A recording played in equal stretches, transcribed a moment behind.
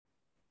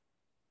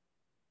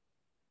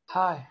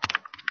Hi.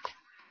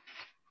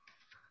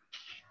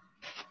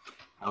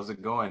 How's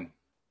it going?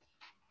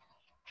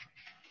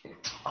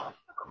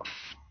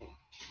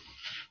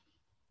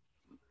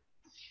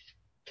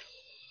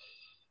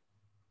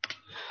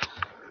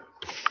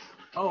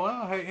 Oh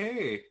wow,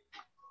 hey.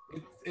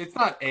 It's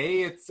not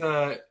A, it's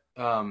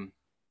um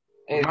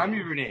remind me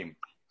of Adrian. your name.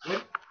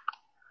 What?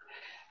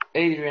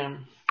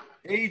 Adrian.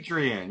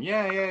 Adrian.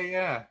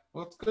 Yeah.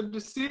 Well, it's good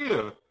to see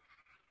you.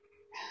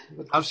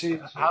 Good to How's see you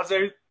too. how's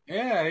every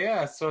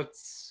Yeah. So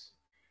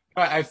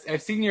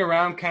I've seen you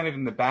around kind of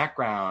in the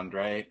background,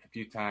 right? A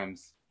few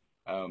times.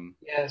 Um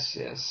Yes.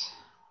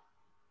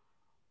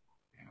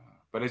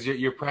 but is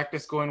your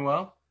practice going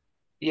well?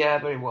 Yeah,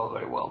 very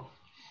well.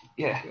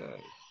 Yeah.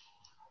 Good.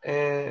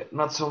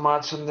 Not so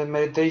much on the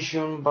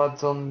meditation,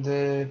 but on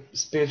the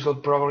spiritual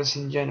progress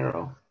in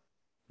general.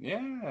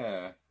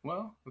 Yeah.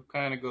 Well, it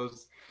kind of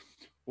goes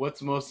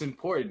what's most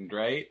important,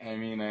 right? I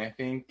mean, I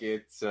think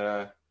it's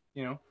how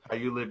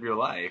you live your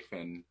life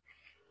and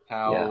Yeah.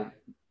 how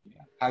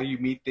how you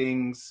meet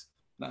things,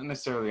 not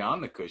necessarily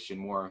on the cushion,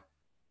 more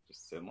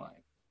just in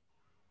life.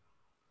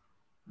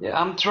 Yeah,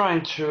 I'm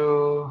trying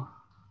to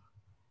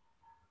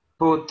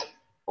put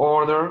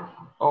order,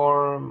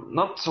 or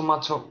not so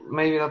much of,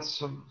 maybe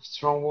that's a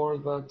strong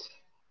word, but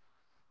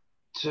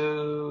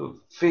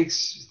to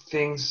fix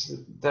things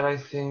that I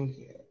think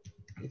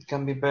it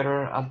can be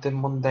better at the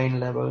mundane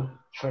level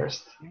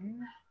first. Mhm.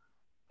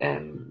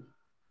 And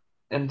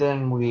and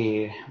then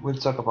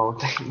we'll talk about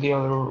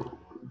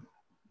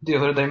the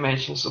other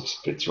dimensions of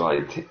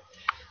spirituality.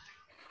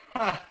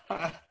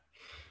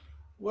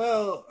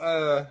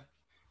 Well,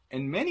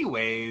 in many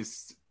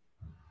ways,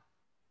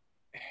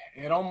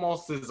 it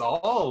almost is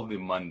all the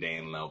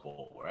mundane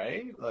level,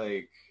 right?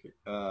 Like,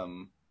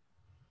 um,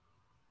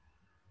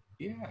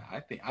 yeah,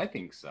 I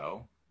think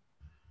so.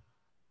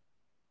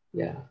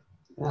 Yeah.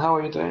 And how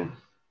are you doing?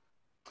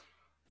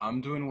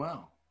 I'm doing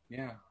well.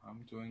 Yeah,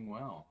 I'm doing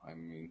well. I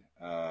mean,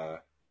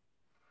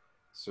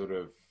 sort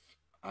of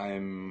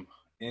I'm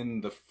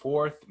in the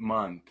fourth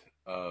month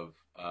of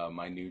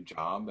my new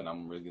job and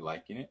I'm really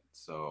liking it.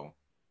 So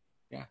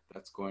yeah,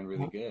 that's going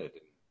really good.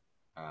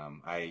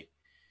 I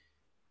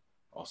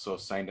also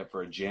signed up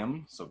for a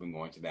gym, so I've been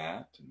going to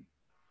that. And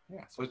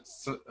yeah, so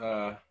it's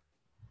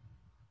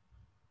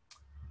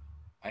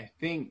I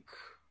think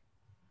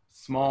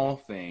small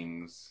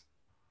things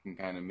can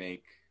kind of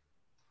make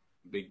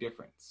a big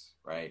difference,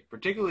 right?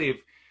 Particularly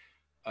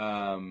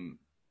um,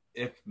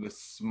 if the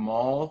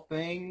small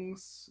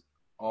things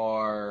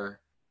are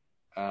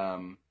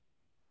um,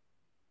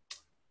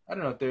 I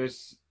don't know.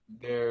 There's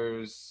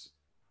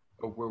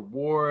a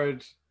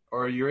reward,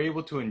 or you're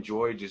able to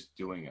enjoy just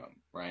doing them,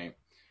 right?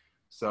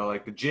 So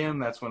like the gym,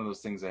 that's one of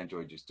those things I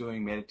enjoy just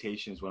doing.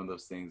 Meditation is one of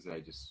those things that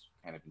I just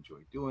kind of enjoy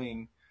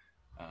doing.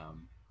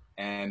 Um,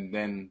 and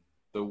then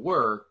the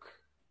work,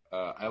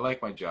 I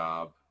like my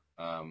job.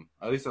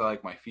 At least I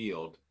like my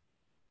field.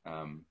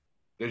 Um,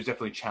 there's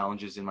definitely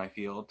challenges in my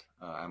field.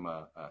 I'm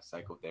a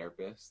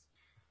psychotherapist,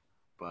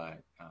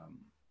 but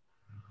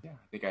yeah,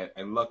 I think I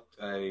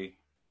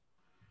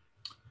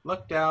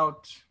lucked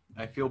out.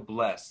 I feel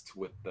blessed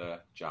with the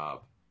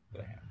job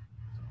that I have.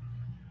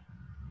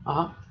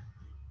 Uh-huh.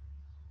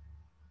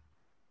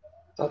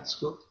 That's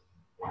good.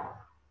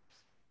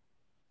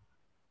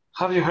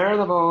 Have you heard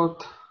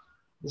about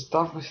the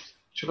stuff with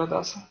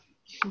Culadasa?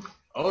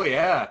 Oh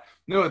yeah,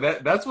 no,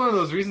 that's one of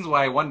those reasons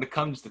why I wanted to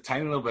come just a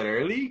tiny little bit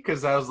early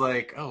because I was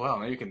like, oh wow,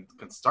 maybe we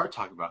can start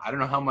talking about it. I don't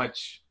know how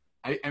much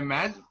I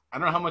imagine. I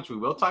don't know how much we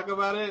will talk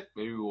about it.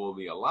 Maybe will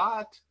be a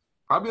lot,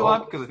 probably a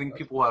lot Oh, because I think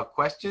people will have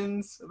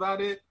questions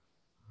about it,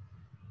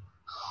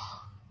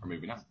 or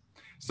maybe not.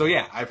 So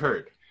yeah, I've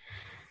heard.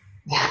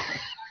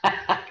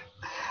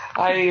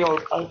 I've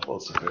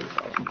also heard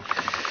about it.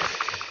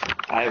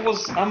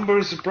 I'm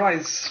very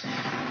surprised.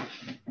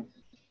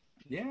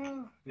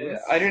 Yeah, it was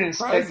I didn't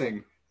expect it.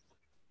 surprising.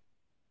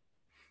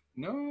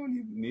 No,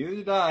 neither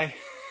did I.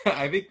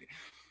 I think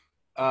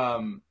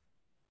um,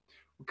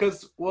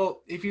 because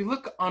well, if you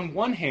look on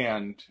one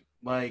hand,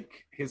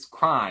 like his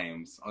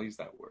crimes, I'll use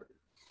that word,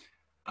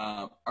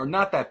 are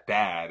not that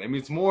bad. I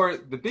mean, it's more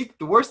the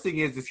worst thing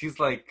is he's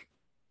like,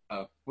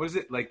 what is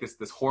it like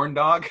this horn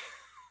dog?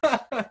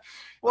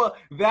 Well,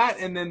 that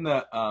and then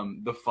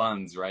the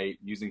funds, right?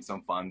 Using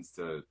some funds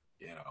to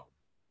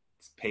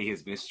pay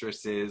his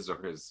mistresses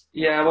or his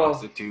Yeah, well,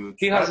 he prostitutes.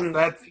 That's hasn't.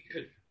 that's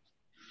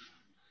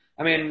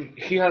I mean,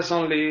 he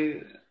hasn't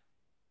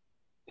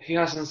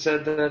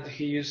said that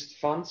he used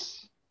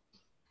funds.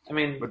 I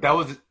mean, but that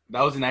was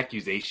an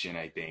accusation,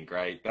 I think,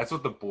 right? That's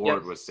what the board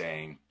yes. was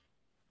saying.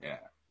 Yeah.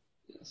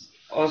 Yes.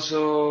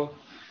 Also,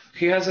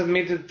 he has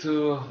admitted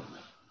to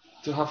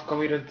have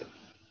committed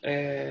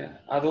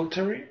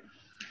adultery,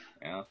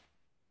 Yeah.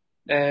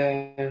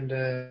 and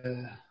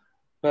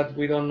but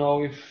we don't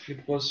know if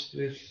it was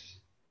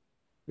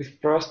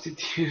with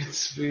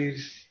prostitutes, with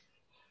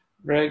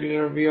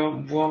regular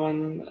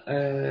woman,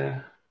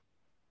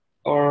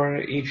 or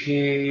if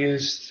he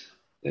used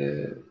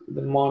the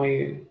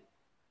money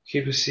he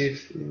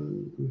received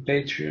in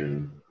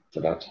Patreon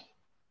for that.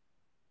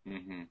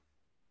 Mm-hmm.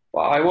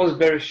 Wow, I was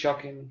very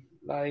shocking.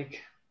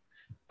 Like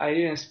I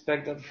didn't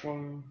expect that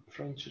from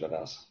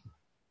Culadasa.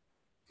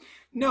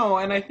 No,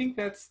 and I think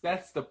that's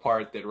the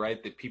part that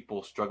right that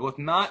people struggle with.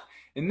 Not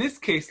in this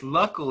case,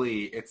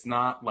 luckily, it's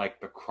not like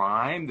the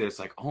crime. There's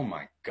like, oh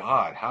my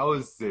God, how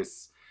is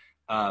this?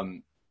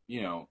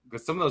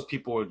 Because some of those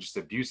people are just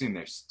abusing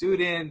their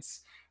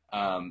students,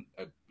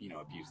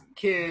 abusing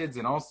kids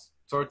and all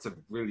sorts of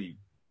really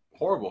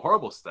horrible,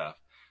 horrible stuff.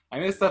 I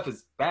mean, this stuff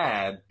is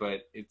bad,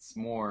 but it's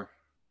more.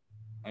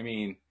 I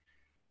mean,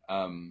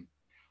 um,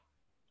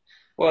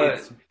 Well,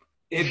 it's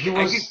if he it.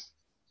 I could was,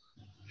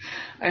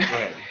 go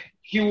ahead.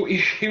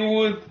 if he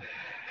would,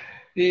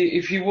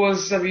 if he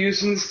was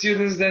abusing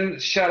students, then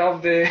shut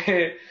off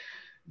the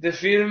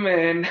film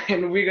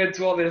and we get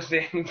to other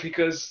thing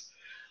because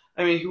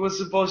I mean he was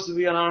supposed to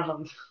be an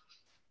arham.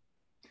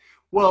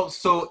 Well,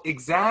 so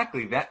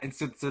exactly that, and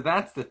so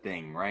that's the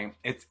thing, right?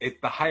 It's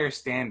the higher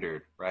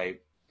standard, right?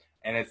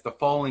 And it's the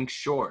falling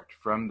short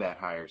from that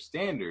higher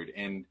standard,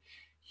 and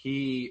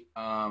he,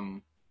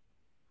 and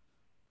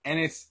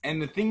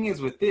the thing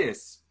is with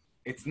this,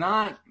 it's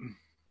not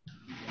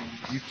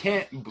you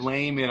can't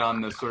blame it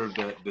on the sort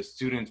of the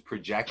student's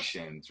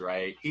projections,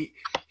 right?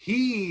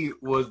 He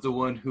was the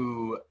one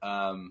who,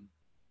 I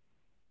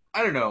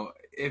don't know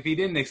if he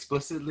didn't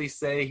explicitly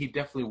say, he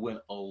definitely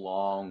went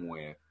along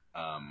with.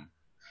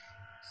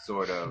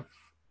 Sort of,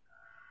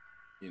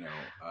 you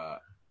know,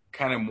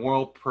 kind of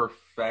moral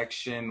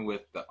perfection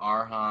with the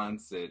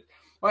arhants.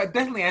 Well,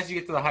 definitely as you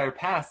get to the higher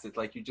paths, it's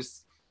like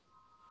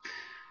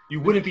you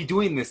wouldn't be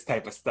doing this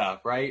type of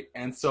stuff, right?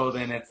 And so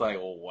then it's like,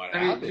 well, what I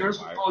mean happened? you're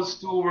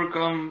supposed to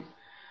overcome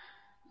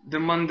the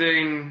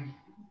mundane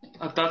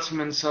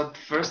attachments at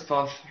first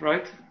path,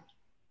 right?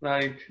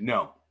 Like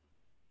No,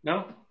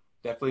 no?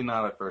 definitely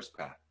not a first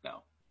path.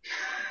 No.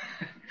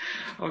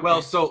 Well,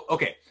 Okay. so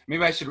okay,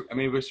 maybe I should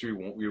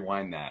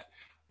rewind that.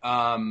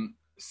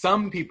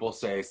 Some people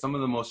say some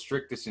of the most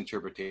strictest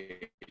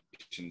interpretations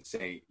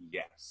say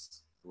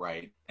yes,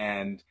 right?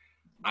 And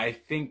I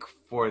think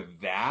for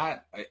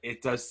that,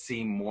 it does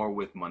seem more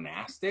with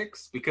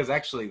monastics because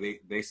actually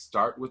they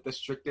start with the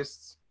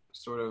strictest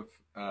sort of,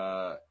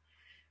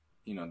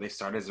 they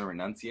start as a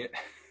renunciate.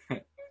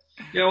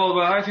 Yeah, well,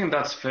 but I think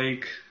that's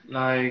fake.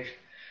 Like,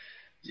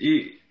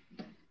 I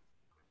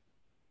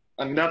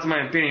I mean, that's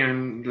my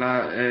opinion.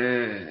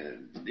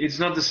 It's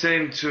not the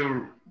same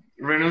to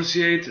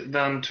renunciate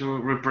than to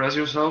repress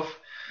yourself,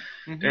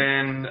 Mm-hmm.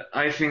 and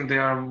I think they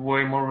are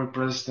way more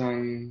repressed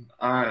than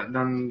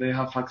they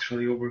have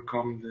actually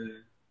overcome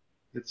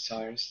the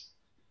desires.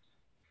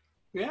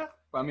 Yeah,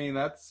 I mean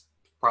that's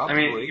I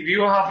mean, if probably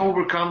you have yeah.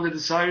 overcome the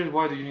desires,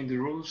 why do you need the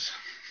rules?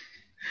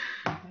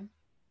 Mm-hmm.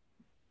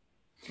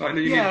 Why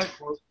do you need to Yeah,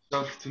 force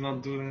yourself to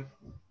not do that?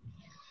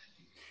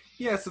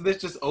 yeah. So this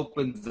just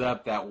opens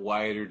up that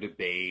wider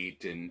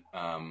debate,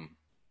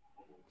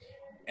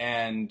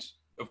 and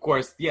of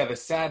course, yeah. The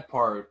sad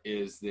part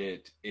is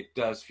that it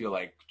does feel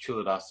like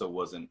Culadasa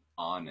wasn't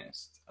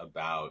honest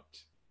about,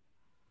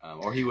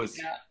 or he was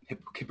Yeah.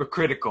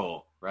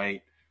 hypocritical,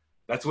 right?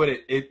 That's what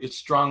it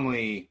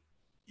strongly.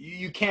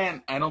 You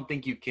can't. I don't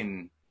think you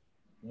can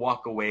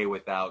walk away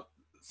without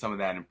some of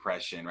that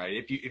impression, right?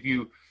 If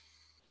you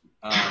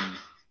um,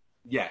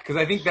 yeah, because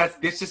I think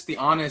that's just the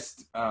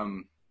honest.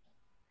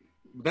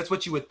 That's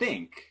what you would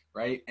think,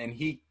 right? And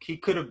he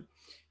could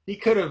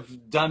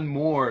have done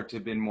more to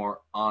have been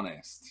more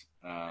honest,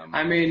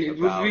 I mean, it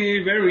would about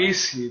be very that.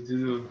 easy to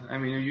do. I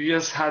mean, you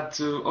just had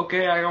to,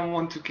 okay, I don't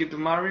want to keep the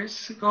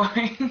marriage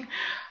going.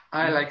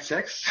 I Mm-hmm. like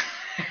sex.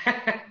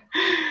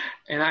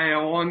 And I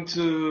don't want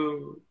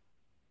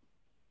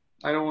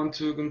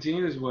to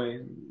continue this way.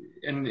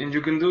 And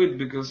you can do it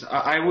because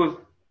I wouldn't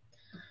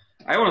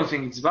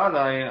think it's bad.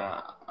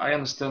 I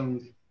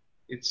understand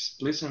it's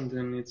pleasant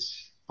and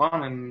it's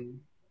fun and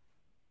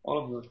all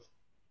of that.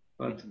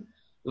 But Mm-hmm.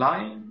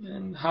 lying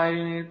and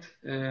hiding it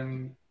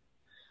and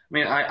I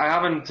mean, I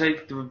haven't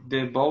taken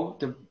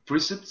the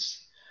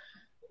precepts,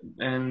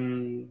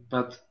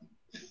 but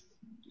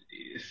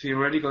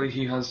theoretically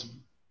he has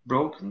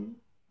broken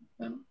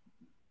them.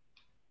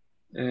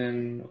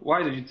 And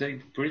why do you take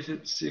the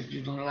precepts if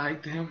you don't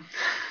like them?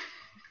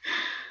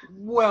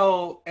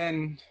 Well,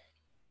 and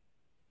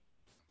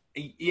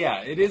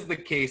yeah, it is the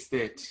case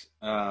that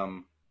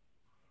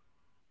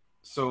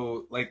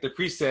so like the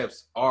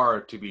precepts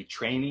are to be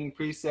training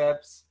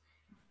precepts,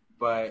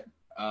 but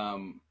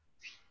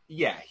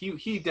yeah,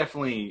 he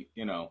definitely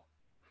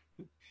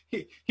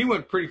he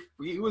went pretty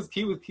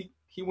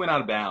he went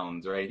out of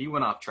bounds, right? He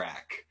went off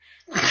track.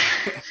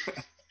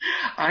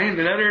 I mean,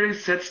 the letter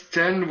says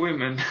 10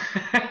 women.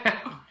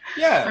 I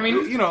Yeah,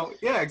 mean,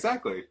 yeah,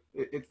 exactly.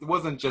 It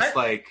wasn't I just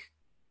like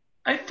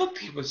I thought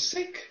he was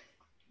sick.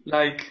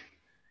 Like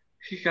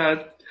he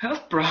had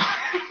health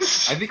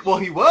problems. I think well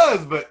he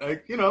was, but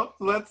so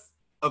that's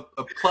a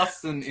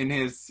plus in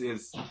his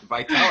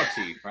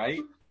vitality, right?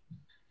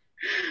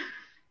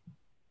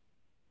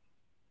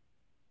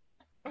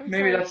 I'm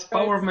Maybe sorry, that's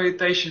power of guys.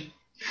 meditation.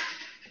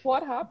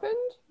 What happened?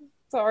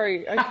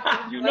 Sorry,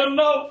 I You what? don't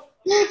know.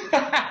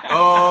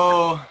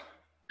 Oh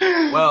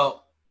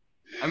well,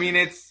 I mean,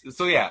 it's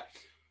so yeah.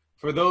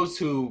 For those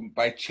who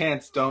by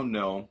chance don't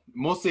know,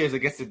 mostly as I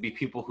guess it'd be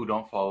people who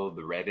don't follow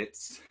the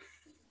Reddits.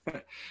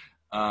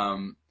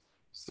 um,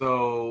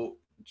 so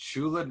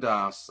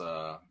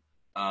Culadasa,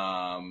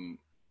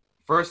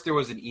 first there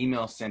was an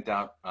email sent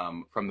out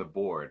from the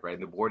board, right?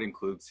 The board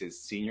includes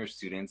his senior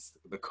students,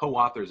 the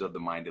co-authors of The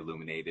Mind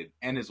Illuminated,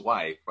 and his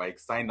wife, right?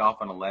 Signed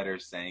off on a letter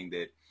saying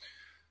that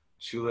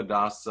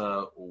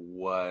Culadasa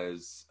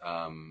was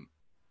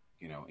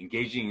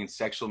engaging in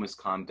sexual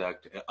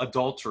misconduct,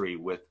 adultery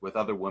with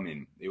other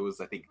women. It was,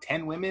 I think,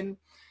 10 women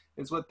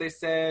is what they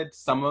said.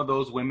 Some of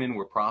those women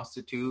were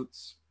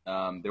prostitutes.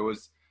 There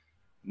was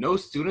no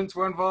students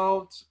were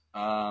involved.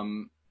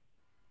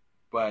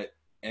 But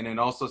it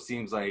also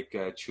seems like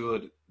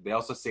they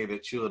also say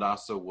that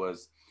Culadasa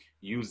was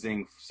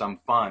using some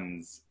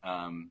funds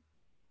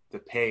to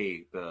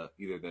pay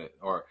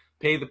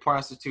pay the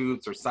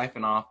prostitutes or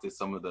siphon off to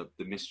some of the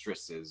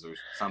mistresses or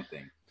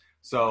something.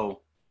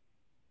 So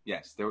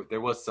yes,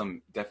 there was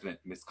some definite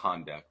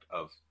misconduct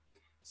of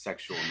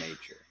sexual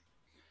nature.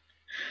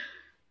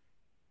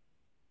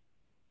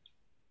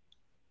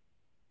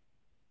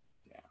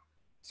 Yeah.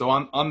 So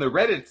on the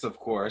Reddits, of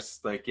course,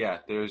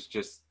 there's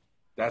just,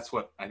 that's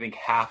what I think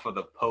half of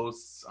the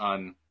posts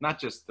on not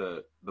just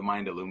the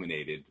Mind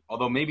Illuminated,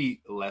 although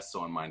maybe less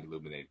so on Mind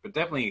Illuminated, but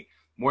definitely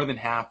more than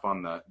half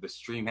on the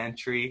stream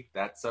entry,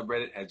 that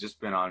subreddit has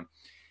just been on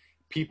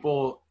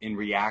people in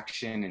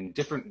reaction in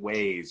different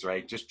ways,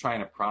 right? Just trying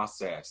to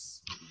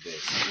process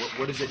this.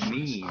 What does it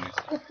mean?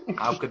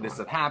 How could this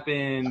have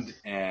happened?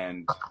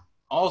 And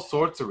all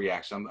sorts of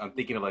reaction. I'm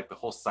thinking of like the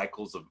whole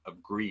cycles of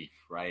grief,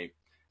 right?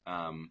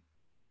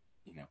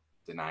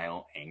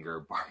 Denial, anger,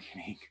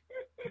 bargaining.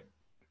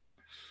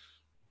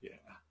 Yeah.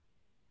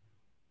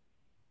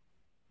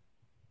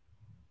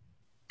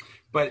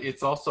 But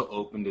it's also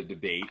open to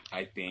debate,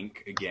 I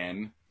think,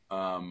 again,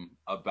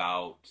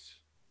 about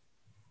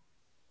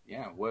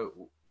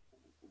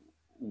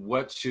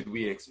what should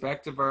we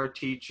expect of our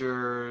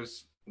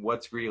teachers?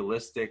 What's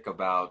realistic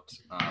about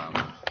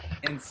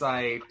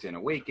insight and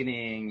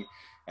awakening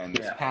and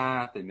this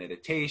path and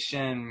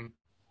meditation,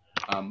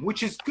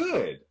 which is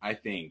good, I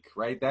think,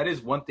 right? That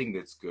is one thing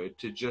that's good,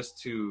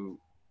 to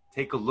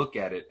take a look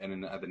at it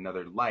in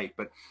another light.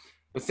 But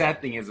the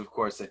sad thing is, of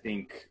course, I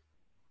think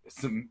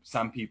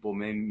some people,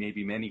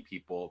 maybe many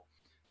people,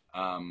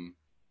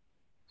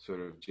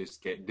 sort of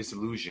just get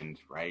disillusioned,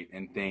 right?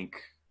 And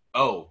think,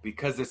 oh,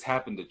 because this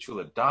happened to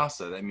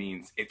Culadasa, that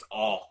means it's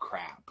all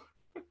crap.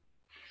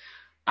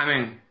 I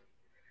mean,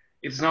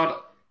 it's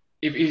not,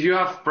 if you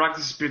have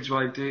practiced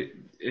spirituality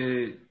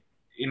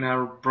in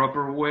a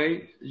proper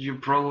way, you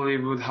probably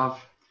would have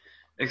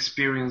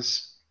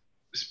experienced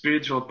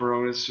spiritual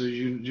progress, so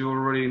you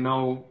already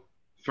know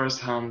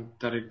firsthand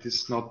that it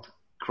is not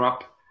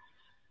crap.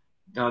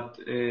 That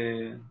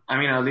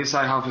at least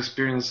I have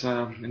experienced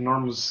an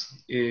enormous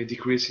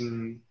decrease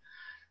in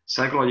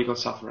psychological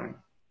suffering.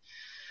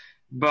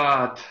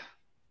 But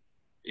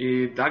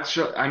it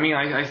actually,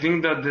 I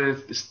think that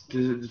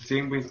the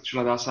thing with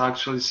Culadasa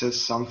actually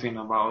says something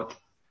about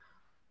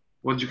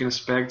what you can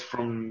expect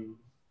from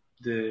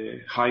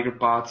the higher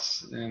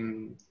paths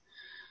and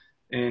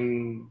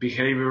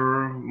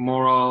behavior,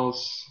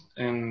 morals,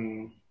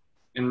 and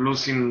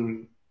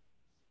losing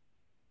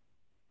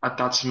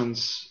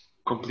attachments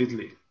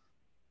completely.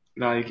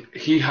 Like,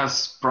 he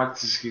has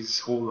practiced his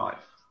whole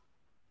life.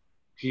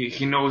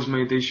 He knows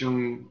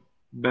meditation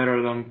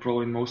better than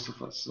probably most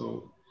of us.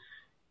 So,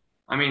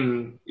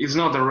 he's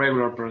not a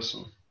regular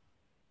person.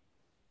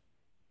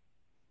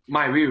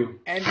 My view.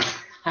 And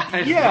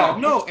yeah,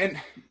 no, and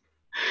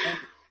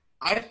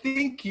I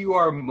think you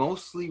are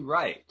mostly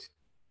right.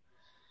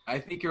 I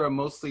think you're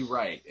mostly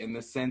right in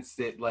the sense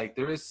that, like,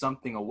 there is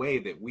something away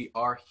that we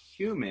are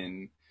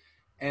human,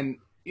 and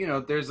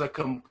there's a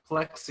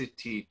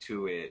complexity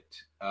to it,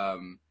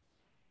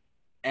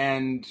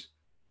 and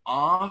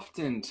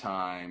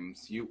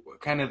oftentimes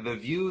the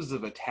views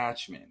of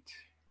attachment,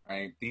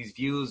 right? These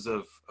views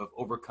of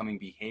overcoming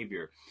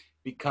behavior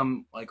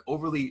become like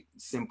overly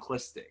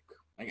simplistic.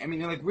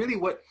 Like really,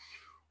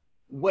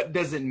 what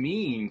does it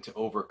mean to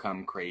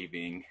overcome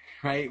craving,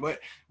 right?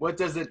 What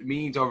does it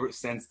mean to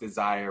sense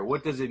desire?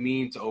 What does it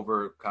mean to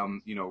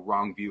overcome,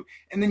 wrong view?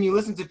 And then you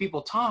listen to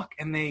people talk,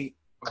 and they,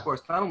 of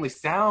course, not only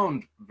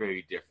sound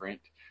very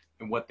different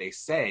in what they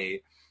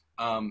say,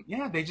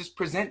 they just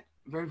present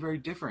very, very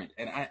different.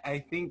 And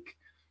I think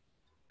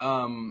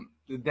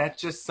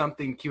that's just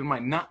something to keep in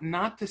mind.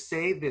 Not to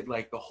say that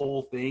like the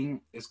whole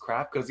thing is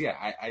crap, because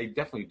I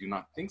definitely do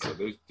not think so.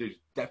 There's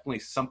definitely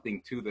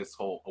something to this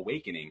whole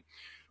awakening.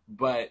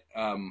 But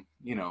the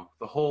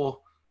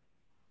whole,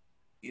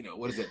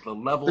 what is it? The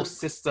level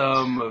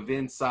system of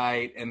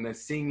insight, and the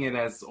seeing it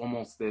as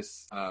almost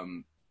this,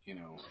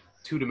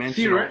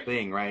 two-dimensional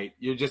thing, right?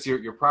 You're just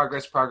your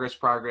progress,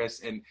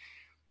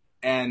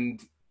 and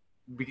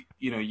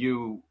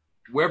you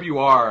wherever you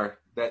are,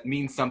 that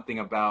means something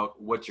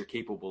about what you're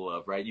capable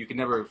of, right? You can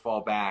never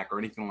fall back or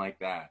anything like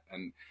that,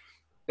 and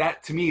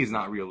that to me is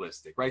not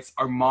realistic, right?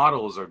 Our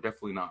models are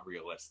definitely not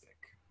realistic.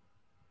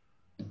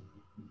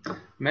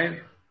 maybe.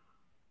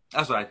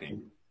 That's what I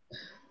think.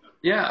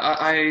 Yeah,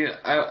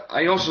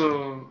 I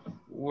also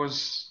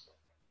was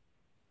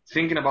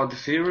thinking about the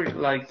theory.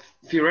 Like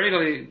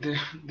theoretically,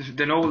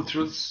 the noble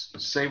truths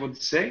say what they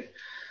say.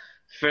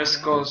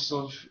 First cause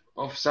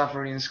of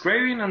suffering is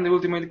craving, and the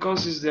ultimate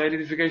cause is the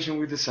identification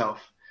with the self.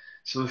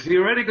 So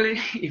theoretically,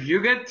 if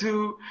you get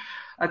to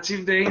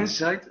achieve the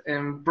insight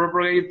and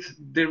propagate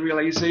the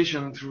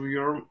realization through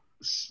your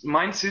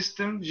mind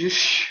system, you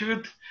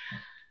should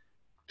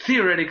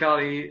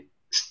theoretically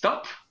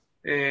stop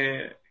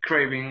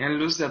craving and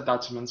lose the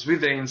attachments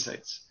with the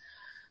insights.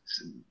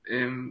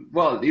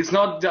 Well, it's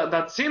not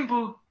that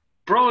simple,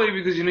 probably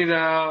because you need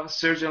a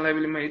certain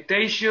level of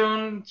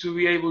meditation to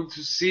be able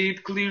to see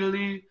it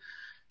clearly,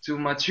 to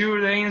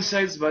mature the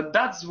insights, but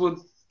that's what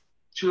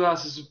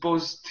Culadasa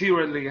supposed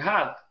theoretically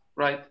had,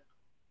 right?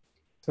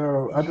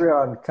 So,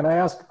 Adrian, can I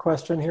ask a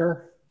question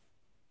here?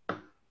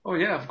 Oh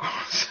yeah, of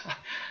course.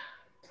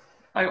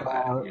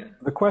 Yeah.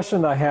 The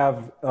question I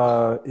have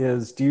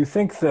is, do you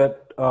think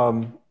that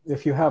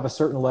if you have a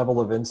certain level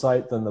of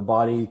insight, then the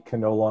body can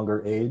no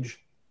longer age?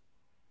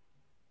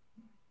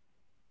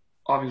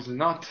 Obviously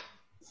not.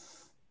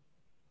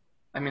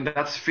 I mean,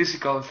 that's a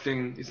physical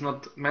thing. It's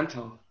not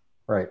mental.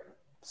 Right.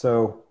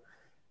 So,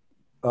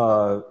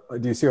 do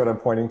you see what I'm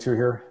pointing to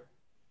here?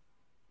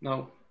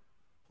 No.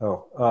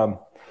 Oh.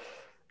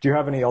 Do you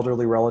have any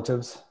elderly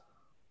relatives?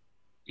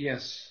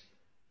 Yes.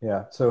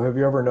 Yeah. So have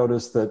you ever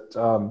noticed that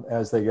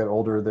as they get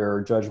older,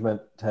 their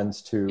judgment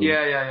tends to...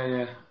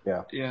 Yeah.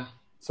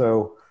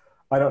 So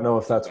I don't know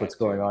if that's what's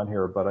going on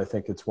here, but I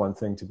think it's one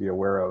thing to be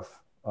aware of.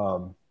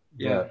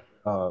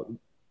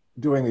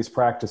 Doing these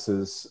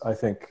practices, I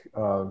think,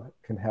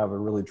 can have a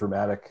really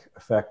dramatic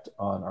effect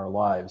on our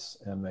lives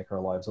and make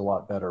our lives a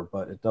lot better,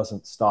 but it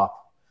doesn't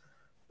stop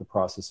the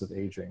process of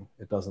aging.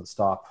 It doesn't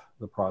stop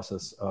the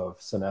process of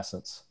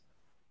senescence.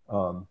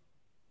 For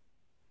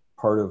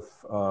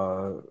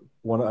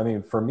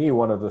me,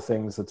 one of the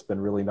things that's been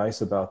really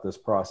nice about this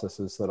process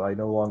is that I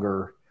no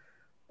longer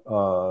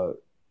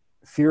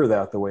fear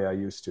that the way I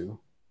used to.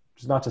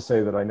 Which is not to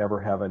say that I never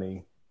have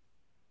any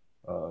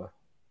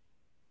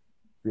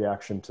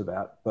reaction to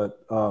that,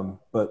 but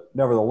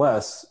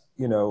nevertheless,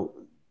 I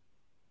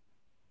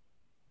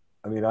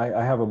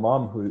have a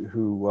mom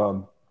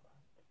who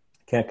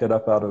can't get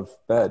up out of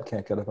bed,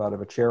 can't get up out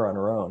of a chair on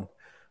her own,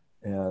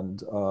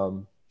 and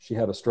she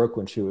had a stroke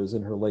when she was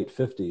in her late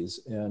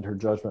 50s, and her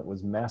judgment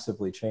was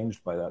massively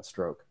changed by that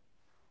stroke.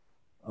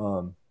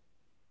 And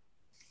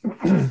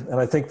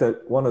I think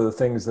that one of the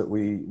things that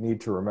we need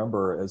to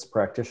remember as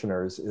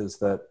practitioners is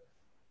that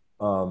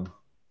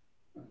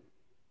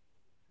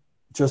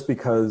just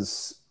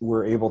because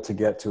we're able to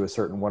get to a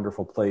certain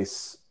wonderful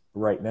place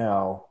right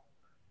now,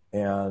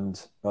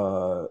 and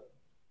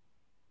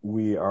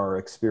we are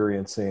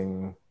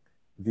experiencing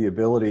the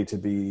ability to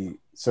be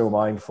so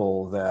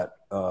mindful that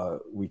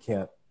we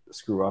can't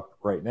screw up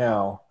right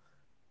now,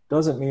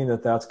 doesn't mean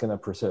that that's going to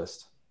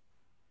persist,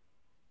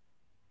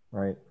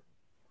 right?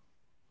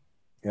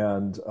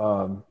 And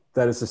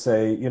that is to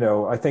say,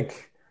 I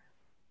think,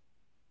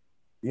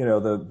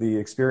 the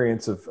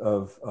experience of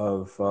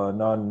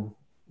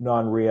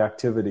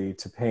non-reactivity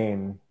to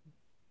pain,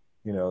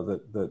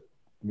 that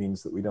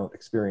means that we don't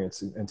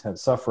experience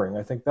intense suffering.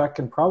 I think that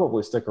can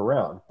probably stick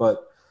around,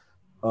 but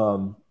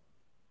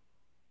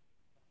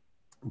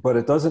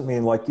it doesn't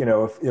mean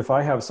if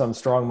I have some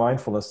strong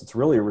mindfulness, it's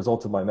really a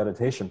result of my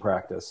meditation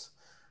practice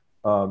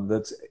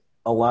that's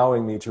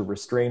allowing me to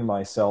restrain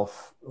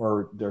myself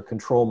or to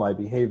control my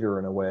behavior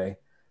in a way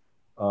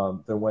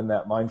that when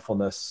that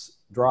mindfulness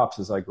drops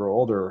as I grow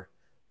older,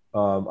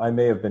 I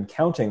may have been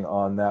counting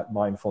on that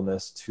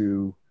mindfulness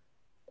to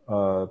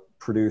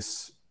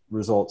produce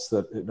results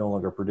that it no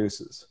longer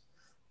produces.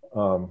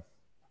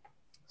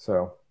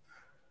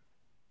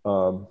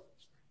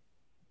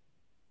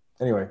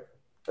 Anyway,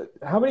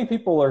 how many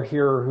people are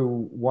here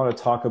who want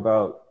to talk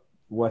about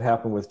what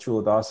happened with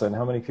Culadasa, and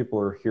how many people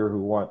are here who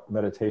want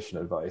meditation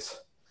advice?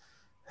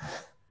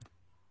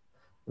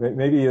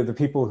 Maybe the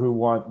people who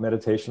want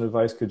meditation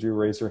advice, could you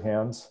raise your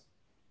hands?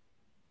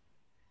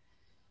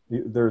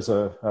 There's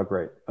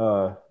great.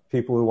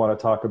 People who want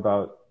to talk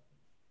about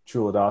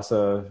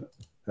Culadasa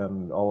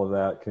and all of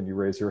that, can you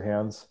raise your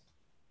hands?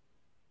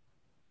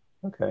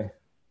 Okay.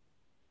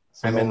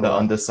 So I'm in the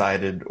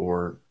undecided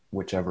or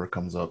whichever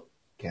comes up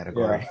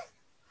category.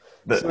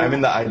 Yeah. I'm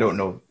in the I don't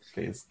know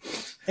phase.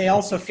 They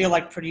also feel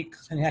like pretty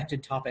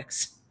connected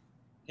topics.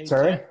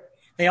 Sorry?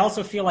 They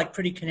also feel like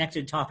pretty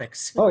connected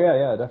topics. Oh,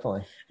 yeah,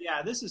 definitely.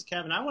 Yeah, this is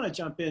Kevin. I want to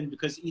jump in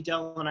because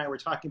Edel and I were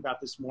talking about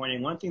this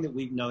morning. One thing that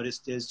we've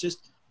noticed is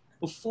just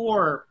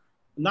before,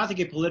 not to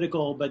get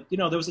political, but,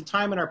 there was a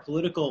time in our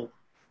political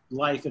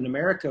life in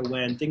America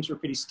when things were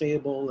pretty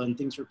stable and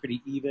things were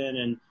pretty even.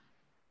 And,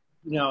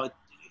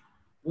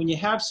 when you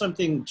have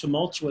something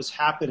tumultuous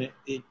happen,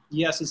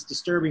 yes, it's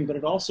disturbing, but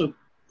it also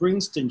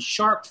brings to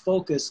sharp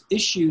focus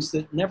issues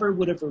that never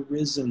would have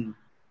arisen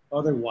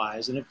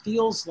otherwise. And it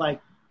feels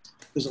like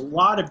there's a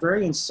lot of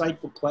very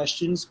insightful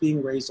questions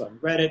being raised on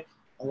Reddit,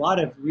 a lot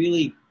of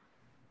really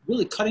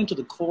really cutting to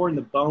the core and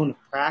the bone of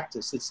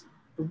practice. It's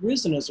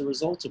arisen as a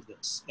result of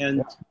this.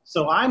 And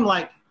so I'm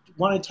like,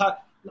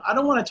 I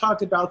don't want to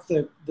talk about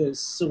the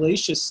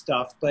salacious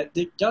stuff, but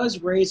it does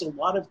raise a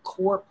lot of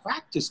core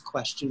practice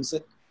questions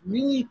that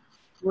really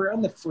were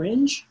on the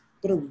fringe,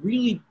 but are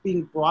really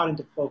being brought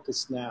into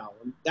focus now.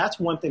 And that's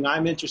one thing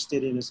I'm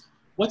interested in, is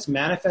what's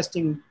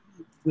manifesting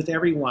with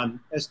everyone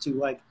as to,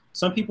 like,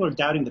 some people are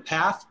doubting the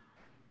path,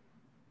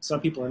 some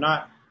people are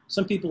not.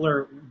 Some people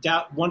are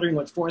wondering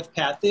what fourth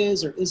path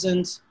is or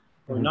isn't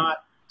or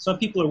not. Some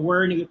people are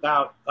worrying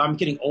about, I'm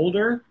getting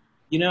older,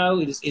 you know,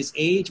 is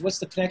age, what's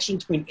the connection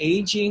between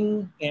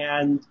aging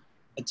and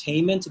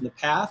attainment in the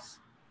path?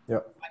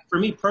 Yep. For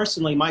me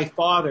personally, my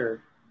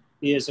father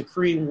is a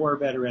Korean War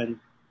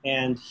veteran,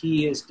 and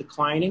he is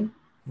declining,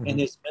 and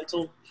his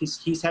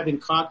he's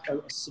having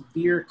a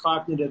severe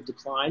cognitive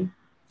decline.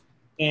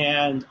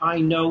 And I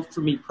know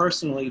for me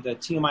personally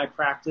that TMI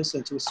practice,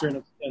 and to a certain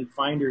extent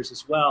Finders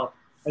as well,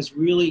 has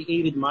really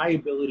aided my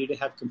ability to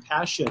have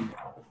compassion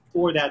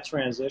for that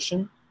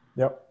transition.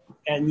 Yep.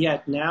 And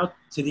yet now,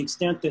 to the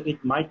extent that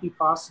it might be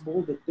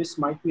possible that this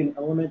might be an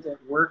element at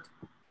work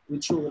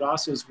with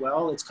Culadasa as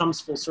well, it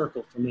comes full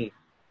circle for me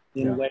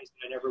in ways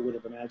that I never would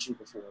have imagined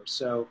before.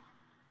 So,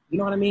 you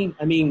know what I mean?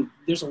 I mean,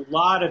 there's a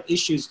lot of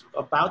issues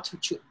about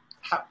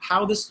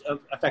how this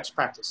affects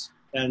practice.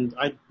 And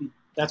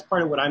that's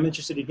part of what I'm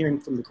interested in hearing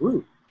from the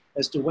group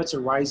as to what's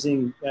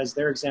arising as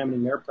they're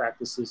examining their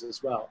practices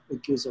as well.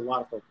 It gives a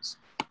lot of focus.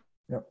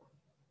 Yep.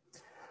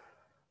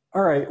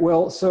 All right.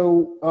 Well,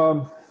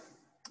 so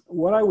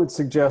what I would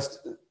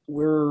suggest,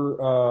 we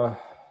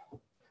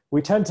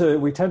tend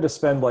to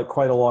spend like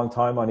quite a long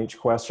time on each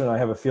question. I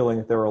have a feeling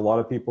that there are a lot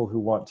of people who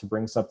want to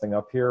bring something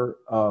up here,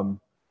 and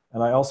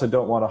I also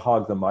don't want to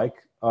hog the mic.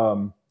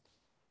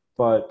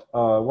 But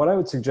what I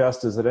would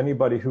suggest is that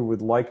anybody who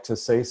would like to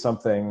say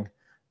something,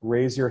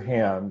 raise your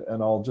hand,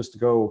 and I'll just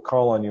go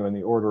call on you in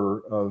the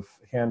order of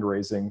hand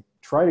raising.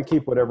 Try to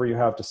keep whatever you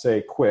have to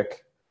say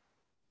quick,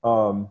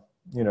 you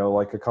know,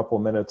 like a couple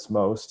minutes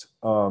most.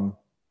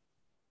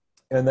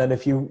 And then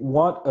if you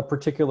want a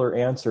particular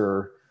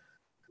answer,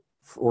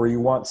 or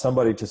you want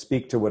somebody to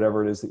speak to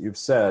whatever it is that you've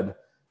said,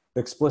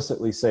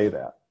 explicitly say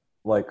that.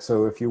 Like,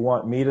 so if you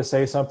want me to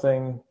say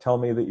something, tell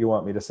me that you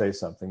want me to say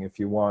something. If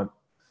you want,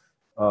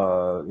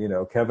 you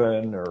know,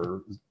 Kevin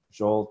or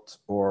Jolt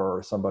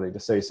or somebody to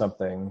say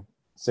something,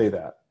 say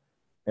that.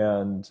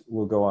 And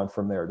we'll go on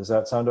from there. Does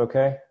that sound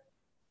okay?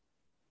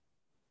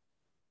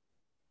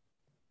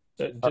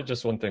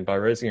 Just one thing, by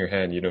raising your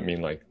hand, you don't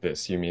mean like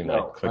this, you mean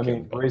like clicking. I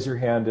mean, raise your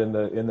hand in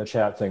the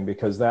chat thing,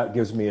 because that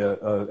gives me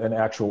an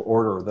actual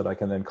order that I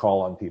can then call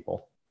on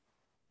people.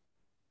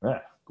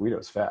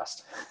 Guido's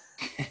fast.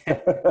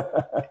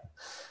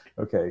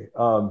 Okay.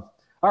 All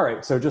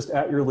right. So just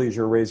at your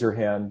leisure, raise your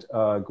hand.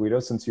 Guido,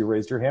 since you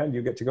raised your hand,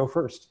 you get to go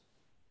first.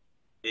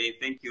 Hey,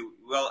 thank you.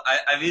 Well,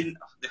 I've been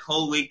the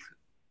whole week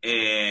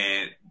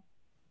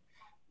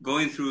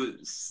going through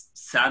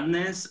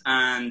sadness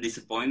and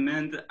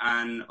disappointment,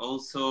 and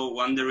also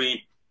wondering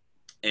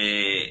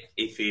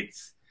if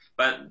it's,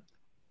 but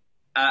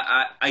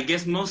I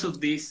guess most of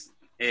this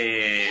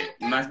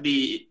must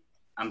be,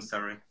 I'm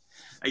sorry,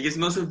 I guess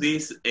most of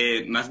this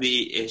must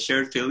be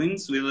shared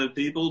feelings with other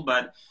people,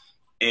 but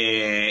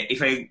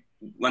if I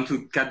want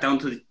to cut down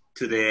to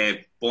the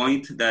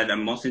point that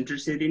I'm most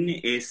interested in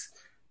is,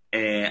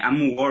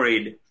 I'm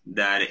worried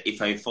that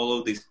if I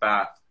follow this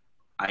path,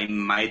 I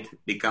might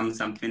become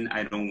something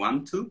I don't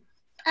want to.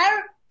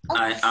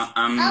 I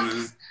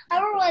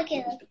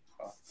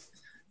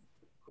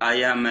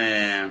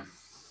am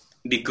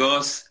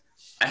because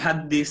I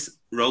had this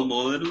role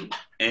model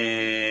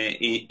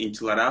in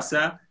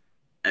Culadasa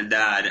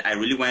that I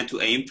really wanted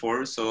to aim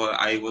for, so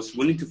I was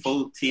willing to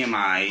follow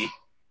TMI,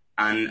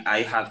 and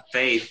I have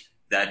faith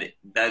that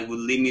that would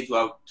lead me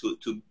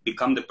to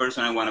become the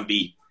person I want to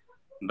be.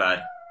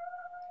 But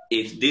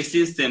if this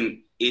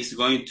system is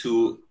going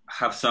to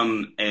have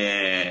some,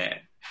 I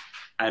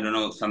don't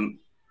know, some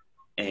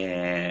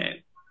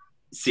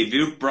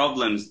severe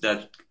problems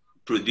that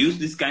produce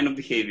this kind of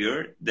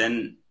behavior,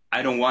 then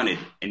I don't want it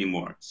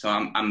anymore. So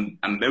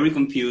I'm very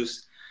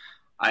confused.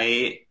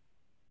 I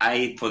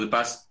for the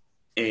past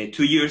 2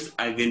 years,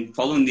 I've been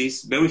following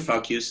this very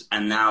focused,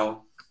 and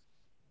now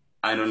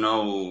I don't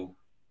know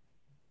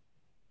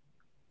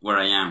where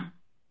I am.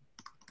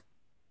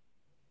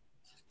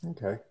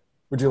 Okay.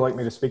 Would you like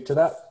me to speak to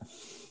that?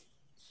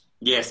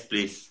 Yes,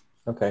 please.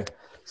 Okay.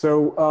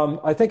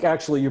 So I think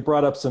actually you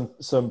brought up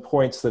some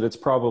points that it's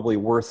probably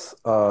worth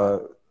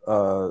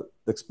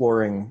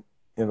exploring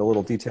in a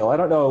little detail. I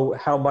don't know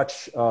how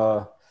much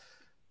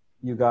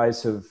you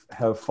guys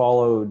have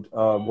followed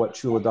what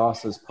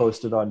Culadasa has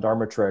posted on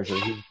Dharma Treasure.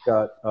 He's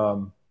got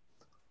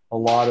a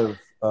lot of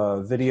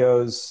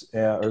videos,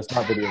 or it's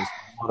not videos,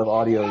 a lot of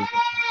audios,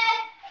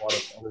 a lot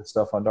of other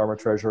stuff on Dharma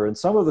Treasure. And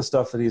some of the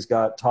stuff that he's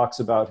got talks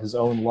about his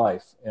own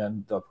life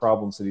and the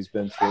problems that he's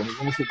been through. And he's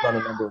also done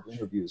a number of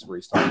interviews where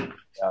he's talking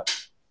about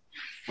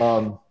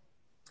that.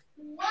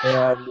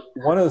 And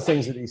one of the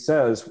things that he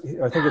says,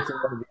 I think it's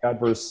one of the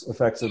adverse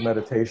effects of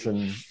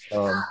meditation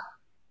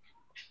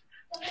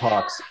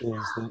talks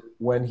is that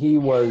when he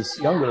was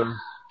younger,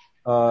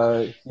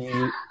 he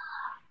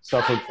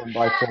suffered from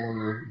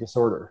bipolar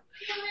disorder,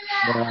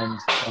 and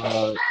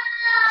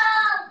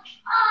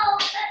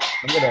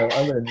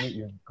I'm gonna mute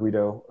you,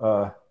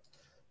 Guido,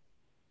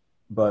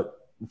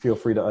 but feel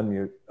free to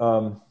unmute.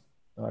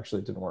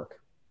 Actually, it didn't work.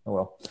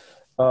 Oh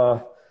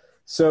well.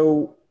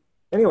 So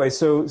anyway,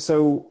 so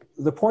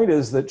the point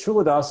is that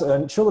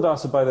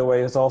Culadasa, by the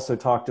way, has also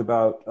talked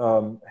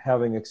about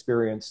having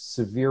experienced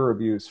severe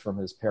abuse from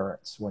his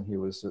parents when he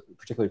was,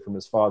 particularly from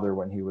his father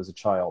when he was a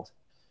child.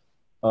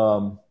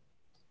 So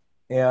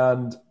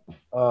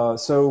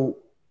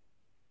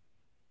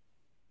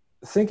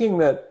thinking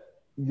that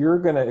you're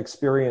going to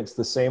experience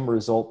the same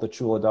result that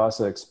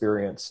Culadasa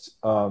experienced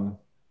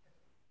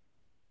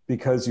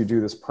because you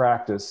do this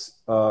practice,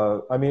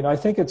 I mean, I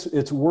think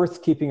it's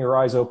worth keeping your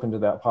eyes open to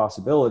that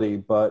possibility,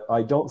 but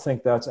I don't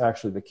think that's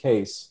actually the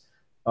case.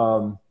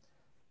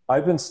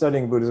 I've been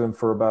studying Buddhism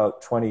for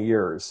about 20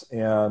 years,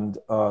 and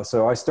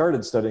so I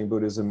started studying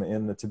Buddhism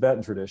in the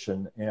Tibetan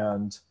tradition,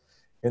 and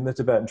in the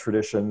Tibetan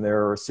tradition,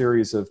 there are a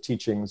series of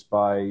teachings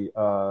by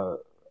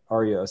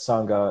Arya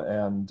Asanga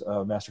and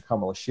Master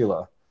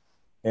Kamalashila.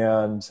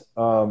 And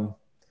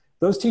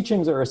those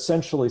teachings are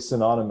essentially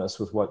synonymous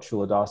with what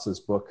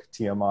Culadasa's book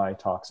TMI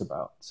talks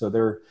about. So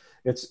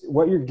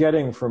what you're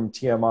getting from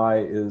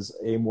TMI is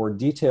a more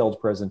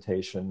detailed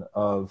presentation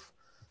of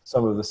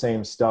some of the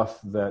same stuff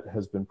that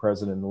has been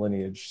present in the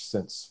lineage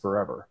since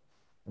forever.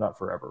 Not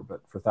forever,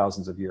 but for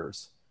thousands of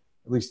years.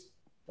 At least,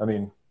 I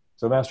mean,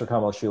 so Master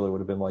Kamalashila would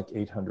have been like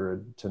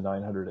 800 to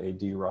 900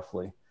 AD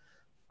roughly.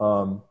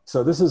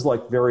 So this is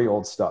like very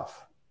old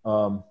stuff.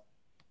 Well,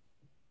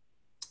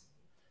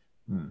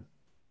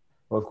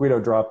 if Guido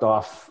dropped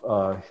off,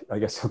 I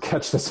guess he'll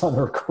catch this on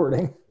the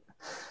recording.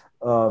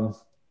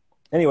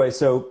 Anyway,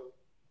 so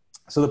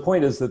the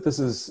point is that this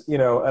is,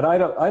 and I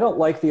don't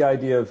like the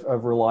idea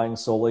of relying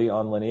solely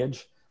on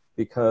lineage,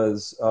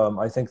 because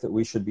I think that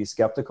we should be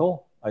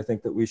skeptical. I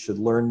think that we should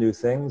learn new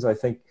things. I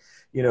think,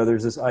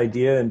 there's this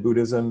idea in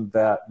Buddhism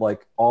that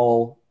like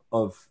all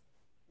of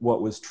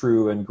what was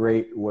true and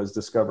great was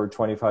discovered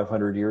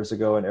 2,500 years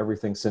ago, and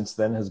everything since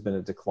then has been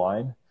a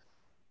decline.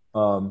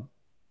 Guido,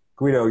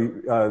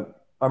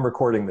 I'm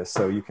recording this,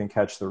 so you can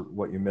catch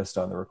what you missed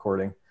on the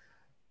recording.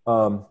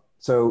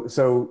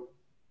 So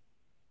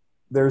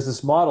there's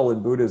this model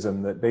in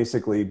Buddhism that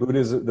basically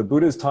the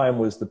Buddha's time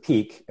was the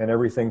peak, and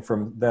everything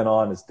from then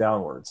on is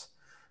downwards.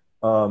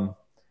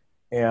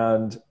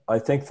 And I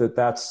think that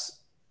that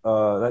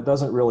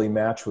doesn't really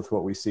match with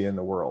what we see in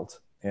the world.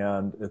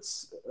 And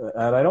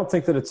I don't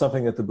think that it's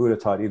something that the Buddha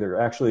taught either.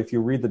 Actually, if you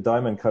read the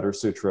Diamond Cutter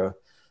Sutra,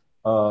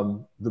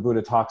 the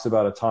Buddha talks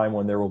about a time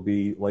when there will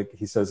be, like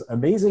he says,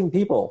 amazing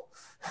people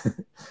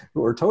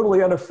who are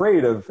totally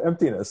unafraid of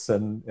emptiness,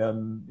 and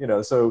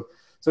so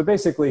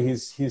basically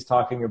he's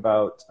talking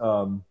about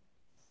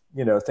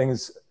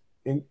things,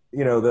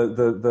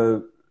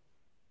 the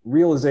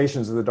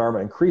realizations of the Dharma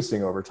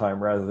increasing over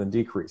time rather than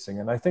decreasing.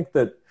 And I think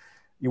that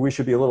we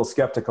should be a little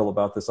skeptical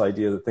about this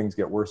idea that things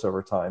get worse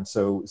over time.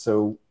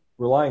 So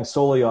relying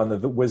solely on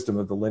the wisdom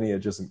of the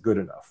lineage isn't good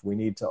enough. We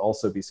need to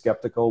also be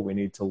skeptical. We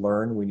need to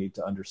learn. We need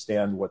to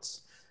understand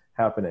what's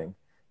happening.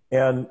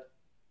 And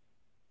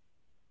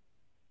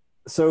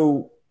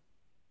so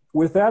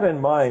with that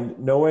in mind,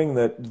 knowing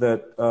that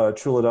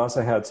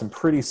Culadasa had some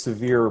pretty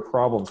severe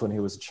problems when he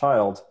was a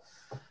child,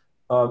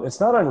 it's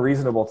not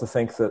unreasonable to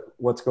think that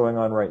what's going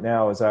on right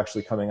now is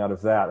actually coming out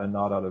of that and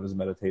not out of his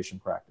meditation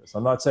practice.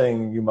 I'm not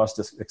saying you must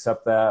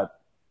accept that,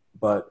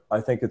 but I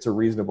think it's a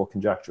reasonable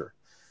conjecture.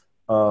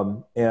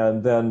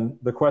 And then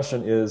the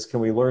question is,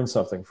 can we learn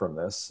something from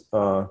this?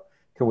 Can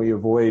we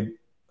avoid,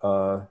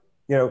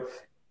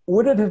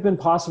 would it have been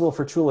possible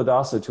for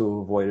Culadasa to have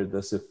avoided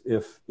this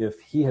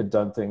if he had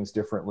done things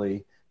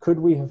differently? Could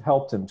we have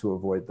helped him to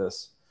avoid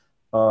this?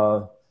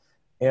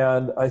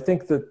 And I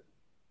think that,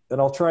 and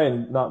I'll try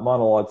and not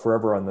monologue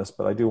forever on this,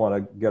 but I do want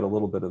to get a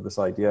little bit of this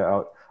idea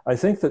out. I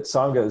think that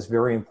Sangha is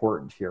very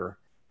important here.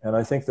 And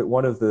I think that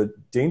one of the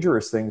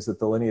dangerous things that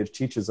the lineage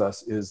teaches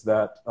us is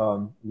that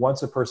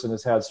once a person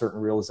has had certain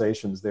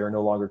realizations, they are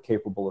no longer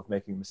capable of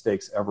making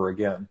mistakes ever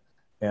again,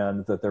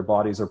 and that their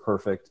bodies are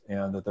perfect,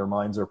 and that their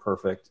minds are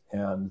perfect,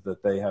 and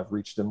that they have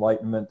reached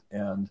enlightenment,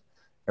 and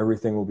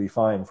everything will be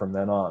fine from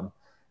then on.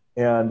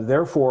 And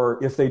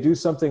therefore, if they do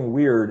something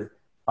weird,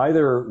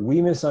 either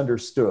we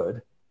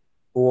misunderstood,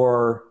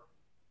 or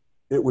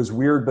it was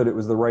weird, but it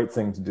was the right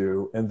thing to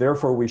do, and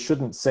therefore we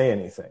shouldn't say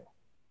anything,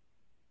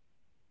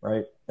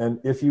 right? And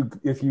if you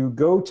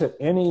go to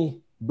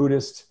any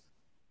Buddhist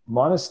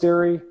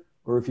monastery,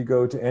 or if you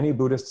go to any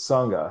Buddhist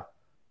Sangha,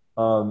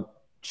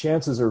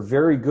 chances are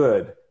very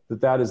good that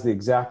that is the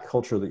exact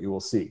culture that you will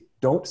see.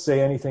 Don't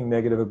say anything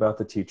negative about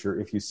the teacher.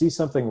 If you see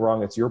something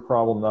wrong, it's your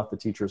problem, not the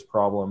teacher's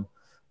problem.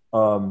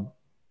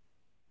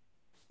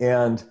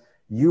 And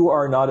you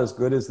are not as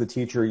good as the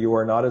teacher. You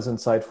are not as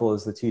insightful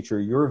as the teacher.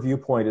 Your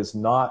viewpoint is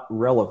not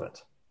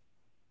relevant.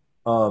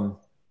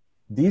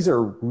 These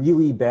are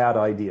really bad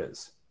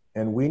ideas,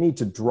 and we need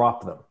to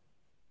drop them.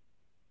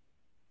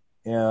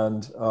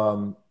 And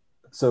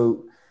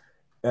so,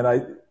 and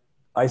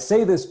I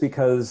say this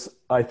because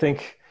I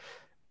think,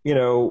 you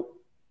know,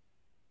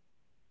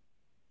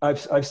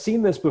 I've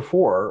seen this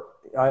before.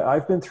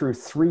 I've been through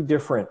 3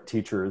 different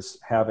teachers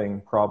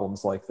having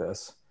problems like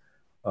this.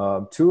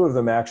 2 of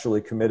them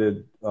actually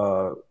committed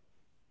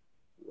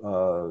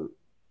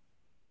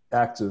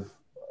acts of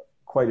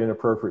quite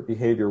inappropriate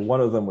behavior.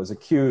 One of them was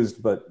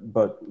accused,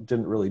 but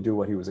didn't really do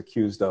what he was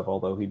accused of,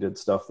 although he did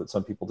stuff that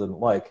some people didn't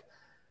like.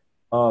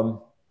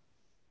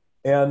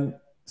 And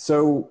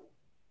so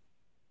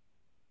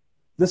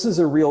this is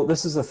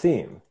a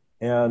theme.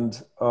 And,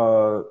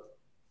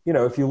 you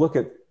know, if you look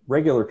at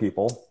regular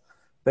people,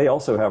 they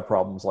also have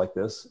problems like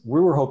this.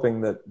 We were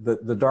hoping that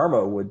the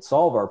Dharma would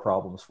solve our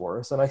problems for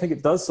us. And I think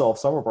it does solve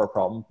some of our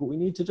problems, but we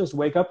need to just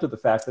wake up to the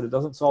fact that it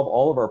doesn't solve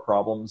all of our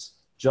problems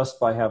just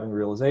by having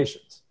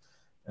realizations,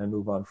 and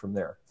move on from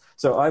there.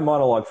 So I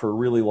monologued for a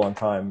really long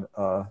time.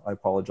 I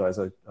apologize.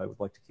 I would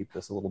like to keep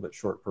this a little bit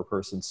short per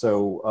person.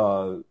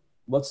 So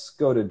let's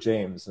go to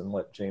James and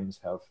let James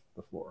have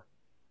the floor.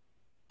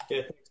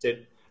 Yeah, thanks,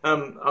 Ted.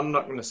 I'm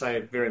not going to say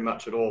very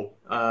much at all.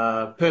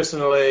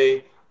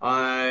 Personally,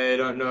 I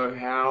don't know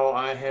how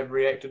I have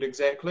reacted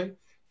exactly,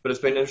 but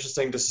it's been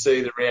interesting to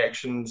see the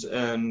reactions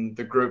in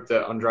the group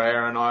that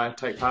Andrea and I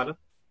take part in.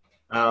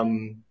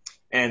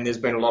 And there's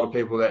been a lot of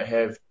people that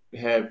have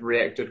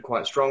reacted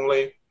quite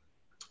strongly,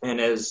 and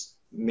as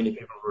many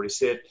people have already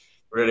said,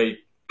 really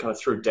kind of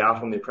threw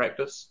doubt on their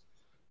practice.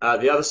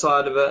 The other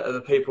side of it are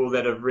the people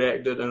that have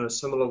reacted in a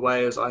similar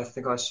way as I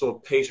think I saw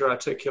Peter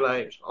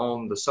articulate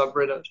on the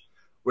subreddit,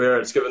 where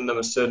it's given them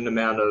a certain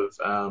amount of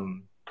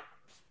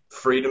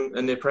freedom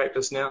in their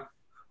practice now,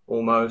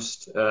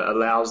 almost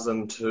allows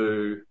them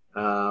to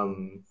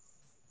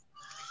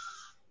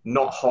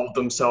not hold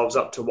themselves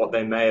up to what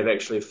they may have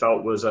actually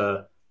felt was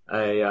a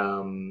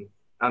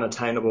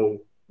unattainable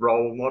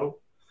role model,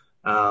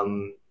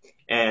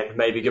 and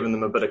maybe giving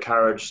them a bit of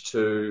courage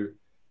to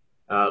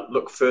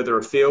look further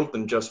afield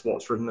than just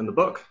what's written in the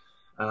book.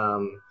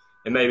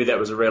 And maybe that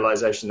was a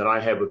realization that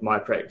I had with my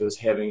practice,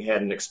 having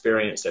had an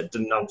experience that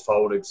didn't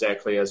unfold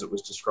exactly as it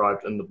was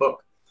described in the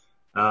book.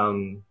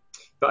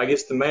 But I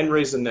guess the main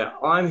reason that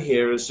I'm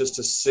here is just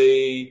to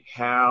see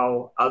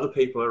how other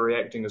people are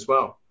reacting as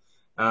well.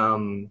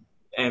 And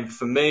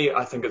for me,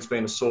 I think it's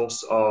been a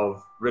source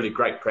of really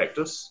great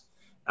practice.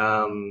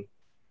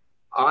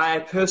 I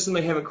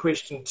personally haven't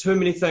questioned too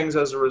many things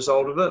as a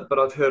result of it, but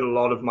I've heard a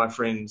lot of my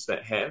friends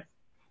that have.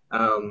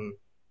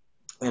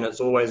 And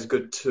it's always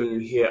good to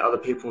hear other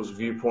people's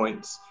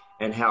viewpoints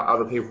and how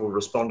other people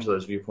respond to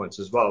those viewpoints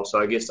as well. So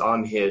I guess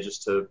I'm here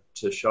just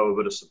to show a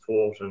bit of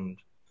support and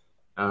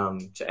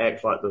to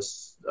act like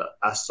this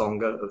a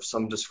sangha of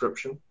some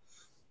description,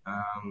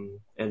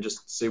 and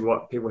just see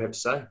what people have to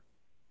say.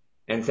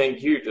 And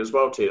thank you as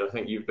well, Ted. I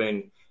think you've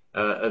been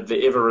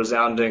the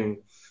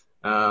ever-resounding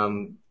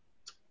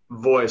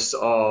voice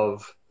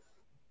of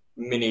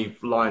many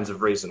lines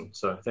of reason.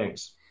 So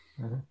thanks.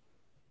 Mm-hmm.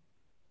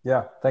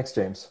 Yeah, thanks,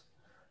 James.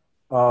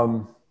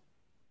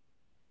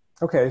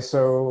 Okay,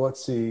 so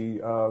let's see.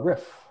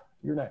 Riff,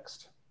 you're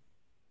next.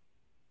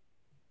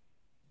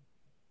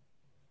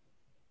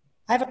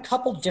 I have a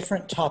couple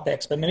different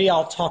topics, but maybe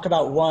I'll talk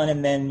about one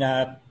and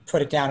then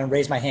put it down and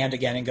raise my hand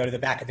again and go to the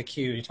back of the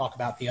queue to talk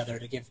about the other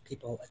to give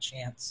people a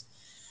chance.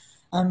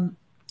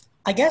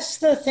 I guess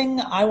the thing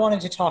I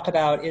wanted to talk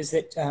about is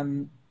that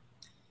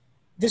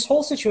this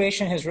whole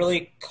situation has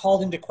really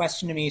called into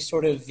question to me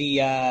sort of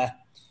the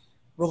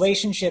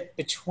relationship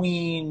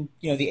between,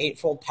 the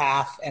Eightfold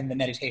Path and the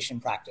meditation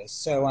practice.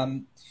 So,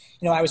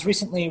 I was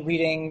recently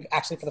reading,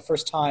 actually for the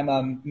first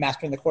time,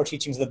 Mastering the Core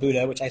Teachings of the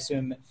Buddha, which I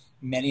assume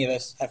many of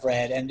us have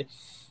read. And,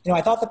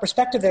 I thought the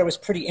perspective there was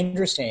pretty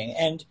interesting.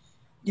 And,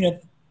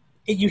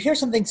 you hear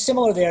something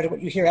similar there to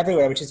what you hear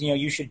everywhere, which is,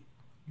 you should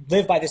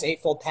live by this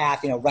Eightfold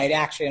Path, right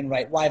action,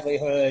 right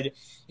livelihood,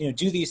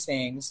 do these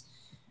things.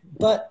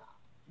 But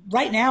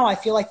right now, I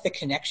feel like the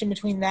connection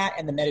between that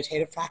and the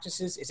meditative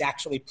practices is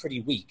actually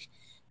pretty weak,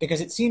 because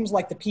it seems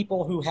like the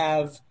people who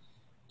have,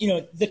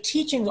 the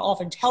teachings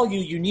often tell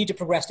you need to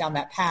progress down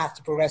that path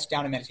to progress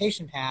down a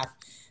meditation path.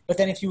 But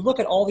then if you look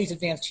at all these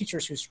advanced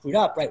teachers who screwed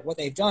up, right, what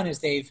they've done is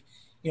they've,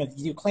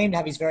 you claim to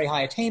have these very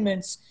high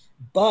attainments,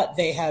 but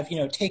they have,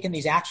 taken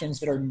these actions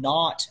that are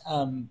not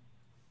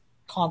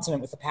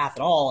consonant with the path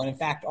at all, and in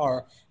fact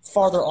are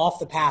farther off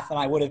the path than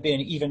I would have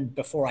been even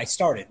before I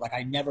started. Like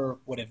I never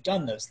would have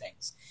done those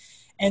things.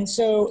 And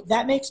so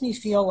that makes me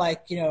feel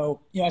like,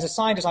 as a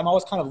scientist, I'm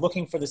always kind of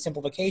looking for the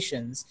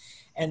simplifications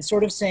and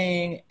sort of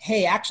saying,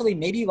 hey, actually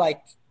maybe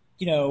like,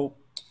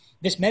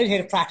 this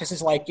meditative practice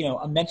is like,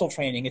 a mental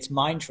training, it's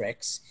mind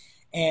tricks.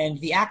 And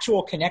the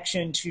actual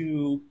connection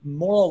to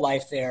moral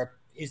life there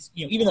is,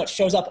 even though it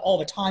shows up all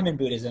the time in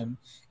Buddhism,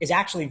 is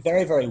actually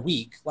very, very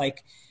weak.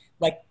 Like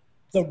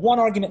the one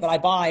argument that I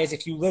buy is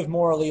if you live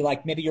morally,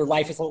 like maybe your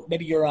life is,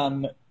 maybe your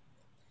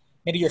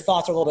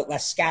thoughts are a little bit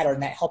less scattered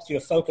and that helps you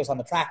to focus on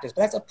the practice.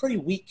 But that's a pretty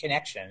weak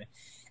connection.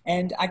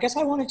 And I guess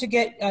I wanted to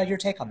get your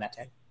take on that,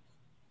 Ted.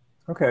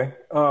 Okay.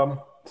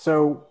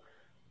 So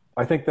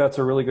I think that's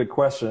a really good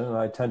question, and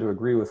I tend to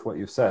agree with what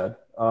you've said.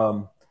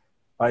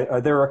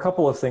 There are a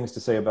couple of things to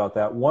say about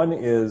that. One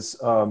is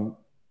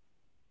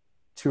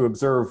to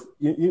observe.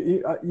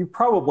 You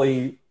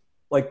probably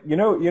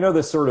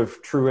this sort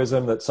of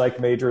truism that psych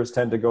majors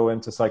tend to go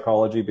into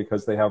psychology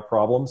because they have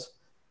problems.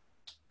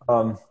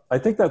 I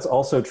think that's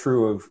also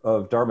true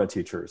of Dharma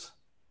teachers,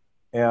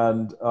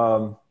 and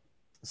I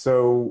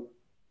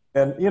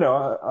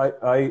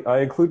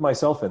include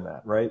myself in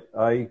that, right?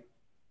 I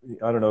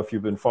don't know if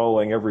you've been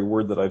following every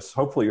word that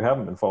hopefully you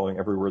haven't been following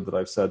every word that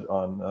I've said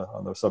on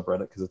the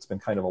subreddit, because it's been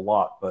kind of a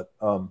lot, but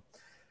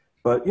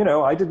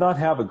I did not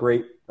have a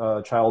great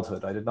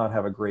childhood. I did not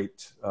have a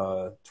great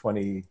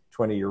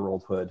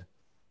 20-year-old hood.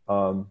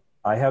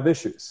 I have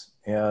issues.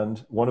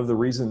 And one of the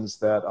reasons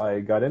that I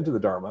got into the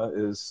Dharma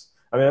is,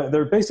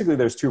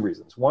 there's two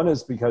reasons. One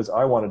is because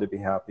I wanted to be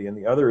happy, and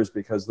the other is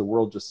because the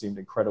world just seemed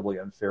incredibly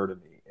unfair to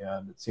me,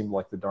 and it seemed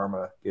like the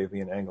Dharma gave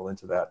me an angle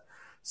into that.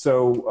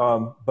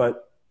 So,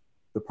 but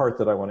the part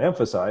that I want to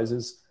emphasize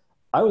is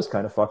I was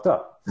kind of fucked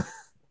up.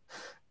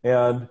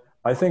 And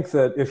I think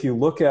that if you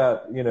look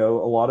at, a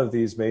lot of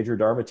these major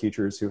Dharma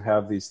teachers who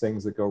have these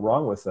things that go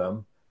wrong with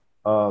them,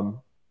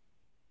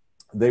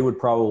 they would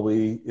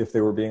probably, if they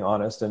were being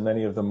honest, and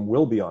many of them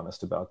will be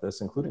honest about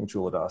this, including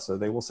Culadasa,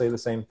 they will say the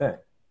same thing,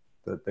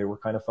 that they were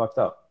kind of fucked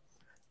up.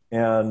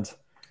 And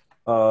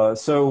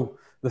so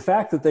the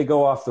fact that they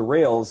go off the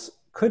rails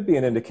could be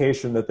an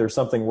indication that there's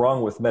something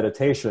wrong with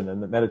meditation,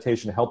 and that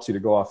meditation helps you to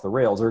go off the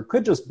rails. Or it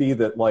could just be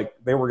that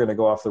they were going to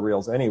go off the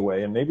rails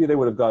anyway, and maybe they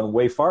would have gone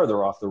way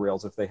farther off the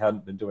rails if they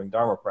hadn't been doing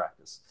Dharma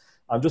practice.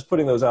 I'm just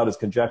putting those out as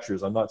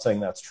conjectures. I'm not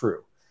saying that's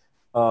true.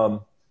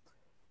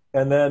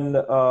 And then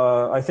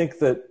I think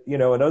that,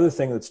 another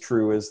thing that's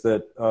true is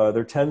that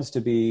there tends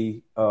to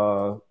be,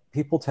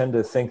 people tend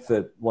to think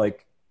that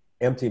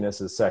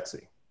emptiness is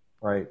sexy,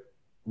 right?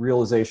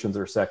 Realizations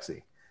are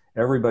sexy.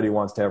 Everybody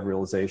wants to have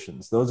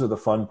realizations. Those are the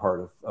fun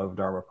part of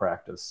Dharma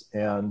practice.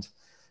 And,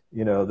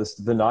 this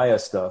Vinaya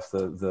stuff,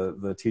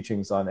 the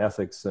teachings on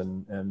ethics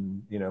and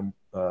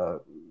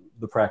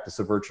the practice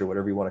of virtue,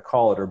 whatever you want to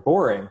call it, are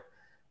boring.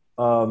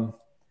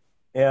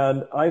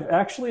 And I've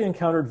actually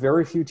encountered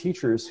very few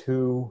teachers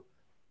who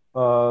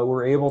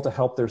were able to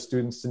help their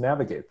students to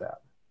navigate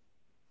that.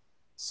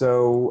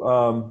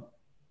 So,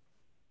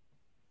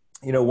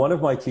 one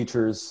of my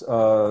teachers,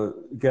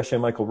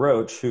 Geshe Michael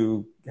Roach,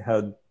 who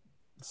had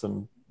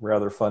some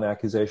rather fun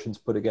accusations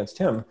put against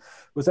him,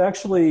 was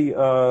actually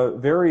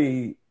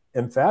very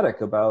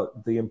emphatic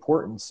about the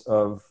importance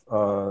of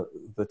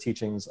the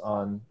teachings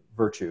on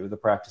virtue, the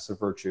practice of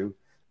virtue,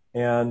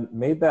 and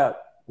made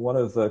that one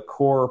of the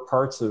core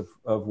parts of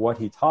what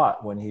he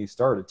taught when he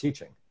started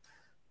teaching.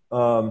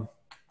 And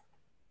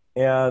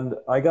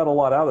I got a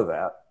lot out of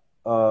that.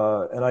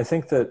 And I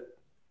think that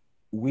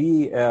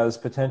we as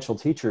potential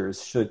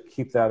teachers should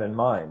keep that in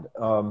mind.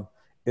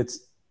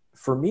 It's,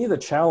 for me, the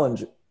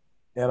challenge,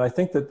 and I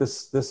think that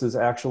this is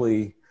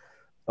actually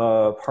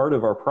part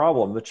of our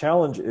problem. The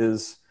challenge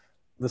is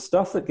the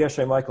stuff that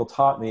Geshe Michael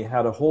taught me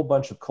had a whole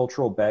bunch of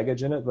cultural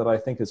baggage in it that I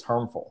think is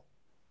harmful.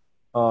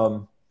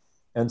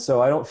 And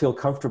so I don't feel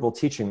comfortable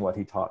teaching what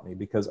he taught me,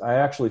 because I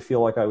actually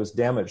feel like I was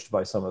damaged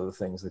by some of the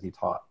things that he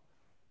taught.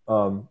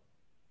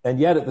 And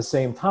yet at the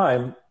same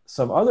time,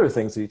 some other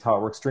things that he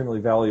taught were extremely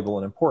valuable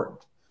and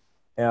important.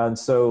 And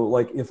so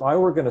if I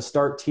were going to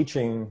start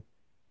teaching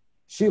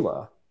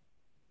Shila,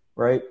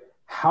 right,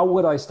 how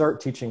would I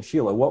start teaching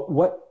Shila?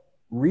 What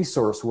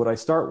resource would I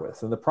start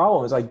with? And the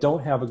problem is I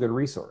don't have a good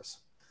resource.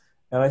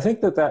 And I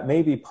think that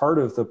may be part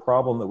of the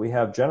problem that we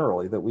have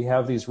generally, that we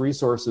have these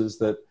resources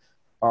that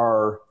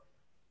are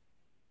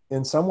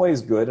in some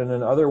ways good and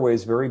in other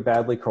ways very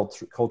badly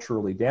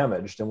culturally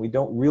damaged, and we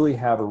don't really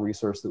have a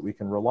resource that we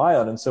can rely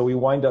on, and so we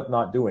wind up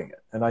not doing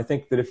it. And I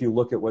think that if you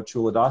look at what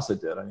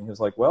Culadasa did, he was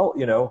like, well,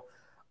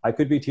 I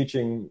could be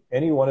teaching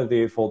any one of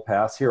the Eightfold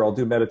Paths. Here, I'll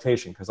do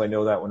meditation because I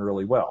know that one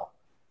really well.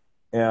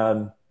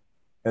 And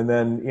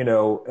then, and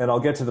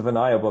I'll get to the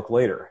Vinaya book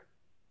later.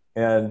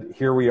 And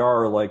here we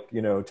are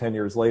 10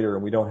 years later,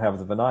 and we don't have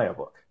the Vinaya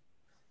book.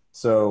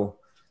 So,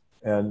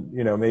 and,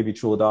 maybe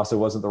Culadasa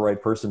wasn't the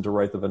right person to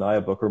write the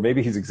Vinaya book, or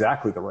maybe he's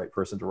exactly the right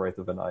person to write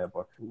the Vinaya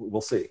book.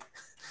 We'll see.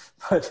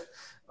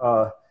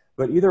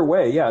 But either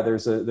way, yeah,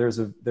 there's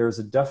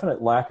a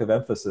definite lack of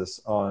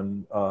emphasis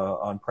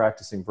on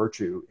practicing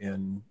virtue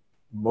in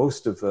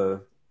most of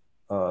the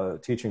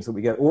teachings that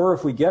we get. Or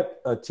if we get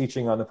a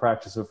teaching on the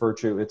practice of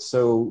virtue, it's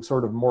so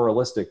sort of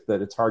moralistic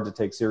that it's hard to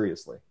take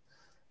seriously.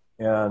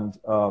 And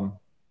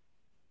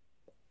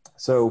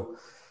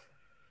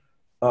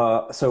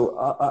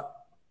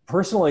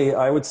personally,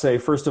 I would say,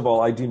 first of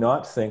all, I do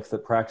not think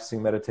that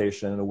practicing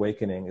meditation and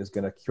awakening is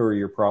going to cure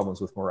your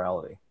problems with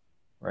morality,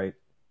 right?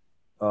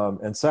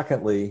 And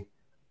secondly,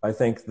 I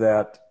think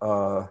that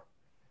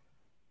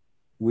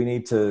we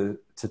need to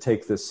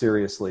take this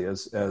seriously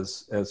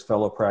as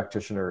fellow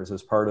practitioners,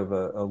 as part of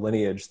a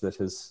lineage that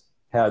has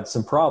had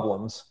some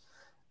problems,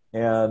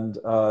 and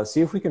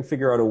see if we can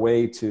figure out a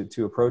way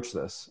to approach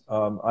this.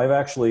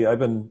 I've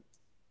been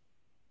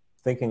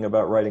thinking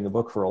about writing a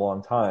book for a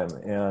long time,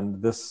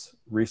 and this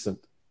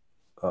recent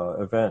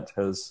event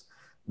has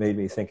made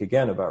me think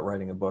again about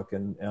writing a book.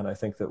 And I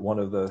think that one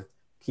of the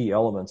key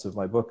elements of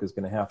my book is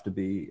going to have to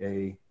be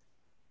a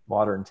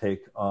modern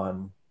take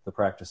on the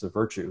practice of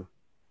virtue,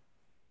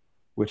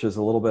 which is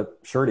a little bit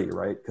shirty,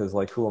 right? Because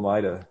like, who am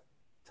I to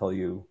tell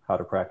you how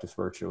to practice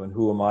virtue? And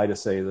who am I to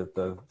say that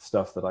the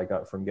stuff that I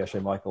got from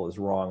Geshe Michael is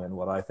wrong and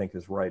what I think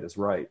is right is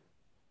right?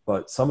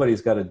 But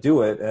somebody's got to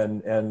do it.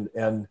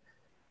 And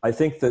I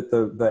think that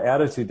the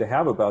attitude to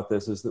have about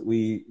this is that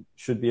we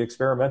should be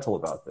experimental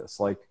about this.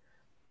 Like,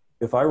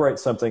 if I write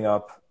something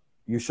up,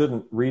 you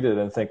shouldn't read it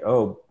and think,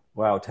 oh,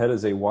 wow, Ted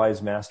is a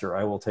wise master.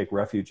 I will take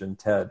refuge in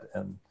Ted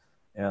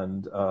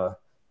and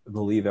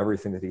believe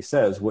everything that he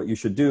says. What you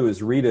should do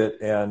is read it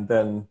and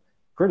then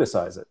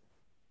criticize it.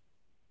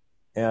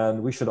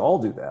 And we should all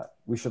do that.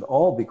 We should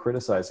all be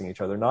criticizing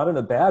each other, not in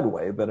a bad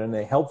way, but in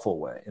a helpful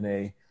way.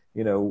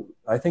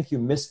 I think you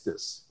missed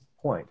this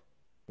point.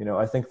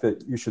 I think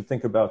that you should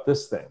think about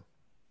this thing,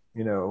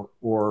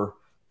 or,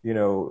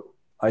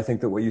 I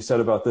think that what you said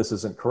about this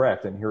isn't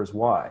correct, and here's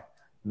why.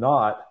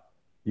 Not,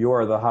 you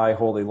are the high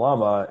holy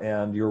Lama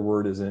and your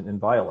word is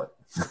inviolate.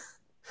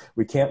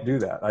 We can't do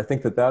that. I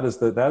think that is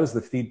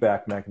the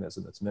feedback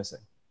mechanism that's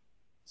missing.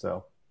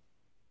 So,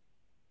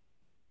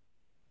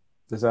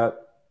 does that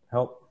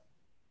help?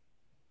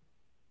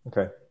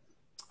 Okay.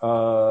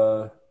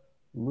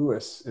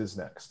 Lewis is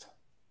next.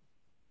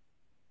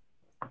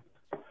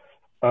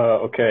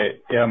 Okay.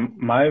 Yeah,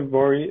 my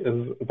worry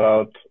is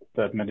about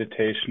that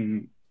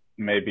meditation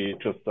maybe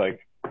just like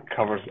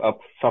covers up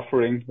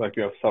suffering, like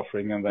you have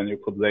suffering and then you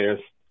put layers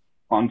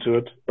onto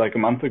it. Like a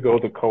month ago,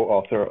 the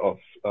co-author of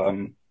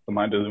the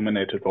Mind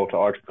Illuminated wrote an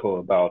article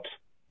about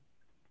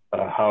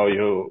how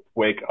you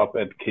wake up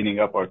and cleaning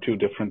up are two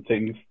different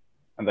things.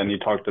 And then he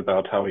talked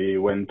about how he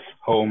went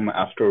home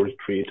after a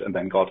retreat and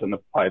then got in a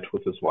fight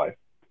with his wife.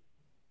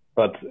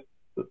 But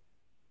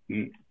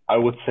I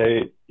would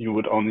say you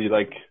would only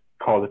like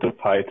call it a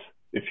fight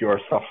if you are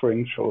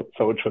suffering. So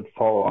it should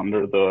fall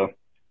under the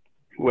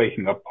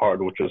waking up part,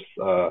 which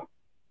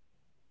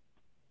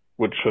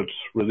should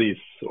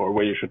release, or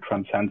where you should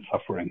transcend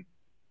suffering.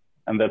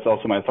 And that's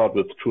also my thought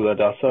with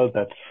Culadasa,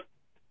 that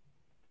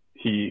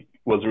he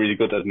was really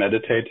good at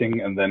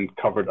meditating and then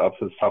covered up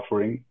his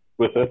suffering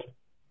with it.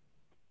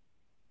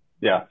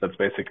 Yeah, that's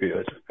basically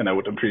it. And I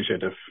would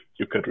appreciate if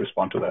you could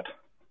respond to that.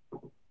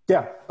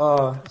 Yeah.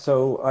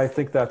 So I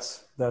think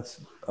that's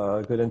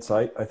a good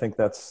insight. I think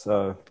that's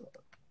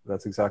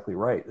exactly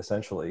right.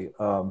 Essentially,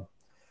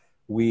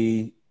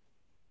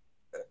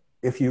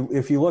 if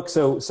you look,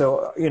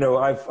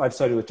 I've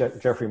studied with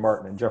Jeffrey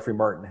Martin, and Jeffrey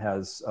Martin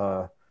has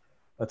a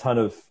ton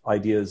of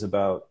ideas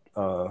about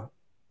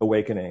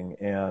awakening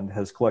and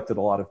has collected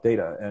a lot of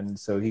data. And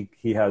so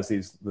he has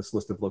this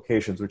list of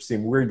locations which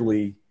seem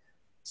weirdly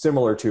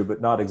similar to,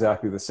 but not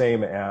exactly the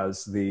same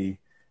as the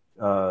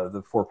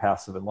four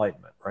paths of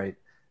enlightenment, right?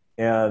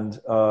 And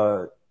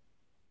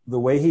the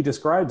way he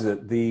describes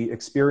it, the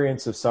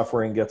experience of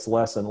suffering gets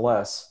less and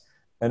less.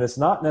 And it's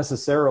not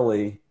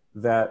necessarily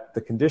that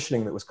the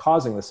conditioning that was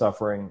causing the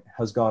suffering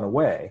has gone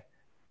away.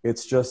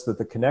 It's just that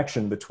the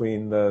connection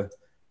between the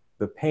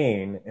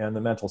pain and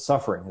the mental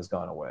suffering has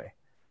gone away.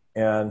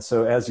 And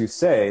so, as you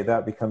say,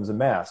 that becomes a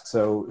mask.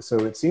 So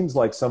it seems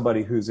like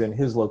somebody who's in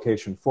his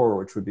location 4,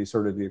 which would be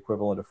sort of the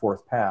equivalent of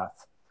fourth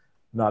path,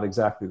 not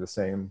exactly the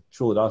same.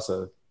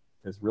 Culadasa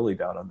is really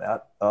down on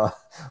that,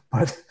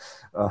 but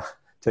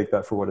take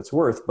that for what it's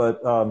worth.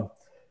 But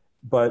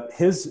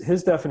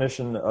his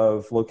definition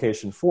of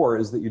location 4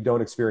 is that you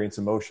don't experience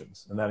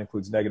emotions, and that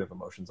includes negative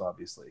emotions,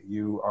 obviously.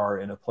 You are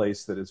in a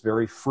place that is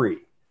very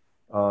free.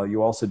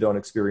 You also don't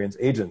experience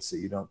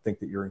agency. You don't think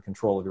that you're in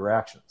control of your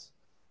actions.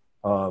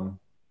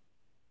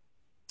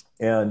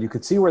 And you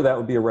could see where that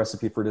would be a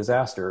recipe for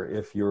disaster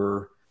if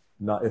your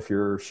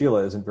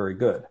Shila isn't very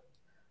good.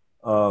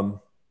 And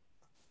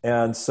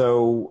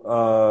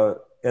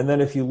so, and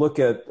then if you look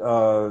at,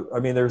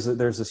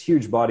 there's this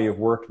huge body of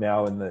work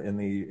now in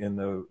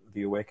the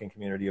awakening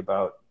community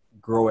about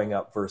growing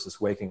up versus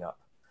waking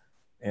up,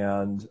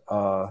 and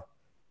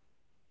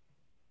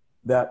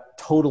that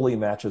totally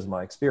matches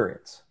my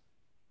experience.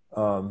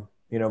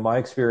 My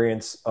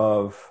experience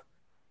of,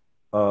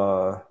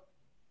 call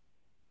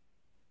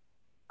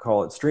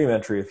it stream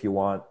entry if you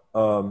want.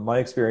 My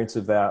experience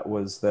of that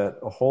was that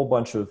a whole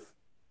bunch of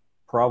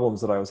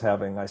problems that I was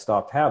having, I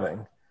stopped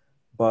having,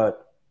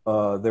 but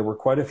there were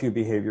quite a few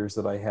behaviors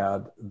that I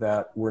had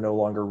that were no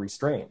longer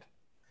restrained.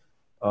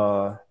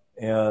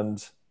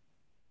 And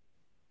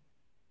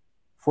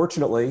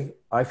fortunately,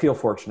 I feel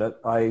fortunate.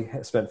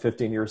 I spent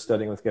 15 years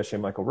studying with Geshe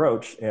Michael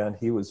Roach, and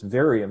he was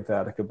very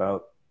emphatic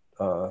about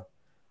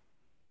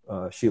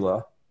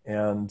Shila.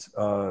 And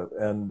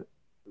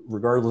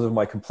regardless of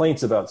my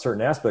complaints about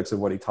certain aspects of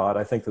what he taught,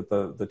 I think that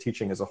the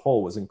teaching as a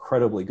whole was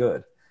incredibly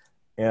good.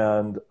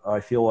 And I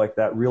feel like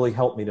that really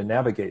helped me to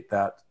navigate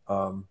that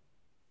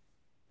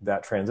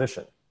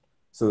transition,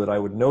 so that I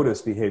would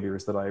notice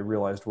behaviors that I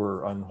realized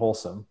were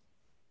unwholesome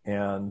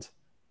and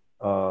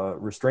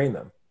restrain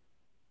them.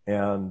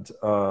 And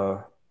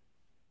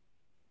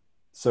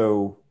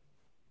so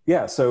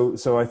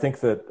I think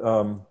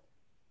that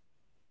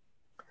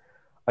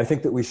I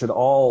think that we should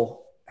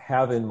all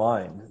have in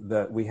mind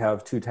that we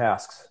have two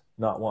tasks,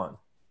 not one.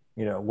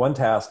 You know, one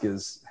task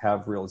is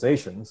have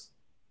realizations.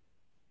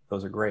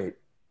 Those are great.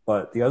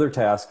 But the other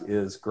task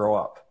is grow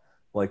up,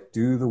 like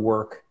do the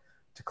work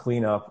to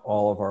clean up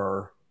all of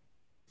our,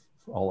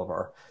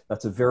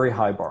 that's a very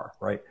high bar,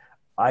 right?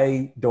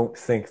 I don't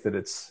think that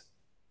it's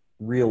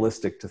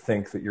realistic to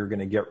think that you're going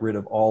to get rid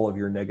of all of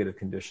your negative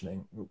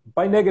conditioning.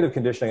 By negative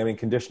conditioning, I mean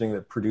conditioning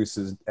that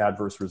produces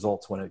adverse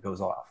results when it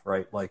goes off,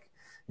 right? Like,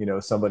 you know,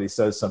 somebody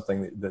says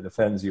something that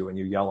offends you and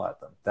you yell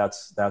at them.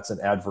 That's an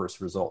adverse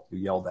result. You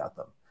yelled at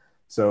them.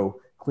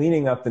 So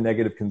cleaning up the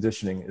negative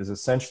conditioning is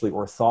essentially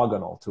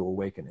orthogonal to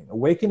awakening.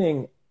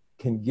 Awakening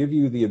can give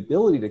you the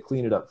ability to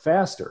clean it up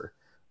faster,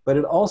 but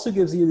it also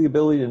gives you the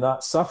ability to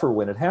not suffer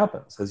when it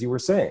happens, as you were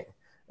saying.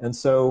 And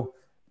so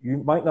you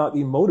might not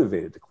be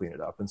motivated to clean it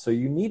up. And so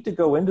you need to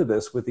go into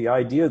this with the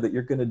idea that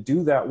you're going to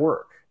do that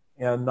work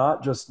and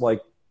not just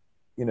like,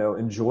 you know,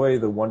 enjoy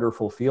the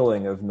wonderful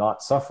feeling of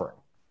not suffering,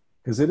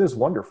 because it is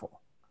wonderful.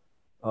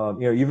 You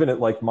know, even at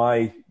like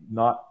my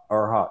not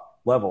arhat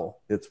level,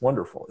 it's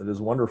wonderful. It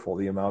is wonderful,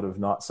 the amount of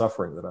not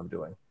suffering that I'm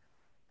doing.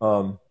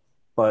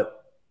 But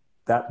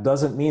that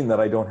doesn't mean that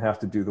I don't have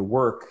to do the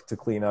work to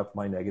clean up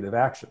my negative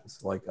actions.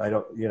 Like I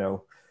don't, you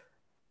know,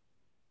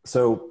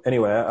 so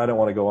anyway, I don't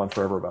want to go on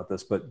forever about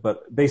this,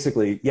 but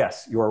basically,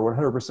 yes, you are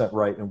 100%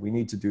 right, and we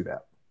need to do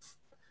that.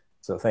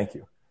 So thank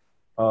you.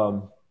 I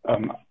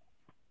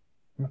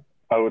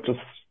would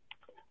just,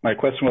 my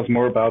question was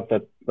more about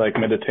that, like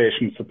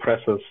meditation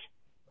suppresses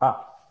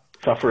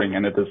suffering,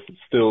 and it is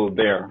still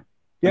there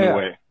in a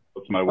way.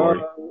 That's my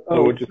worry.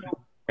 So would you,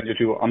 when you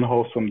do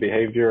unwholesome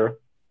behavior,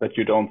 that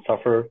you don't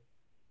suffer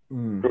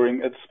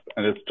during it,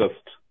 and it's just,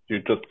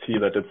 you just see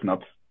that it's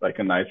not like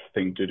a nice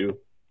thing to do?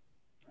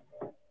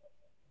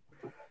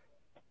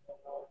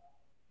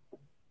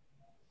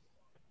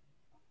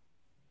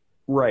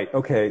 Right.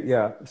 Okay.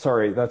 Yeah.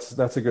 Sorry.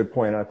 That's a good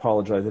point. I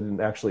apologize. I didn't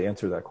actually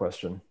answer that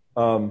question.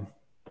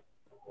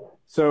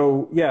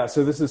 So yeah.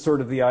 So this is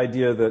sort of the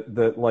idea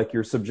that like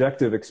your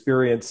subjective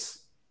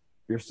experience,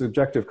 your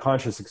subjective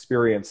conscious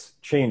experience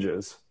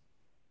changes,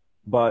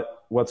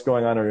 but what's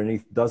going on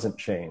underneath doesn't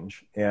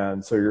change.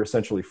 And so you're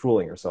essentially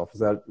fooling yourself.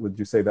 Would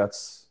you say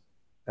that's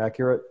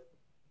accurate?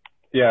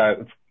 Yeah.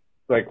 It's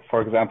like,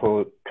 for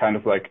example, kind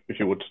of like if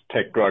you would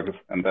take drugs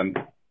and then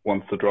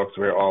once the drugs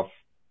wear off,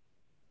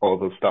 all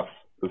the stuff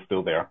is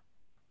still there.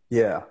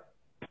 Yeah.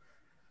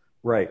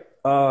 Right.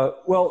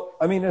 Well,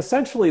 I mean,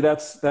 essentially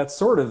that's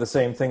sort of the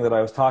same thing that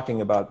I was talking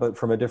about, but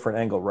from a different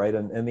angle, right?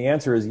 And the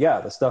answer is, yeah,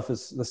 the stuff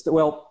is,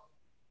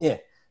 yeah.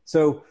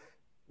 So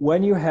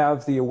when you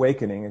have the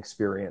awakening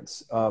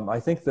experience, I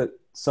think that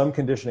some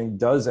conditioning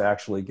does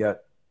actually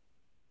get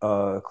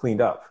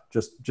cleaned up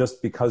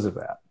just because of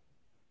that.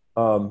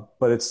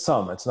 But it's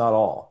not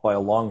all by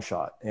a long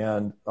shot.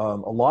 And a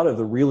lot of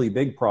the really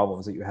big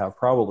problems that you have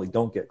probably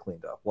don't get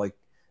cleaned up. Like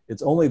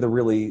it's only the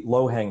really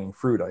low hanging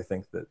fruit, I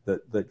think,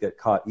 that get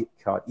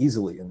caught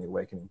easily in the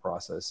awakening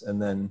process.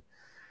 And then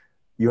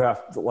you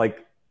have to,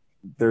 like,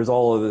 there's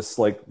all of this,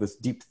 like this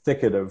deep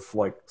thicket of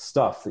like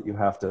stuff that you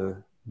have to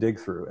dig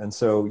through. And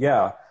so,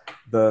 yeah,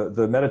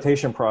 the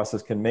meditation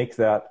process can make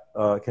that,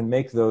 can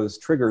make those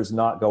triggers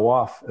not go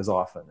off as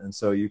often. And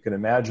so you can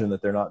imagine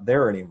that they're not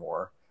there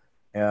anymore.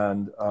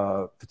 And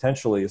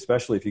potentially,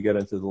 especially if you get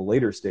into the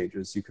later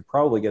stages, you could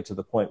probably get to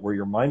the point where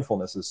your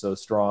mindfulness is so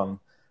strong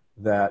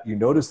that you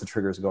notice the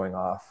triggers going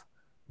off,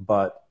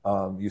 but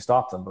you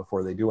stop them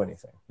before they do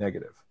anything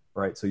negative,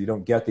 right? So you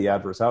don't get the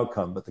adverse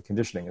outcome, but the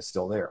conditioning is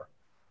still there.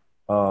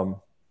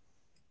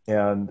 Yeah,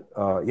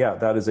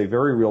 that is a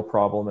very real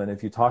problem. And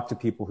if you talk to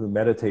people who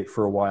meditate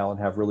for a while and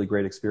have really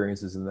great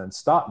experiences and then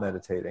stop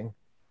meditating,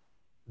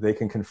 they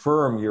can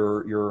confirm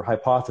your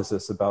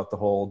hypothesis about the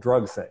whole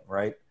drug thing,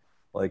 right?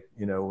 Like,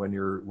 you know, when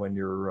you're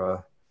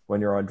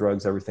on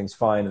drugs, everything's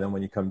fine. And then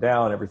when you come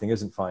down, everything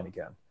isn't fine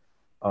again.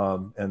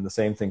 And the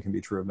same thing can be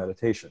true of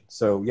meditation.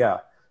 So yeah,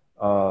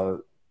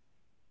 that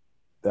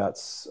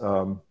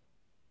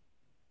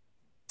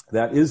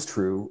is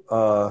true.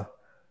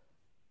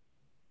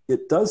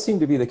 It does seem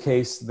to be the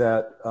case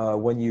that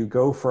when you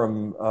go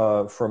from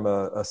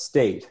a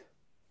state,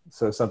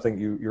 so something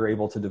you're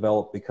able to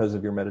develop because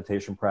of your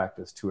meditation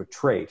practice, to a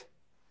trait,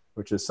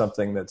 which is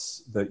something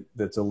that's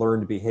a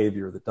learned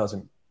behavior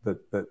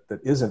that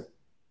isn't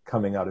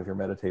coming out of your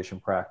meditation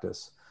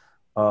practice,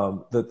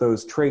 that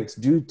those traits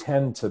do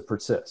tend to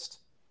persist.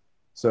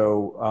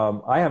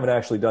 So I haven't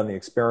actually done the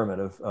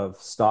experiment of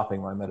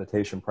stopping my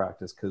meditation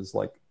practice because,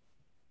 like,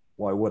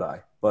 why would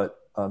I? But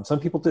some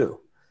people do,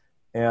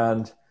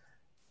 and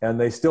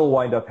they still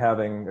wind up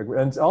having.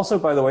 And also,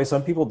 by the way,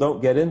 some people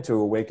don't get into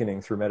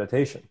awakening through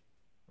meditation,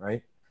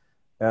 right?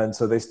 And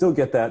so they still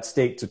get that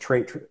state to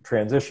trait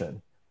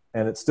transition,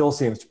 and it still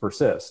seems to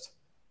persist.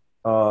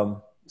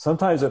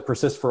 Sometimes it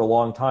persists for a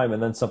long time,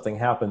 and then something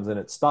happens and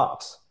it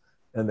stops,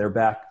 and they're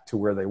back to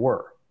where they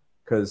were.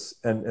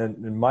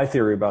 And my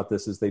theory about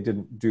this is they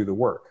didn't do the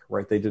work,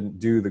 right? They didn't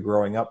do the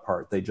growing up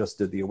part. They just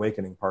did the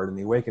awakening part, and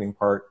the awakening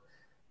part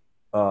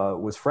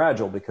was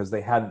fragile because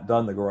they hadn't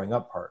done the growing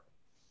up part.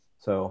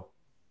 So,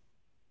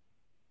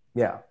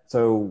 yeah.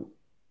 So,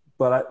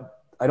 but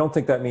I don't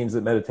think that means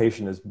that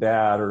meditation is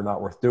bad or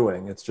not worth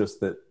doing. It's just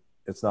that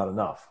it's not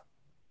enough.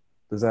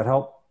 Does that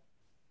help?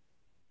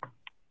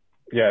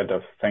 Yeah, it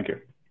does. Thank you.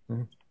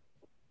 Mm-hmm.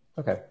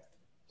 Okay.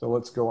 So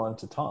let's go on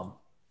to Tom.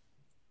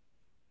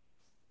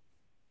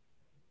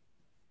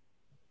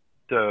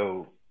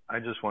 So I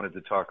just wanted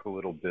to talk a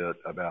little bit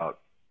about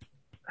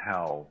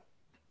how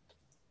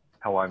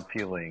I'm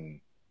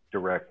feeling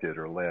directed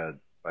or led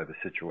by the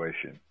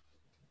situation.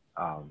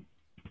 I'm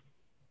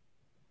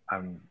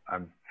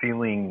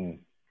feeling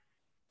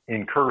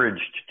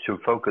encouraged to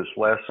focus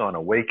less on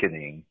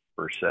awakening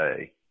per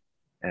se,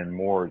 and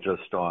more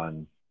just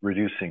on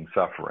reducing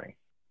suffering.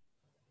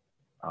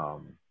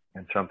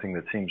 And something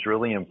that seems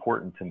really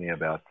important to me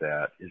about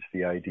that is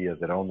the idea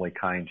that only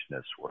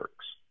kindness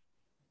works.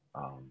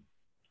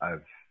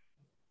 I've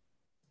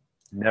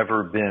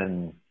never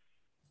been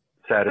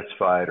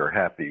satisfied or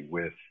happy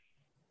with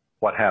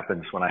what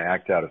happens when I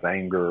act out of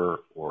anger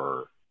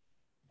or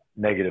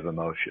negative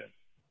emotion.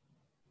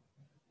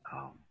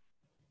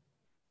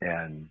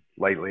 And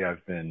lately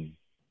I've been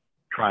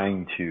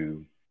trying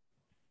to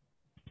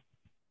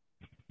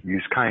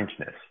use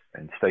kindness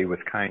and stay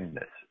with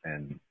kindness.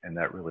 And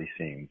that really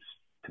seems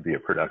to be a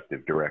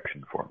productive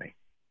direction for me.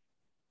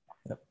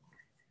 Yep.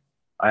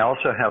 I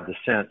also have the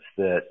sense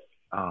that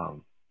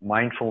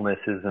mindfulness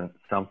isn't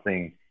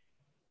something.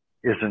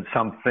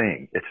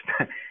 It's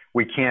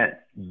we can't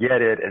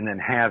get it and then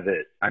have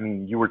it. I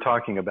mean, you were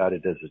talking about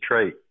it as a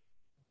trait,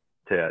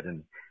 Ted,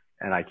 and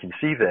I can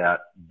see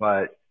that,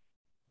 but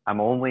I'm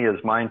only as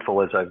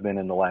mindful as I've been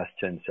in the last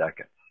 10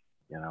 seconds.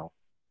 You know,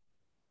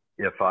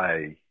 if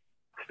I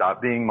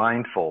stop being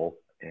mindful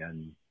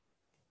and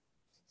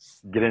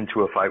get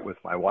into a fight with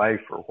my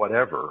wife or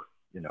whatever,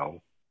 you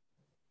know,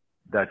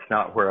 that's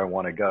not where I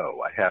want to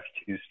go. I have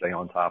to stay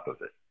on top of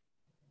it.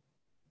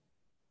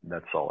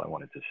 That's all I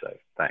wanted to say.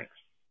 Thanks.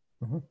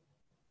 Mm-hmm.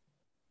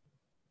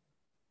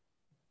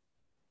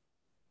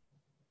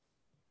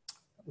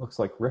 Looks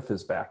like Riff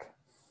is back.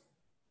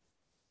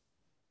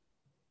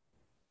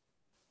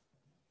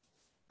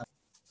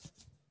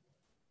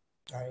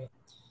 All right.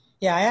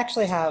 Yeah, I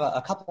actually have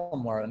a couple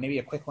more, maybe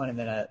a quick one and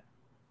then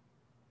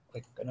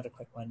another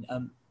quick one.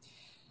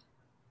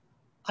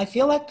 I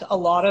feel like a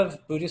lot of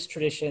Buddhist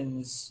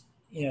traditions,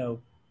 you know,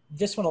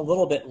 this one a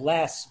little bit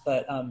less,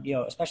 but, you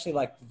know, especially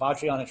like the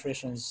Vajrayana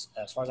traditions,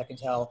 as far as I can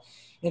tell,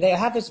 you know, they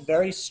have this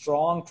very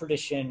strong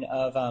tradition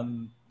of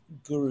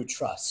guru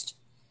trust.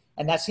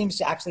 And that seems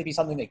to actually be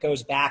something that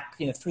goes back,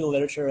 you know, through the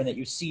literature and that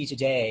you see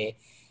today.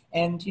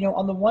 And, you know,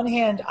 on the one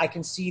hand, I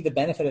can see the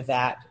benefit of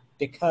that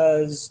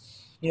because,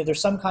 you know,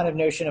 there's some kind of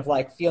notion of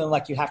like feeling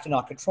like you have to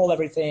not control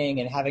everything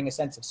and having a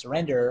sense of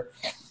surrender.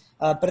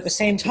 But at the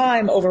same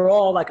time,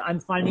 overall, like I'm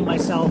finding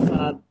myself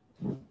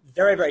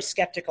very, very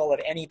skeptical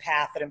of any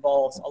path that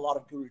involves a lot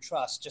of guru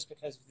trust just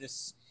because of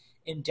this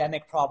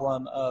endemic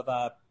problem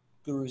of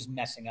gurus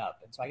messing up.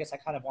 And so I guess I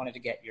kind of wanted to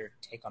get your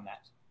take on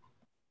that.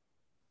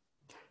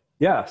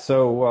 Yeah,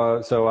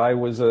 so I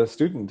was a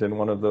student in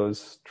one of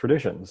those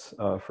traditions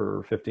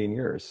for 15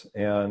 years.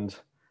 And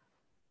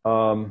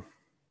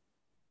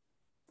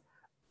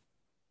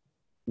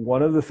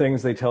one of the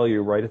things they tell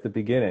you right at the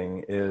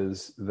beginning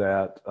is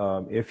that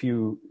if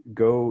you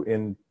go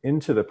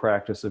into the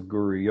practice of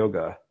guru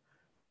yoga,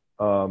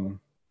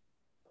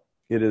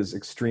 it is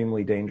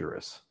extremely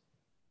dangerous.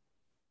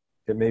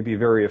 It may be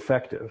very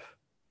effective,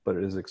 but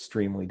it is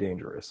extremely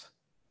dangerous.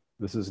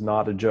 This is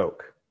not a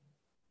joke.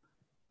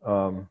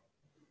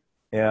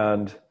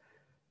 And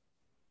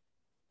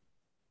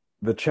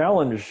the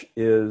challenge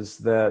is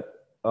that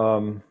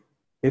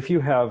if you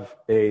have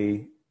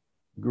a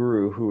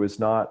guru who is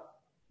not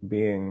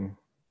being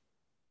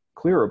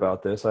clear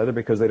about this, either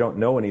because they don't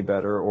know any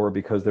better or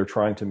because they're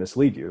trying to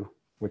mislead you,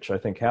 which I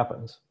think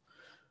happens,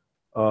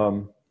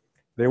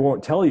 they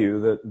won't tell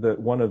you that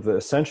one of the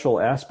essential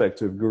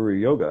aspects of guru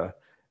yoga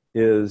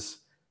is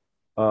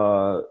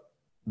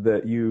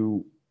that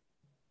you,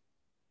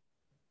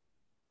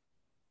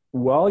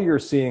 while you're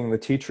seeing the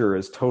teacher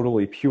as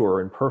totally pure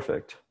and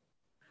perfect,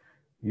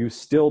 you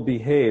still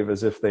behave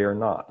as if they are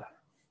not.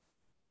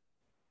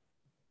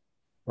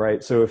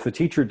 Right? So if the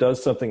teacher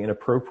does something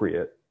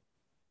inappropriate,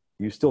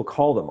 you still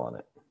call them on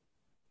it.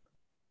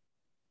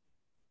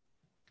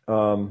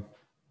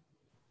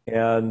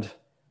 And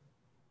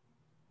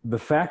the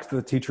fact that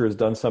the teacher has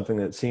done something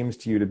that seems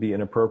to you to be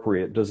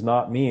inappropriate does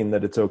not mean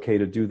that it's okay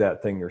to do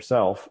that thing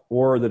yourself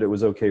or that it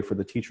was okay for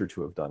the teacher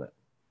to have done it.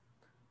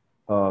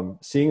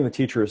 Seeing the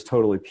teacher as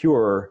totally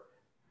pure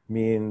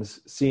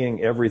means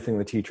seeing everything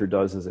the teacher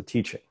does as a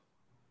teaching.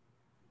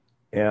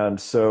 And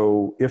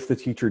so if the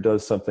teacher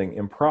does something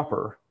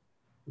improper,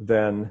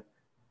 then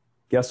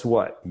guess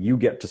what? You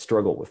get to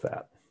struggle with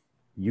that.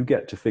 You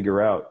get to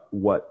figure out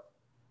what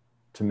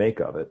to make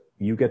of it.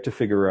 You get to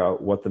figure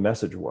out what the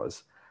message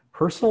was.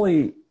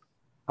 Personally,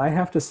 I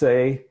have to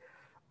say,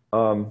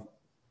 you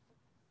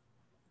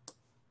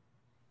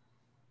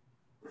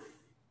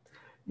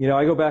know,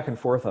 I go back and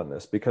forth on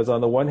this because on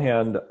the one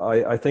hand,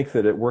 I think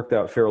that it worked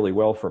out fairly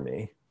well for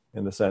me.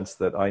 in the sense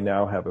that I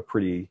now have a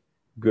pretty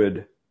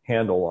good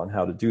handle on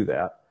how to do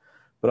that.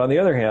 But on the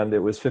other hand, it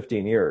was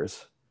 15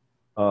 years.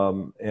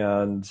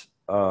 And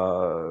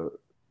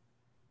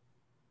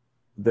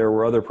there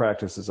were other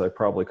practices I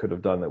probably could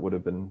have done that would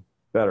have been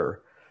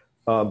better.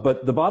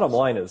 But the bottom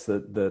line is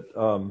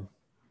that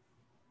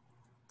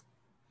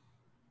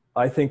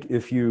I think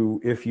if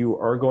you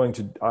are going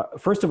to,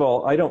 first of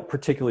all, I don't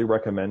particularly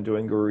recommend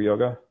doing Guru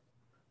Yoga.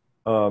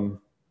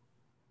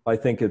 I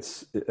think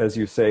it's, as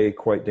you say,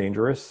 quite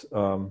dangerous.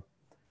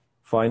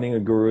 Finding a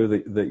guru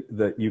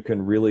that you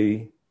can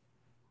really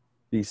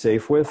be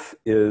safe with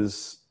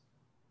is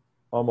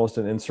almost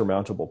an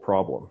insurmountable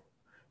problem.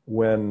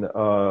 When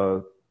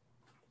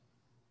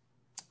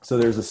so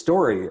there's a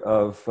story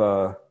of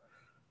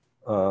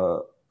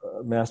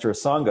Master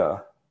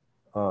Asanga.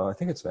 I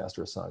think it's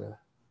Master Asanga.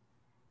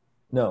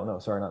 No,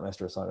 sorry, not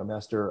Master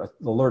Asanga.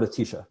 The Lord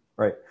Atisha,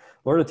 right?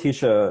 Lord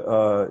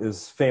Atisha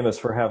is famous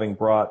for having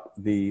brought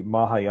the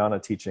Mahayana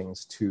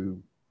teachings to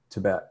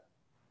Tibet.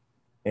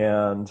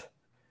 And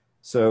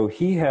so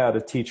he had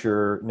a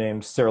teacher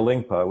named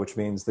Serlingpa, which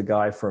means the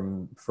guy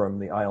from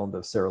the island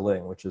of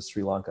Serling, which is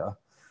Sri Lanka.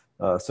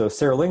 So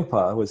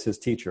Serlingpa was his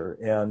teacher.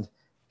 And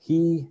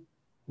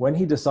when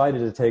he decided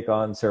to take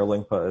on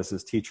Serlingpa as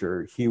his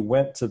teacher, he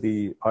went to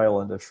the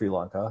island of Sri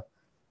Lanka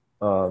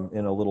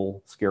in a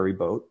little scary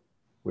boat,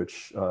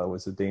 which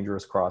was a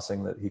dangerous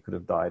crossing that he could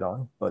have died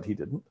on, but he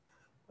didn't.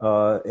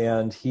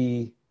 And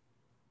he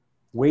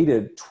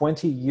waited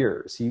 20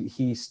 years.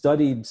 He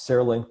studied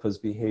Serlingpa's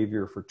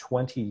behavior for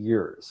 20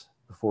 years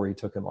before he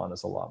took him on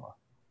as a Lama.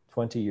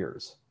 20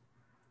 years.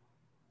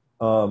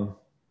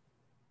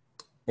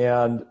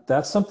 And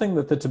that's something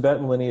that the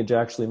Tibetan lineage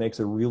actually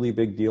makes a really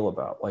big deal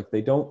about. Like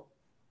they don't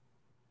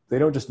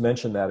just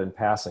mention that in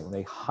passing,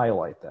 they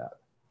highlight that.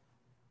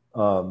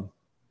 And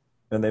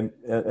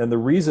the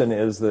reason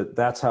is that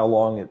that's how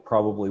long it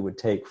probably would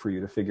take for you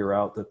to figure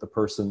out that the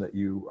person that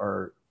you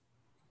are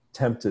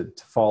tempted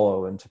to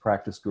follow and to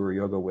practice Guru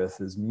Yoga with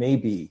is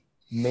maybe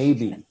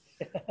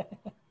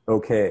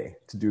okay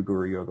to do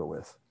Guru Yoga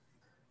with.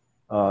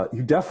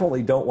 You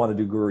definitely don't want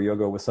to do Guru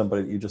Yoga with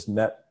somebody that you just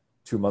met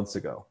 2 months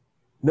ago.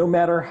 No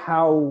matter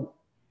how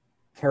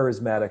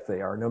charismatic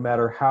they are, no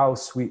matter how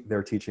sweet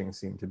their teachings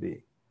seem to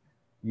be,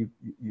 you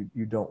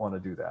don't want to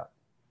do that.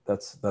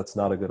 That's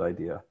not a good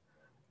idea.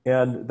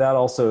 And that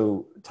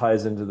also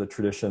ties into the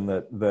tradition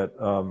that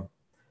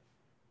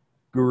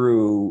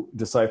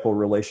guru-disciple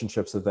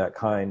relationships of that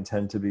kind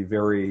tend to be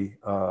very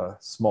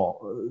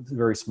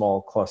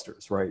small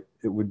clusters, right?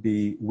 It would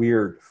be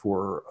weird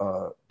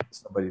for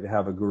somebody to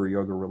have a Guru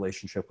Yoga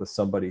relationship with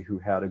somebody who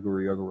had a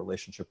Guru Yoga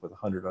relationship with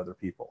 100 other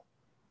people.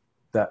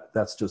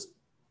 That's just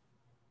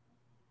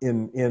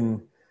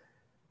in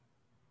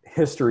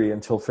history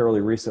until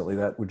fairly recently,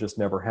 that would just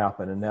never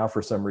happen. And now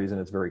for some reason,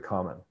 it's very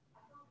common.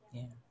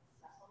 Yeah.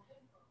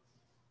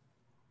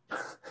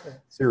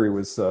 Siri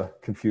was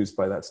confused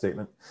by that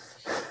statement.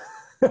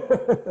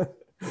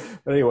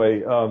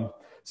 Anyway,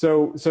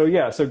 so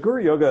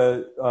Guru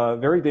Yoga,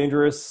 very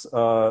dangerous,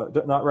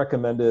 not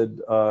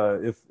recommended.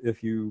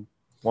 If you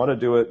want to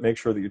do it, make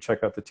sure that you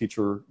check out the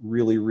teacher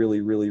really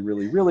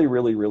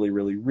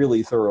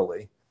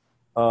thoroughly.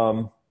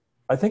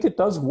 I think it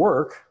does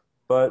work,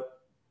 but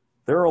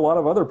there are a lot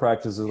of other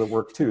practices that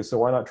work too, so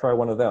why not try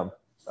one of them?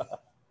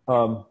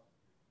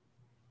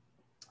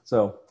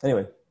 So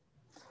anyway.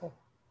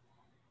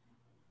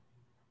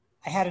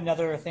 I had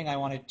another thing I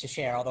wanted to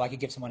share, although I could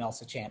give someone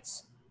else a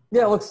chance.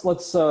 Yeah, let's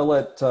let,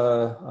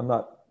 I'm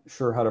not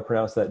sure how to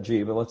pronounce that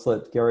G, but let's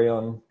let Gary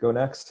on go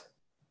next.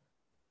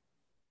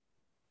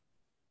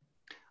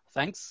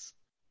 Thanks.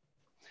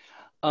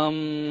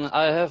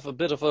 I have a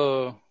bit of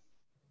a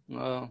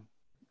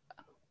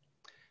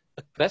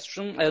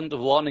question and a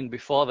warning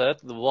before that.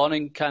 The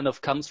warning kind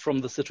of comes from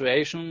the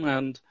situation,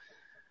 and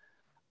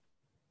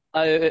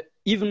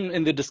even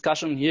in the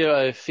discussion here,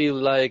 I feel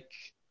like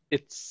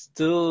it's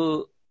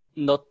still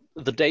not,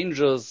 the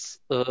dangers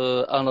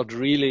are not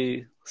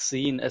really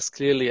seen as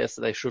clearly as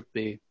they should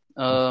be.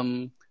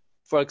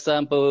 For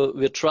example,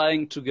 we're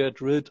trying to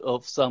get rid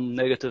of some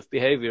negative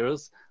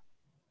behaviors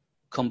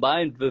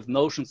combined with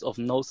notions of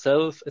no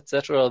self,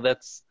 etc.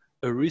 That's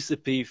a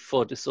recipe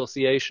for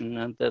dissociation,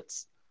 and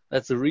that's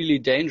a really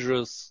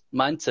dangerous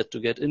mindset to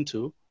get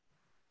into.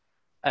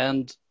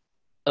 And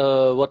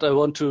what I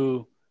want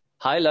to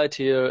highlight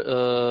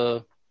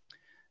here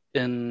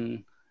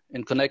in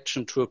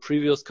connection to a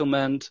previous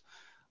comment,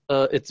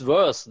 it's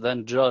worse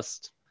than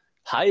just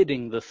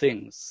hiding the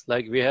things.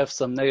 Like we have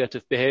some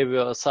negative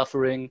behavior or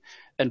suffering,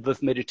 and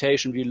with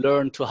meditation we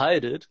learn to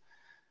hide it.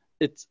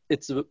 It's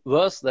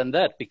worse than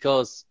that,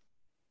 because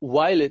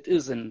while it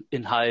is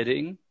in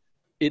hiding,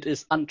 it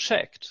is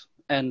unchecked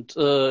and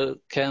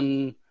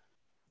can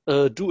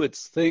do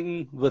its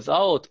thing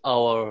without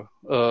our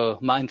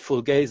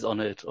mindful gaze on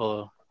it,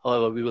 or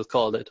however we will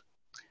call it.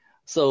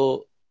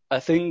 So I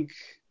think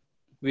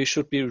we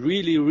should be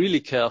really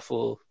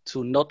careful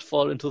to not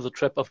fall into the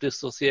trap of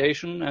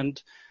dissociation.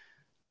 And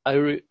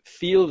I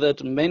feel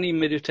that many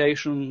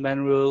meditation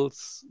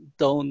manuals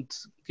don't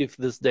give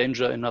this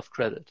danger enough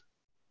credit.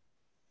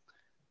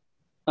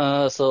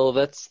 So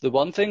that's the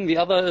one thing. The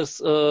other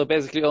is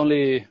basically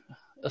only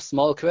a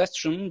small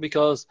question,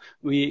 because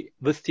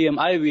with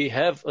TMI we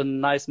have a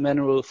nice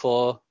manual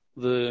for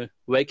the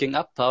waking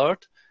up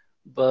part,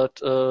 but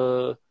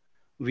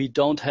we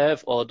don't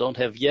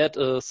have yet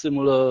a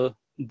similar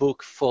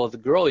book for the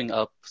growing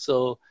up.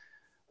 So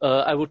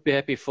I would be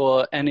happy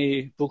for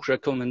any book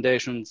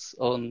recommendations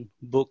on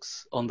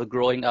books on the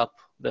growing up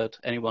that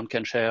anyone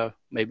can share,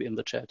 maybe in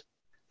the chat.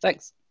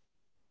 Thanks.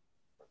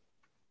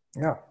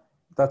 Yeah,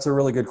 that's a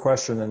really good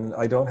question, and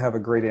I don't have a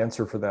great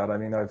answer for that. I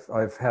mean,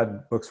 I've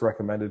had books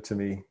recommended to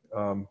me.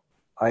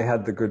 I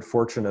had the good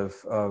fortune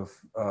of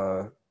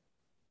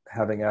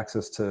having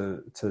access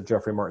to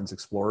Jeffrey Martin's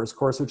Explorers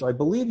course, which I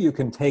believe you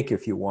can take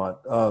if you want.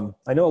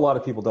 I know a lot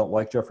of people don't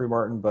like Jeffrey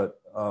Martin,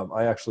 but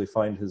I actually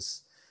find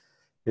his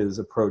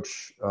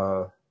approach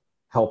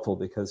helpful,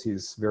 because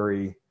he's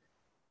very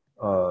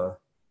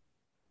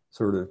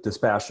sort of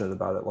dispassionate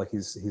about it. Like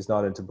he's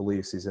not into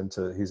beliefs, he's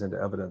into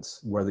evidence.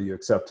 Whether you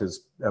accept his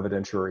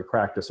evidentiary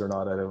practice or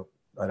not,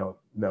 I don't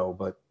know,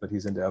 but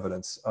he's into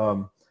evidence.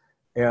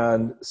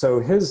 And so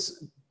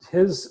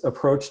his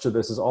approach to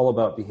this is all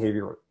about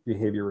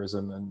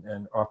behaviorism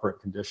and operant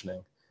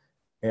conditioning.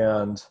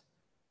 And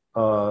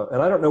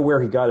I don't know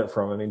where he got it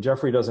from. I mean,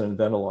 Jeffrey doesn't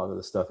invent a lot of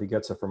this stuff. He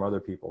gets it from other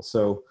people.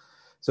 So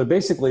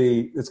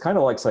basically it's kind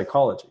of like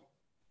psychology,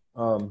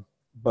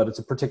 but it's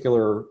a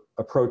particular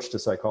approach to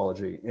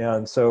psychology.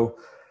 And so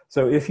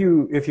if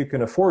you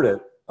can afford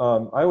it,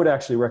 I would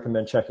actually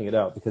recommend checking it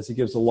out, because he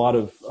gives a lot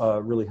of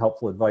really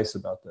helpful advice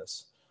about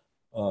this.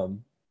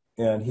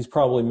 And he's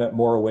probably met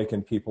more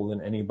awakened people than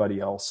anybody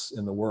else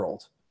in the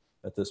world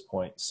at this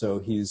point. So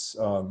he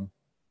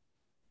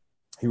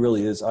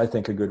really is, I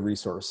think, a good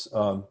resource.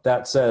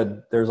 That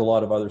said, there's a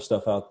lot of other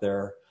stuff out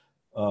there.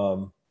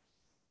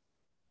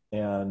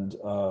 And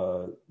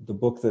the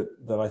book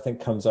that I think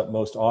comes up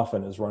most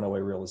often is Runaway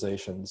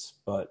Realizations,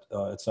 but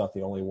it's not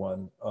the only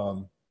one.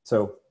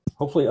 So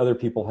hopefully other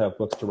people have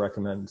books to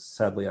recommend.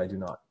 Sadly, I do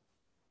not.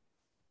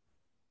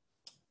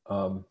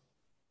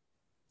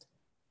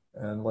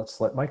 And let's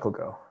let Michael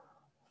go.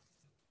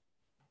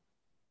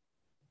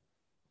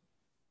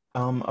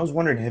 I was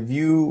wondering, have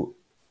you,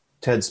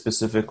 Ted,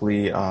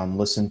 specifically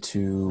listened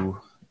to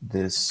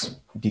this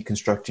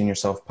Deconstructing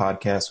Yourself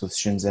podcast with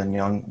Shinzen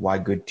Young, Why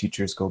Good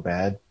Teachers Go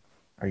Bad?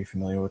 Are you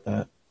familiar with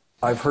that?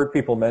 I've heard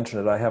people mention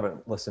it. I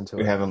haven't listened to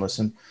it. You haven't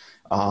listened?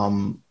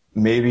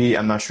 Maybe,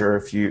 I'm not sure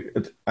if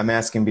I'm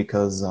asking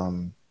because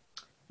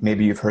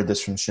maybe you've heard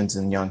this from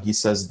Shinzen Young. He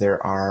says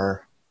there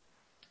are,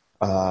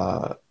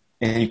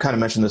 and you kind of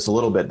mentioned this a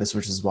little bit,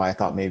 which is why I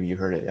thought maybe you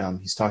heard it.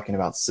 He's talking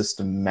about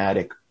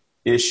systematic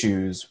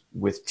issues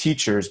with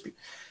teachers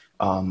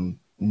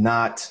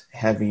not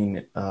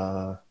having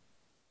a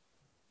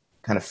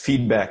kind of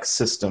feedback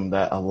system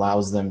that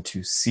allows them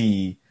to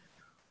see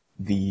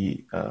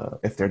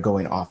if they're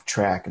going off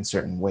track in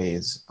certain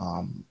ways.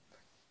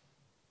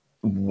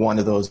 One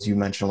of those you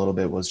mentioned a little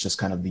bit was just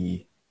kind of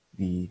the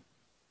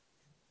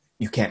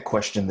you can't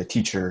question the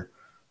teacher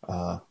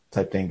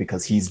type thing,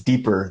 because he's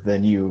deeper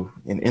than you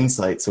in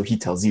insight, so he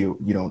tells you,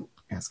 you don't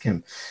ask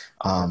him.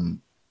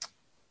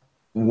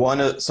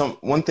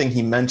 One thing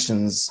he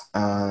mentions,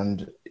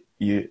 and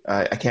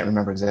I can't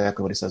remember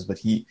exactly what he says, but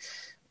he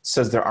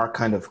says there are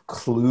kind of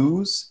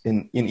clues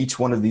in each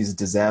one of these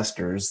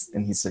disasters,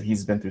 and he said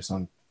he's been through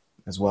some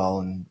as well,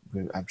 and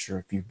I'm sure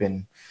if you've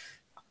been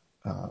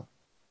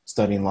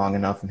studying long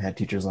enough and had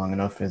teachers long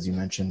enough, as you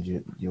mentioned,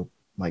 you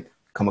might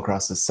come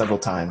across this several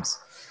times.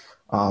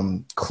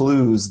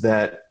 Clues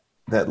that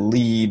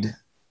lead,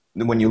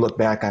 when you look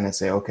back on it,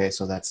 say, okay,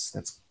 so that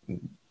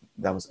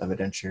was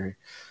evidentiary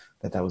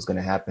that was going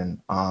to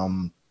happen.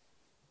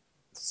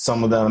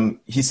 Some of them,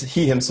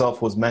 he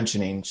himself was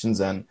mentioning,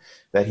 Shinzen,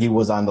 that he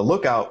was on the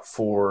lookout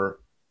for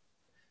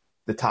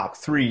the top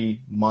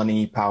three: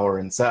 money, power,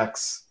 and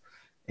sex,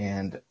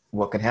 and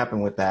what can happen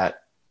with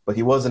that. But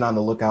he wasn't on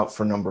the lookout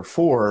for number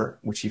 4,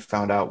 which he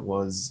found out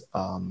was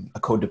a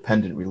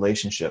codependent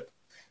relationship.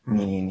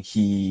 Meaning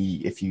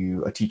if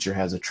a teacher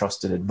has a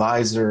trusted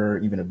advisor,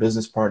 even a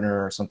business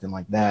partner or something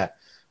like that,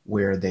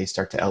 where they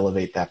start to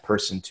elevate that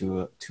person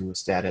to a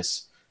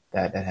status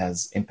that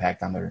has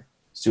impact on their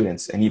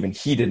students. And even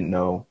he didn't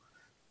know,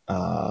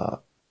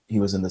 he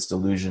was in this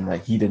delusion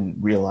that he didn't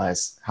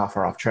realize how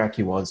far off track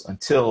he was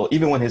until,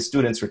 even when his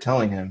students were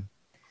telling him,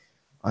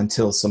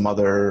 until some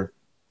other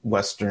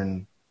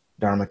Western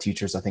Dharma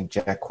teachers, I think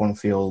Jack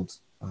Kornfield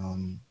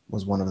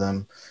was one of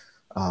them,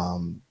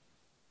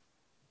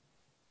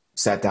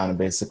 sat down and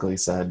basically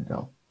said,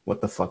 no, what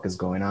the fuck is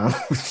going on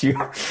with you?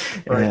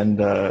 Right. And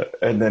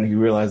then he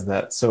realized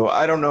that. So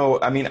I don't know.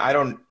 I mean,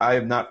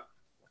 I'm not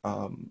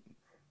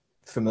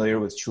familiar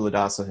with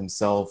Culadasa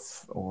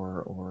himself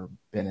or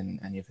been in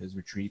any of his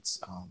retreats.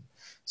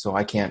 So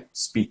I can't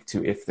speak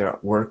to if there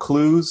were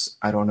clues.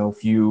 I don't know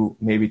if you,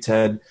 maybe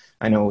Ted,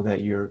 I know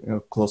that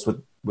you're close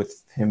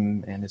with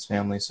him and his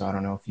family. So I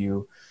don't know if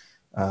you,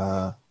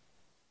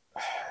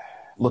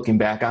 looking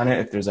back on it,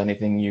 if there's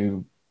anything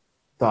you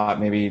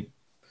thought maybe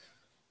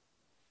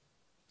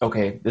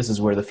okay, this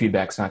is where the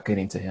feedback's not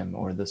getting to him,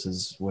 or this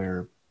is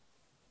where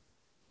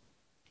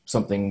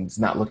something's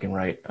not looking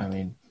right. I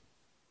mean,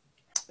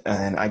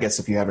 and I guess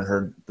if you haven't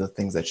heard the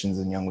things that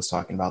Shinzen Young was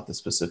talking about, the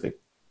specific,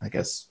 I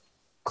guess,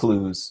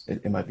 clues,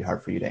 it might be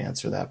hard for you to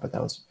answer that, but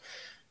that was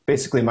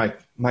basically my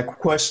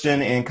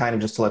question, and kind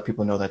of just to let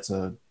people know that's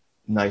a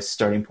nice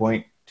starting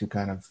point to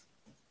kind of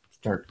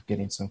start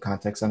getting some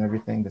context on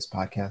everything, this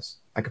podcast.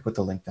 I could put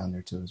the link down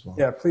there too as well.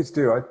 Yeah, please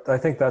do. I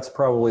think that's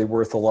probably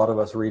worth a lot of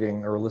us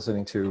reading or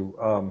listening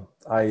to.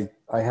 I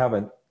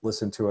haven't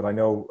listened to it. I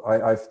know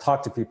I've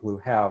talked to people who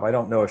have. I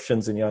don't know if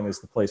Shinzen Young is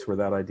the place where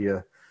that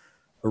idea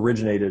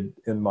originated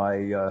in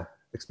my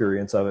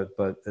experience of it,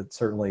 but it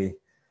certainly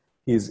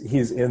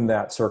he's in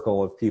that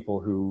circle of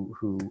people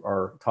who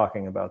are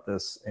talking about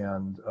this,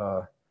 and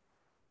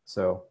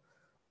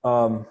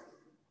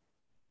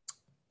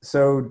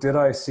so did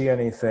I see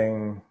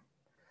anything?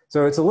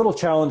 So it's a little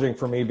challenging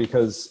for me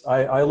because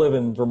I live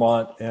in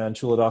Vermont and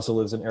Culadasa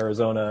lives in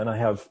Arizona, and I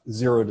have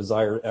zero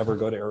desire to ever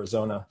go to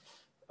Arizona,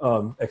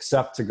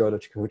 except to go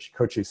to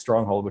Kochi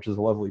Stronghold, which is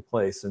a lovely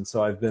place. And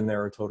so I've been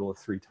there a total of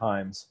 3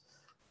 times.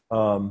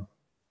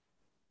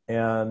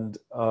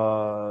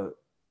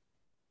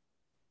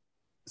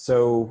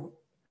 So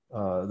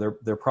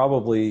they're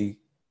probably,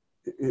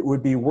 it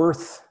would be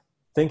worth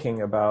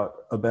thinking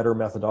about a better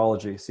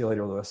methodology. See you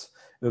later, Lewis.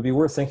 It would be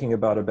worth thinking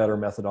about a better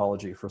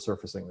methodology for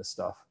surfacing this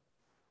stuff.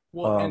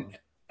 Well,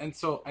 and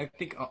so I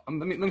think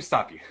let me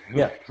stop you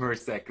for a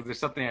sec, because there's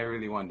something I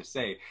really wanted to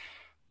say.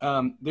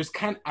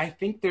 I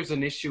think there's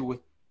an issue with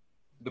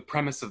the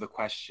premise of the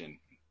question.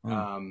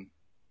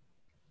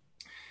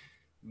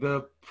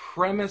 The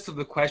premise of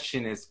the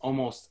question is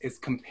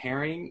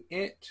comparing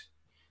it,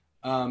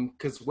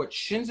 because what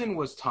Shinzen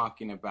was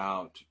talking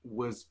about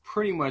was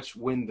pretty much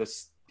when the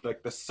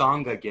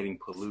Sangha getting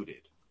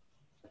polluted,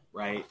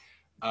 right?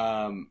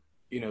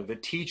 The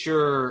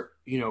teacher,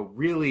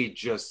 really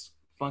just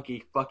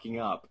fucking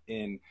up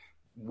in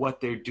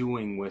what they're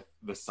doing with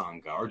the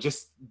Sangha, or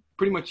just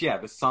pretty much, the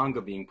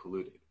Sangha being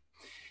polluted.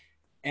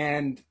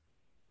 And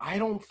I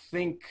don't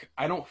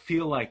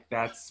feel like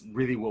that's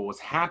really what was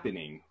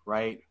happening,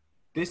 right?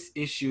 This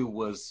issue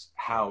was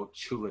how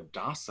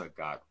Culadasa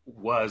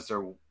was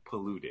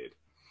polluted.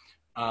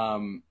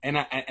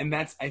 And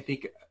that's, I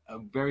think, a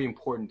very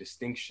important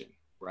distinction,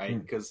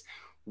 right? Because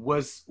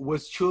was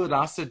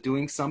Culadasa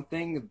doing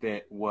something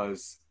that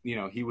was,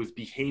 he was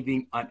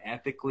behaving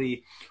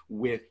unethically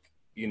with,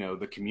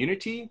 the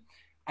community?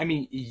 I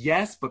mean,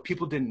 yes, but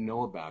people didn't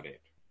know about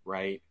it,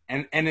 right?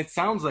 And it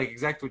sounds like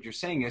exactly what you're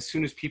saying. As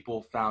soon as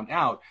people found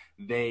out,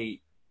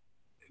 they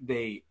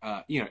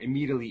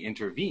immediately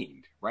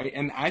intervened, right?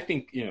 And I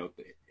think,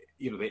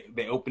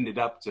 they opened it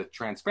up to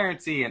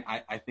transparency, and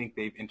I think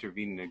they've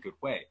intervened in a good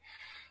way.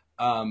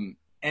 And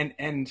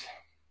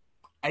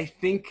I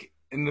think,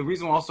 and the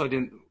reason also I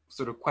didn't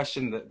sort of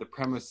question the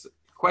premise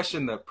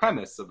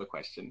of the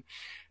question,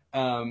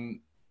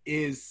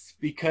 is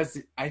because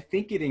I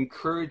think it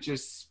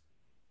encourages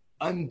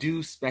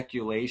undue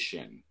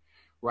speculation,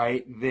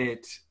 right?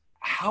 That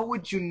how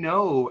would you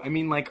know? I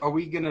mean, like, are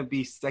we going to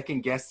be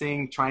second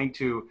guessing, trying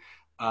to,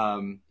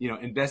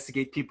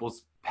 investigate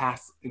people's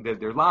past,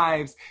 their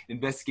lives,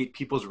 investigate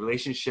people's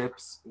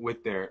relationships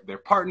with their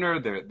partner,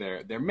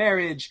 their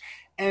marriage?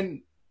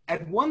 And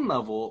at one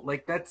level,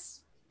 like,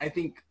 that's, I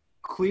think,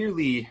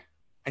 clearly,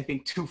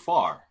 too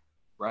far,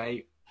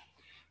 right?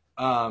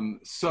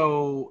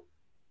 So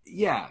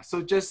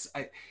just,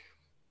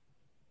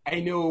 I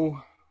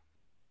know,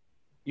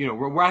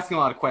 we're asking a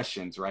lot of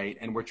questions, right?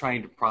 And we're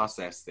trying to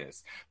process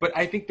this. But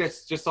I think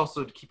that's just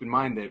also to keep in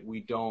mind that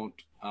we don't,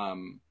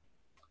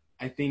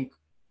 I think,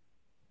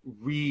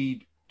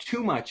 read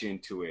too much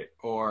into it,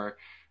 or,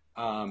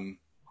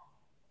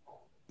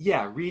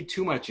 read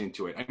too much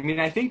into it. I mean,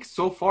 I think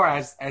so far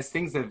as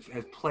things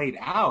have played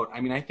out,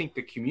 I mean, I think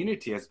the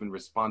community has been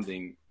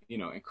responding,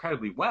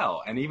 incredibly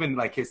well. And even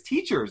like his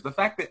teachers, the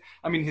fact that,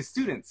 his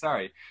students,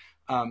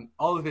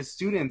 all of his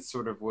students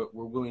sort of were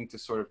willing to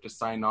sort of to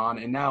sign on.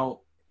 And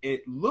now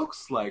it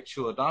looks like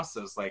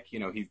Culadasa is like,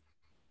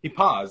 he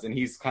paused and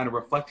he's kind of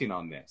reflecting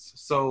on this.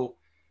 So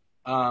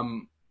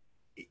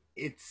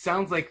it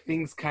sounds like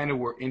things kind of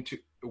were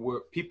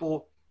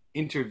people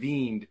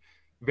intervened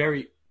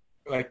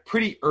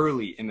pretty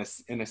early in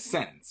a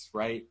sense,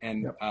 right?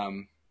 And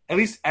at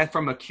least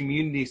from a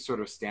community sort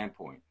of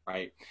standpoint,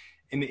 right?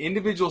 In the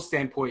individual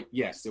standpoint,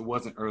 yes, it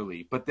wasn't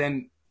early, but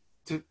then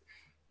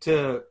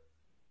to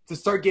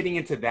start getting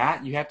into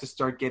that, you have to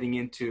start getting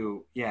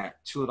into,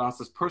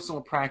 Culadasa's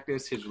personal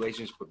practice, his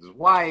relationship with his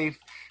wife,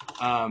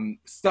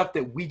 stuff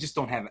that we just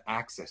don't have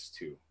access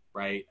to,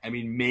 right? I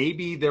mean,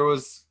 maybe there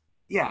was,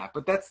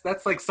 but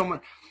that's like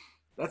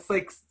that's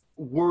like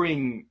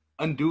worrying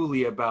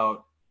unduly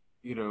about,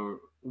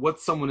 what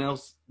someone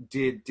else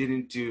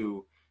didn't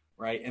do,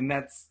 right? And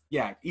that's,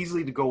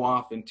 easily to go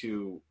off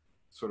into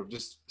sort of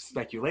just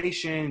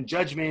speculation,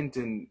 judgment,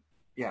 and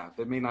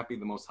that may not be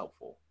the most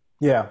helpful.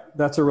 Yeah,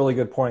 that's a really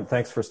good point.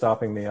 Thanks for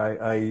stopping me.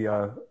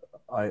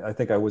 I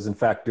think I was in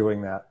fact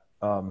doing that.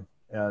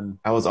 And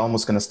I was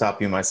almost going to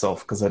stop you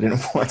myself because I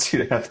didn't want you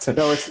to have to.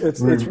 no,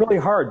 it's really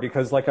hard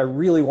because like I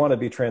really want to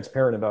be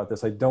transparent about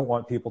this. I don't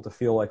want people to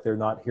feel like they're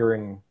not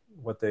hearing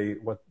what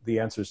the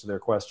answers to their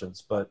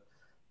questions. But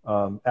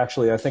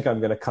actually, I think I'm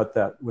going to cut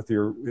that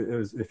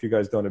if you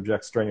guys don't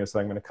object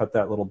strenuously, I'm going to cut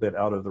that little bit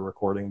out of the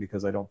recording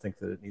because I don't think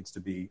that it needs to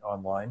be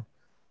online.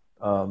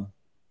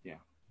 Yeah.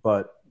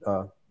 But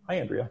hi,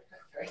 Andrea.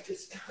 I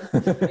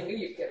knew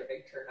you'd get a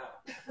big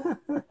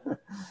turnout.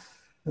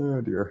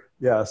 Oh dear.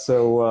 Yeah.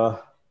 So,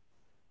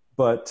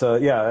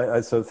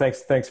 so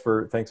thanks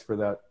for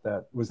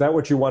that. Was that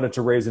what you wanted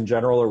to raise in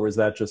general, or was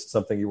that just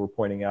something you were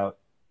pointing out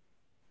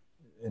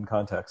in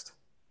context,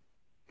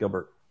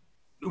 Gilbert?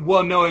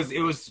 Well, no, it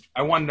was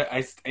I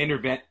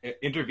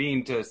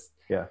intervened to.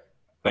 Yeah.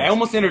 I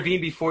almost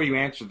intervened before you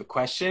answered the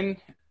question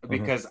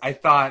because I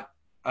thought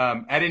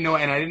I didn't know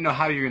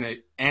how you were going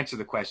to answer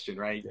the question,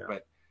 right? Yeah.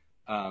 But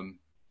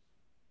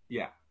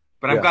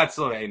But I'm glad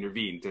still I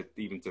intervened to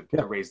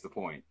raise the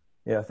point.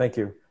 Yeah, thank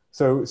you.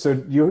 So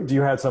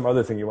you had some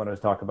other thing you wanted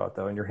to talk about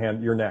though, in your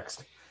hand. You're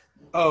next.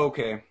 Oh,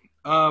 okay.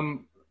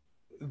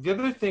 The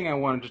other thing I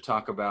wanted to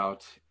talk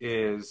about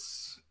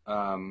is,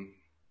 I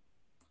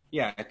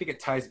think it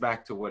ties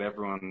back to what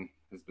everyone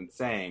has been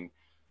saying,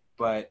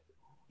 but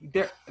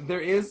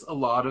there is a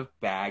lot of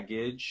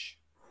baggage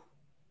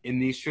in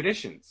these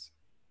traditions.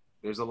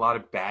 There's a lot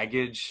of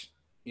baggage,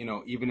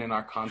 even in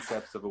our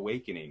concepts of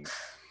awakening.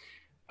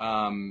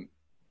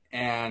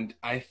 And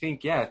I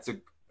think, it's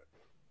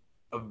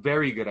a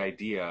very good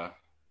idea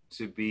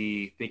to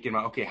be thinking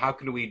about, okay, how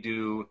can we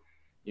do,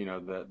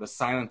 the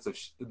science of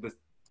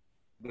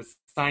the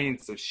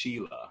science of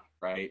Sheila,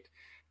 right?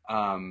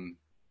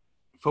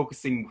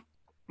 Focusing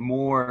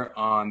more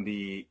on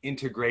the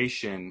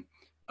integration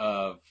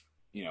of,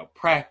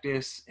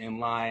 practice in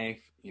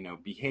life,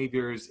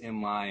 behaviors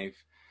in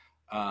life,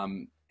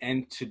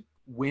 and to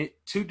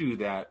do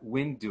that,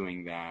 when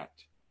doing that,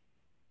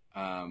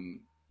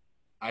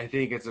 I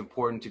think it's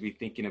important to be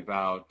thinking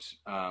about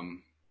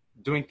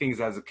doing things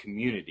as a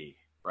community,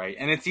 right?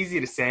 And it's easy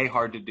to say,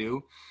 hard to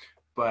do,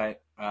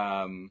 but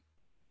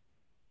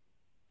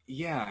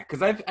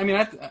because I've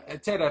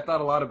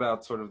thought a lot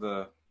about sort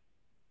of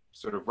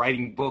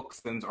writing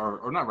books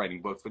or not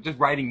writing books, but just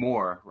writing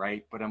more,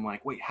 right? But I'm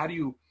like, wait, how do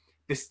you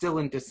distill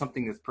into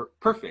something that's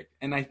perfect?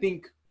 And I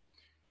think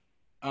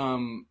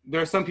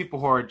there are some people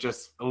who are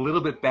just a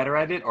little bit better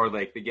at it, or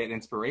like they get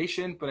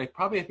inspiration, but I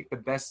think the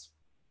best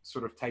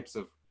sort of types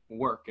of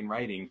work and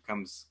writing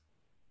comes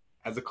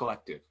as a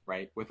collective,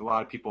 right? With a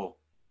lot of people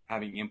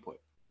having input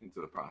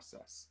into the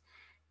process.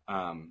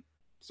 I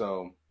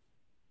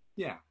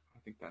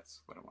think that's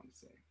what I want to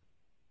say.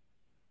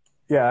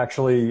 Yeah,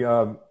 actually,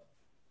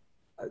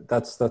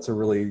 that's a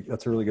really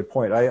good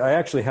point. I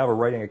actually have a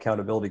writing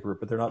accountability group,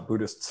 but they're not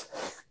Buddhists.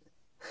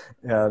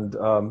 And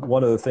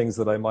one of the things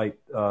that I might,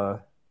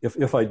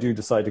 if I do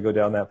decide to go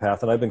down that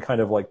path, and I've been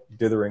kind of like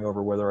dithering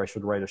over whether I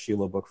should write a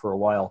Sheila book for a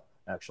while,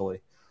 actually.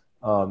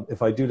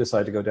 If I do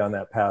decide to go down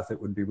that path,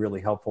 it would be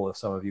really helpful if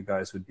some of you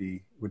guys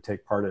would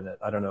take part in it.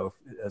 I don't know if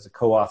as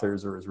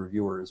co-authors or as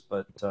reviewers,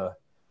 but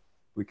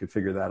we could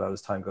figure that out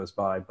as time goes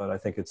by. But I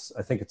think it's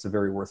a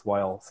very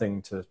worthwhile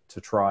thing to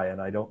try,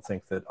 and I don't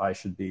think that I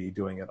should be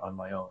doing it on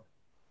my own.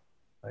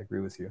 I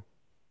agree with you.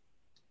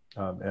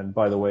 And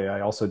by the way,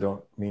 I also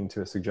don't mean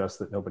to suggest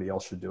that nobody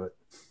else should do it,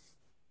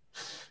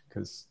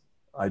 because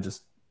I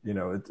just,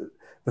 the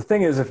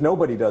thing is, if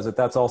nobody does it,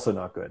 that's also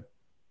not good.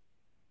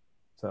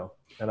 So,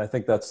 and I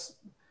think it's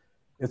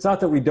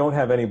not that we don't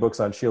have any books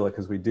on Sheila,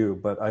 because we do,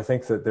 but I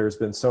think that there's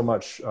been so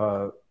much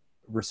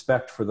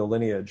respect for the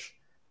lineage,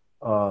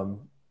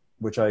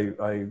 which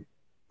I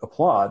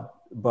applaud,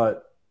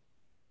 but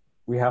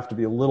we have to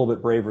be a little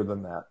bit braver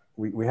than that.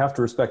 We have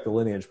to respect the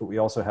lineage, but we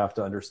also have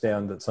to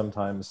understand that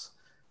sometimes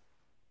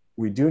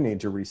we do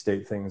need to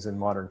restate things in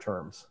modern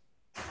terms,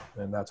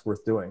 and that's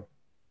worth doing.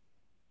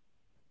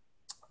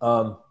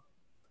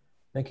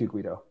 Thank you,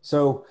 Guido.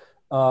 So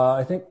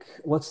I think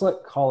let's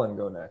let Colin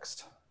go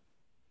next.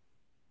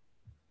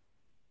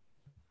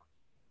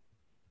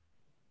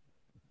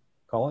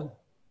 Colin?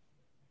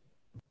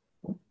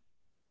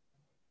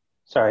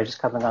 Sorry, just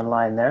coming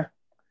online there.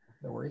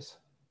 No worries.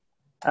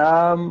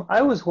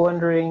 I was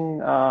wondering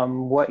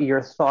what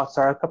your thoughts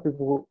are. A couple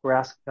people were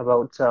asking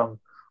about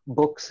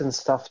books and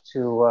stuff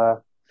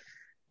to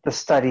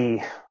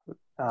study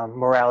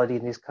morality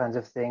and these kinds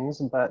of things.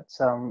 But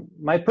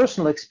my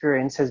personal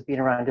experience has been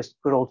around just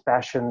good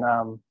old-fashioned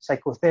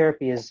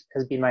psychotherapy has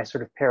been my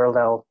sort of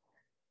parallel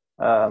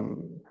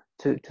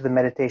to the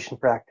meditation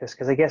practice.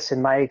 Because I guess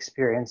in my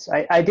experience,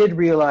 I did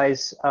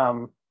realize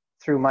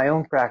through my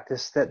own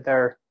practice that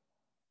there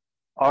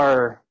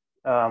are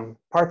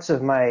parts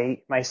of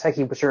my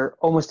psyche which are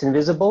almost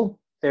invisible.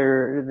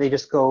 They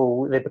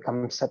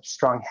become such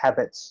strong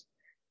habits,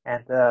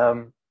 and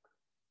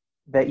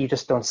that you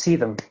just don't see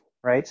them,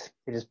 right?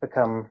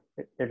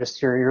 They're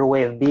just your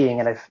way of being.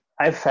 And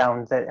I've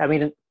found that,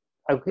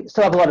 I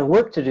still have a lot of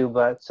work to do,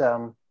 but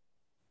I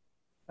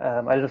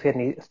don't know if you had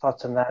any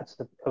thoughts on that,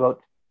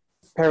 about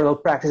parallel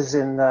practices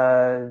in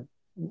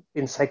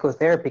in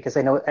psychotherapy, because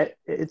I know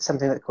it's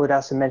something that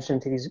Culadasa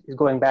mentioned he's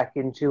going back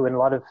into, and a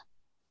lot of,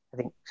 I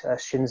think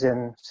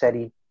Shinzen said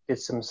he did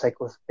some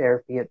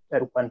psychotherapy at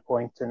one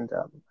point, and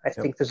I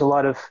think there's a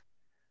lot of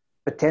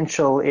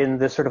potential in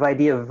the sort of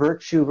idea of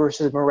virtue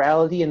versus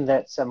morality, and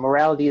that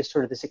morality is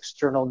sort of this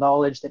external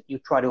knowledge that you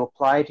try to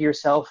apply to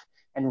yourself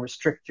and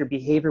restrict your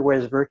behavior,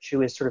 whereas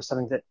virtue is sort of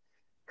something that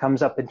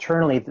comes up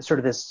internally, sort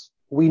of this,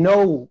 we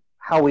know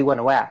how we want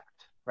to act,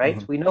 right?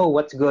 Mm-hmm. We know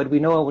what's good, we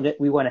know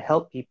we want to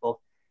help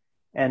people,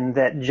 and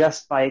that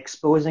just by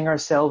exposing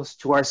ourselves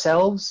to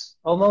ourselves,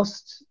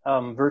 almost,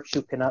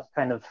 virtue cannot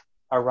kind of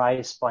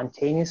arise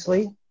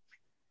spontaneously.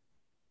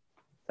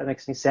 If that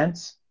makes any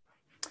sense?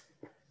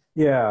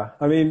 Yeah,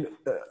 I mean,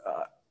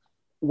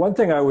 one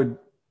thing I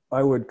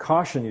would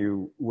caution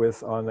you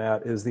with on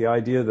that is the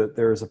idea that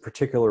there's a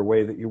particular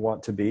way that you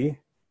want to be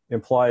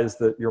implies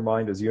that your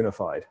mind is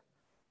unified.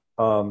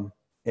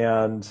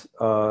 And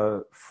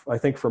I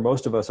think for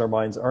most of us, our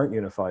minds aren't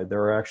unified.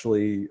 There are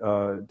actually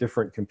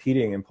different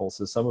competing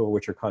impulses, some of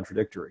which are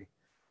contradictory.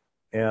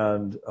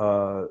 And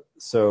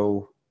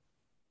so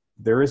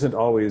there isn't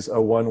always a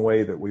one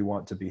way that we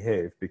want to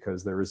behave,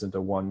 because there isn't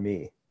a one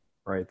me,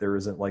 right? There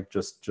isn't like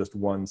just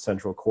one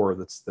central core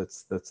that's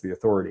the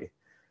authority.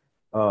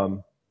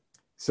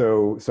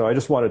 So I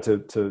just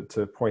wanted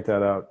to point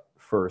that out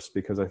first,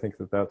 because I think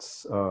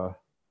that's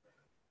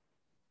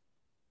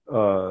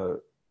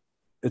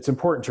it's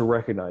important to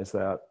recognize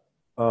that.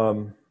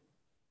 And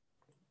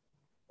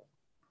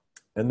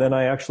then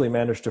I actually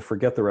managed to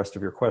forget the rest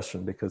of your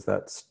question, because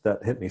that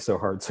hit me so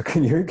hard. So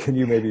can you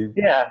maybe?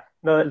 Yeah,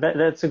 no,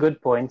 that's a good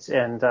point.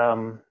 And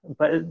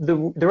but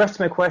the rest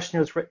of my question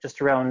was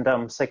just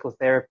around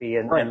psychotherapy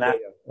and that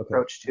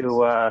approach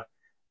to.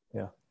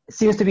 It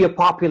seems to be a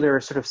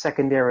popular sort of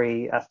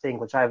secondary thing,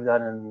 which I've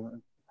done,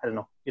 and I don't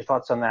know your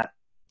thoughts on that.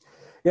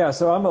 Yeah,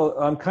 so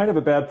I'm kind of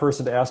a bad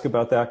person to ask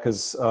about that,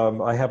 because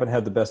I haven't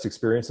had the best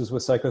experiences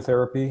with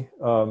psychotherapy,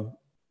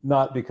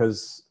 not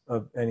because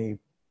of any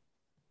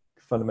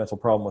fundamental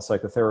problem with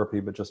psychotherapy,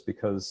 but just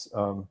because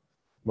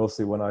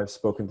mostly when I've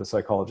spoken to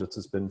psychologists,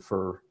 it's been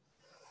for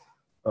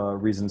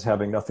reasons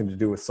having nothing to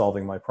do with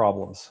solving my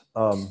problems,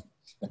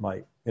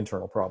 my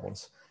internal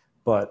problems.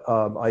 But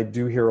I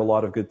do hear a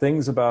lot of good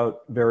things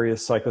about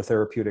various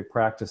psychotherapeutic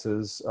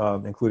practices,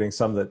 including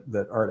some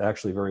that aren't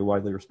actually very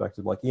widely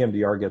respected. Like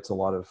EMDR gets a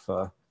lot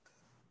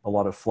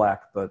of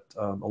flack, but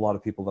a lot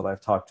of people that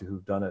I've talked to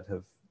who've done it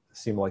have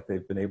seemed like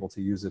they've been able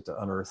to use it to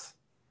unearth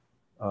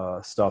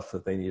stuff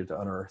that they needed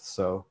to unearth.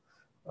 So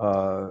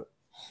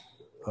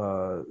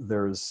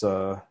there's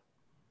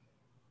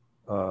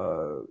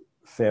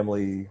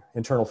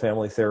internal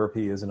family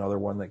therapy is another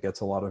one that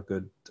gets a lot of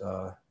good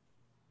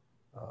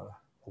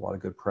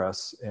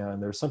press.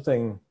 And there's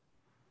something,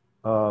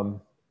 it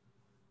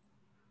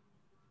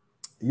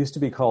used to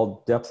be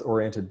called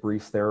depth-oriented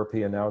brief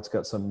therapy, and now it's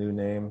got some new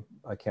name.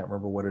 I can't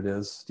remember what it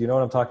is. Do you know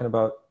what I'm talking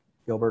about,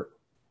 Gilbert?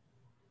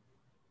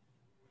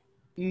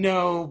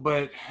 No,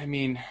 but I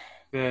mean,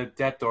 the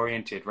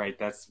depth-oriented, right?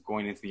 That's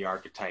going into the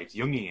archetypes,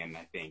 Jungian,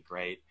 I think,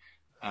 right?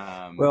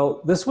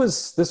 Well, this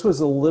was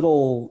a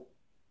little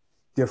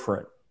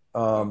different.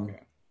 Okay.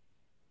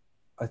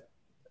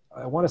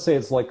 I want to say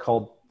it's like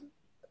called.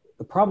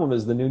 The problem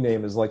is the new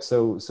name is like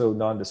so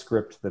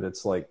nondescript that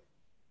it's like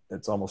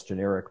it's almost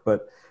generic.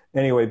 But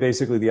anyway,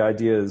 basically the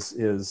idea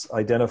is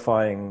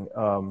identifying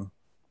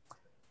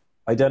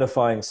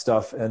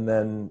stuff and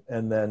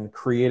then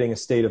creating a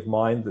state of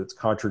mind that's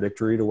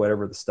contradictory to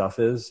whatever the stuff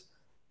is,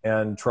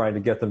 and trying to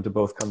get them to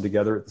both come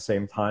together at the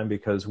same time.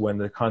 Because when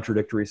the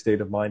contradictory state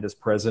of mind is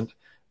present,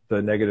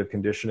 the negative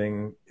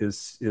conditioning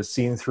is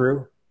seen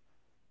through,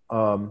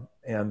 and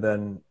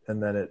then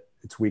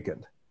it's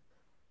weakened.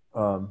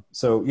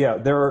 So yeah,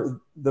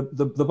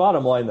 the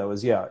bottom line though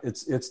is, yeah,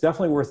 it's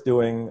definitely worth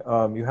doing.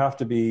 You have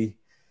to be,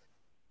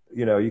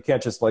 you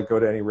can't just like go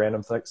to any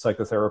random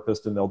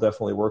psychotherapist and they'll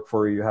definitely work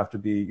for you. You have to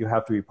be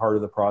part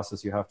of the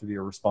process. You have to be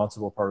a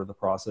responsible part of the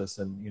process.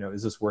 And,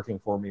 is this working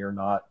for me or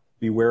not?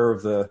 Beware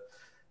of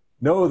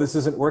no, this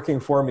isn't working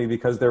for me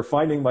because they're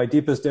finding my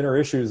deepest inner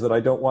issues that I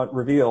don't want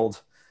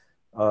revealed,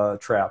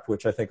 trap,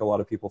 which I think a lot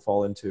of people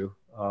fall into.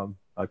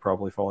 I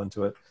probably fall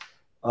into it.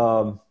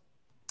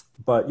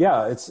 But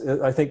yeah,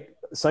 I think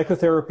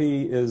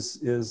psychotherapy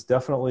is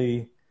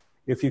definitely,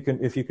 if you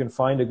can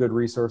find a good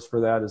resource for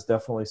that, is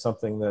definitely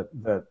something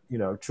that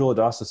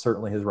Culadasa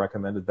certainly has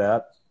recommended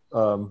that,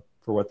 for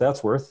what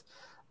that's worth.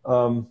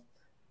 And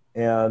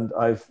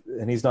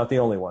he's not the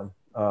only one.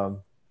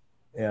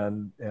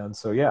 And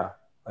so yeah,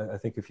 I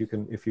think if you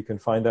can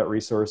find that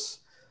resource,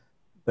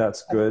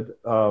 that's good.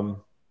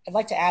 I'd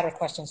like to add or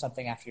question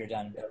something after you're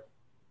done.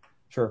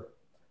 Sure.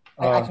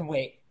 I can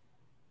wait.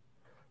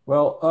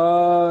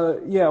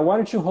 Well, yeah, why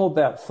don't you hold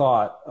that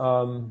thought?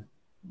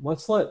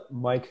 Let's let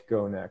Mike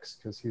go next,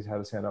 because he's had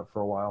his hand up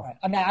for a while. Right.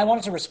 I mean, I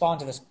wanted to respond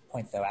to this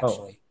point, though,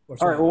 actually. Oh.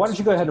 All right, well, why don't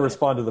you go ahead and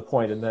respond to the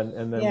point, and then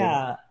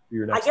yeah. we'll do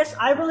your next I guess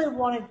I really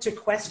wanted to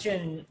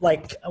question,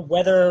 like,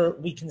 whether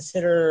we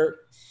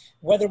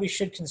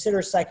should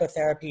consider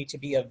psychotherapy to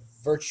be a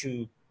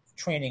virtue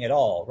training at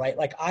all, right?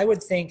 Like I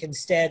would think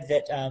instead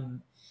that,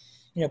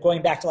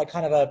 going back to like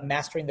kind of a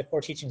mastering the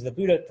core teachings of the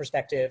Buddha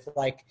perspective,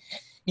 like,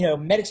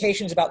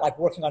 meditation is about like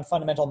working on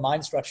fundamental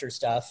mind structure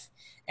stuff.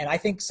 And I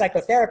think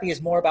psychotherapy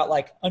is more about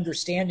like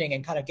understanding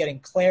and kind of getting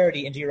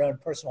clarity into your own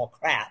personal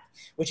crap,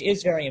 which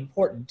is very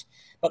important.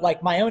 But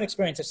like my own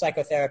experience of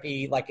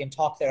psychotherapy, like in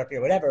talk therapy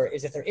or whatever,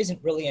 is that there isn't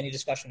really any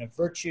discussion of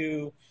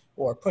virtue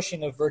or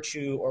pushing of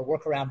virtue or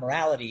work around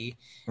morality.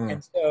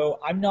 And so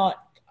I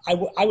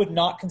would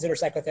not consider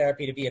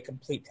psychotherapy to be a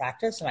complete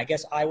practice. And I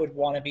guess I would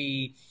want to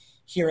be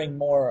hearing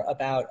more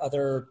about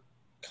other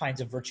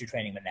kinds of virtue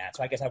training than that.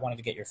 So I guess I wanted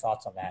to get your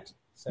thoughts on that.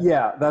 So.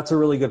 Yeah, that's a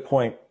really good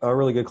point, a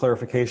really good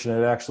clarification.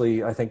 It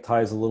actually, I think,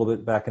 ties a little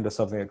bit back into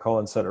something that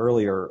Colin said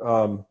earlier.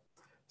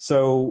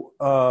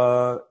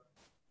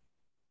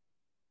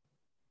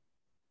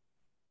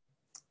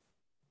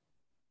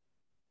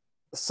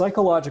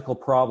 Psychological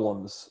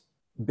problems,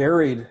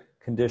 buried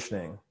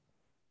conditioning,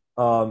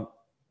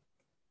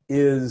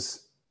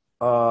 is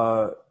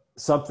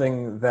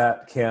something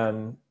that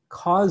can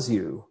cause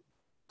you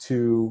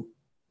to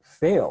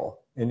fail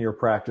in your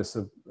practice,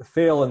 of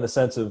fail in the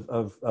sense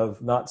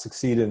of not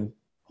succeed in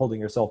holding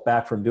yourself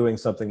back from doing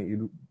something that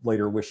you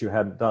later wish you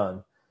hadn't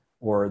done,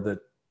 or that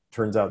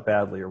turns out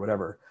badly or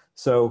whatever.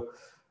 So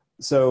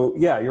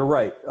yeah, you're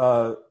right.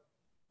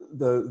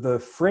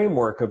 The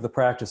framework of the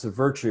practice of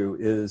virtue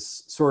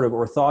is sort of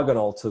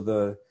orthogonal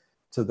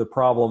to the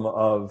problem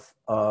of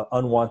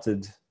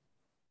unwanted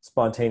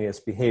spontaneous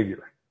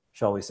behavior,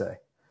 shall we say.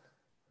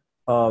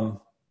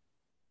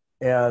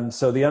 And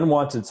so the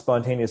unwanted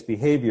spontaneous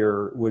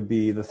behavior would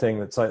be the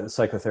thing that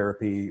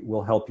psychotherapy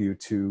will help you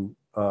to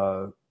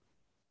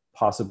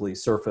possibly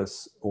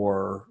surface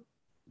or,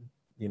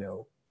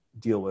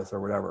 deal with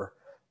or whatever.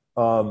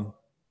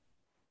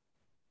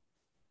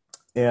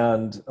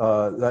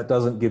 That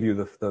doesn't give you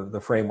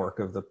the framework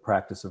of the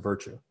practice of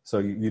virtue. So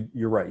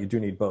you're right, you do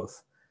need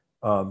both.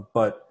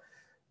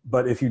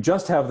 But if you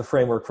just have the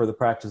framework for the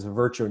practice of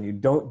virtue and you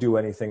don't do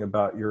anything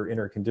about your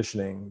inner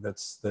conditioning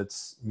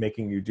that's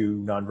making you do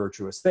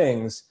non-virtuous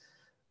things,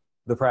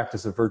 the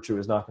practice of virtue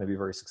is not going to be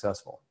very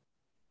successful,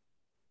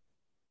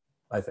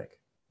 I think.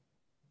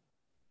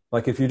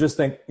 Like if you just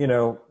think,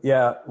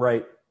 yeah,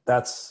 right,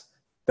 this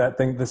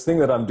thing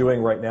that I'm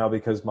doing right now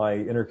because my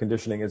inner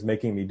conditioning is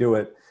making me do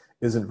it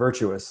isn't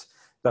virtuous,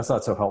 that's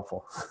not so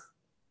helpful.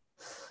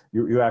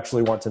 You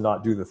actually want to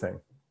not do the thing.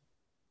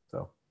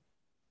 So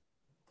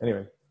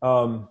anyway.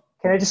 Can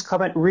I just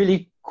comment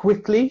really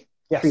quickly?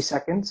 Yes. 3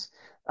 seconds.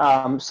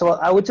 So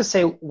I would just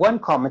say one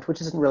comment,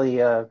 which isn't really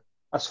a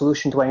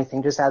solution to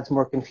anything, just adds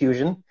more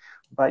confusion.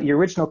 But your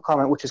original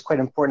comment, which is quite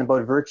important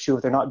about virtue,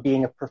 if there not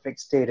being a perfect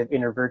state of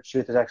inner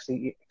virtue, there's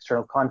actually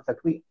external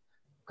conflict. We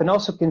can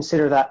also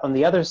consider that on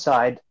the other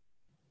side,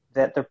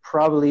 that there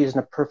probably isn't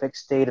a perfect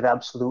state of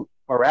absolute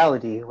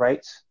morality,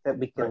 right? That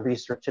we can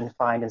research and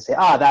find and say,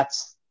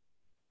 that's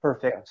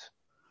perfect,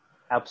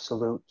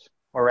 absolute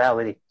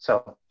morality.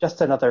 So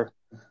just another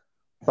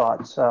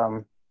thought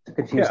to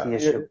confuse the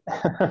issue.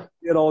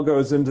 It all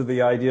goes into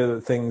the idea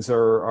that things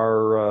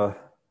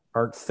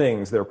aren't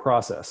things, they're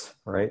process,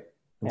 right?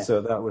 And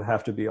so that would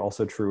have to be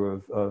also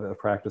true of a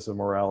practice of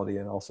morality,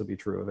 and also be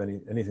true of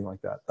anything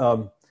like that.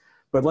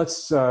 But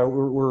let's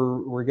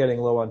we're getting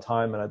low on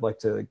time, and I'd like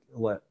to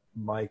let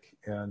Mike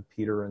and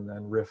Peter and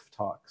then Riff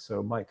talk.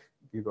 So Mike,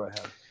 you go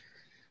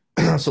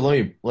ahead. So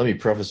let me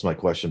preface my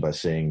question by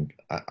saying,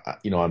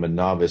 I'm a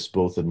novice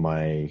both in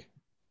my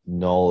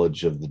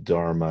knowledge of the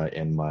Dharma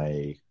and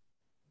my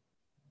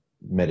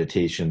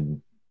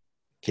meditation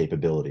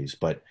capabilities,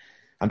 but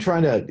I'm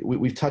trying to.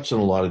 We've touched on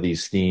a lot of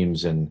these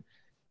themes, and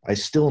I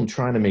still am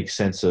trying to make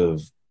sense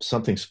of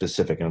something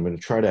specific. And I'm going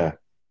to try to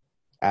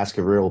ask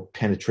a real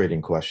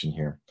penetrating question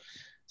here.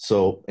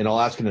 So, and I'll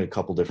ask it in a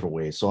couple different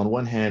ways. So, on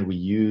one hand, we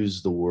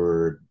use the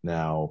word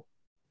now.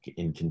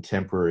 In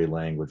contemporary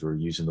language, we're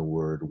using the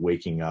word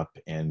waking up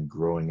and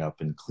growing up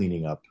and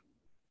cleaning up,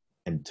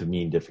 and to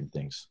mean different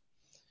things.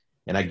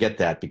 And I get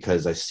that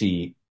because I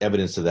see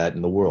evidence of that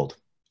in the world.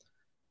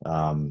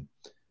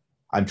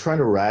 I'm trying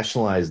to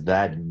rationalize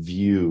that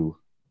view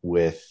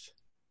with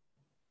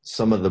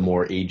some of the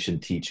more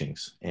ancient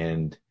teachings.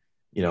 And,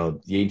 the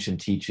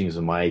ancient teachings,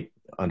 in my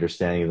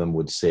understanding of them,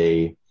 would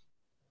say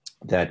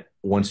that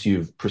once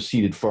you've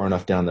proceeded far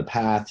enough down the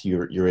path,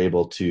 you're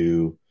able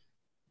to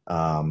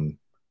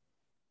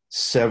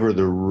sever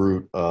the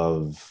root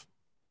of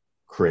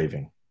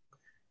craving,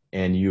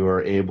 and you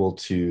are able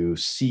to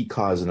see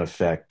cause and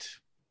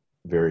effect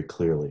very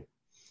clearly.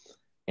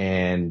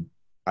 And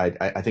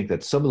I think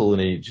that some of the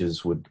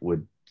lineages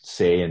would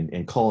say,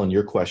 and Colin,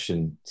 your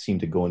question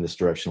seemed to go in this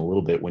direction a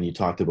little bit when you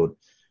talked about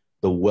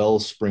the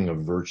wellspring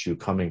of virtue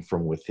coming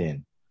from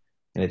within.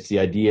 And it's the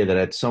idea that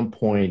at some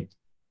point,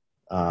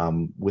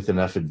 with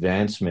enough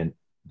advancement,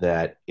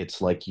 that it's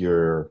like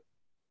you're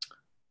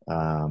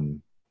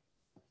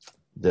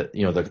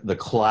the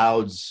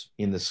clouds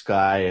in the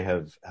sky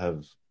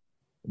have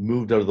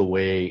moved out of the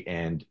way,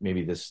 and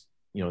maybe this,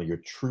 your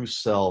true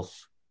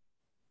self,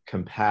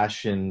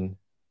 compassion,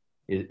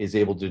 is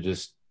able to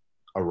just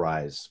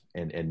arise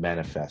and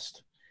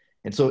manifest.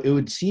 And so it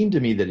would seem to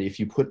me that if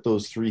you put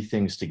those three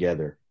things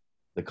together,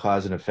 the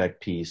cause and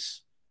effect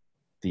piece,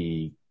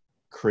 the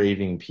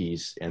craving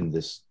piece, and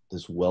this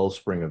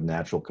wellspring of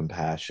natural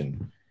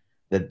compassion,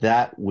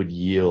 that would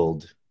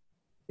yield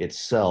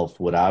itself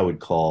what I would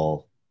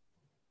call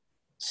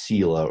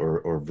sila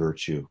or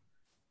virtue.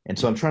 And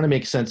so I'm trying to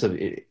make sense of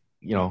it,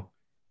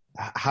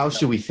 how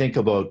should we think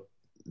about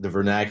the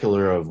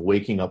vernacular of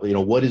waking up?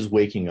 What is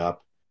waking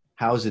up?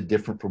 How is it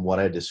different from what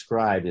I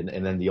described?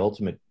 And then the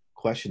ultimate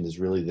question is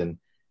really then,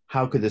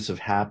 how could this have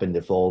happened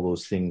if all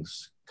those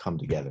things come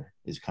together?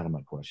 Is kind of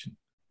my question.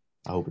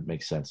 I hope it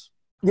makes sense.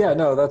 Yeah,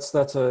 no, that's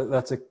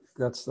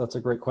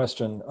a great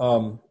question.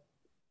 And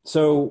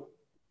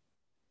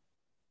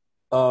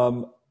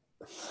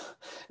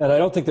I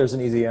don't think there's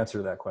an easy answer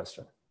to that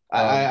question.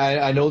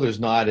 I know there's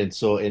not, and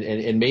so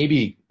and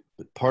maybe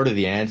part of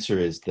the answer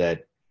is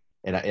that,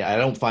 and I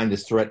don't find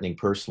this threatening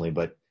personally,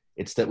 but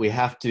it's that we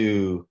have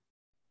to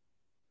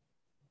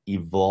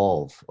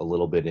evolve a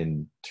little bit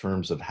in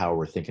terms of how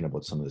we're thinking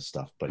about some of this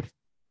stuff. But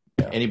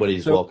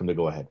anybody's welcome to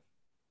go ahead.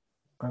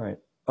 All right.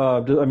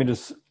 I've been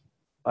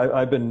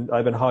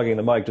hogging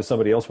the mic. Does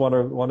somebody else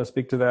want to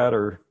speak to that,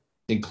 or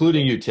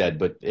including you, Ted?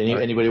 But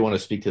anybody want to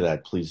speak to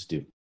that, please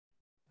do.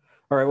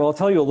 All right. Well, I'll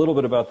tell you a little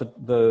bit about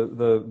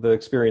the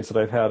experience that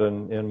I've had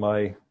in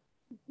my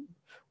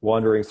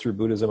wanderings through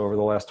Buddhism over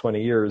the last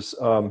 20 years.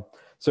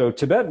 So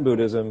Tibetan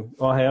Buddhism,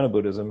 Mahayana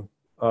Buddhism,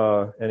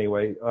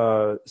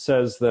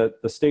 says that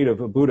the state of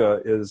a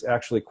Buddha is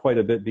actually quite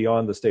a bit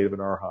beyond the state of an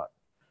Arhat,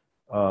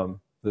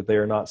 that they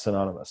are not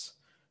synonymous.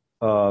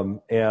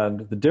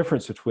 And the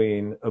difference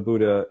between a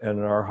Buddha and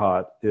an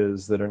Arhat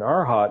is that an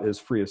Arhat is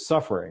free of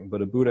suffering,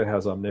 but a Buddha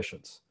has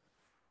omniscience.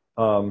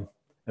 And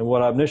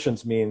what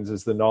omniscience means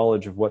is the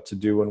knowledge of what to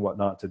do and what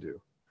not to do.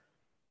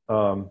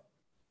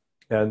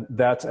 And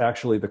that's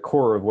actually the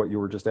core of what you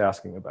were just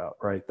asking about,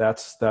 right?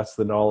 That's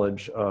the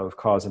knowledge of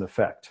cause and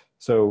effect.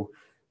 So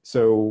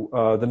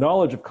the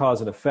knowledge of cause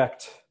and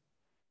effect,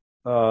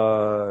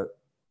 I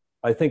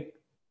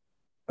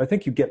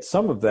think you get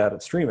some of that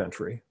at stream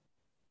entry,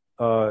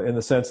 in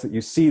the sense that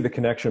you see the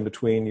connection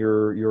between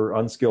your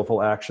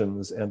unskillful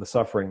actions and the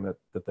suffering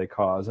that they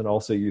cause, and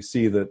also you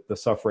see that the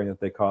suffering that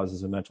they cause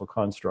is a mental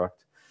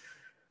construct.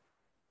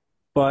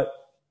 But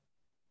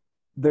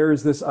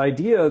there's this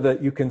idea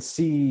that you can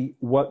see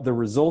what the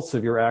results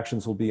of your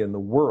actions will be in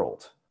the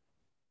world.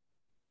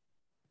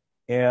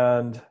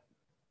 And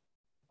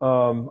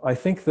I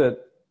think that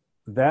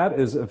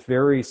is a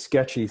very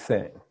sketchy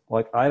thing.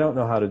 Like, I don't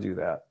know how to do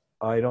that.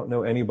 I don't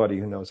know anybody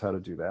who knows how to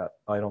do that.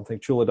 I don't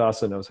think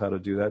Culadasa knows how to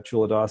do that.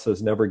 Culadasa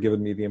has never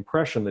given me the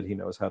impression that he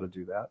knows how to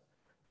do that.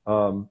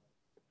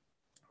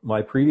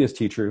 My previous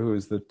teacher, who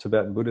is the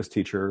Tibetan Buddhist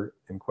teacher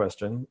in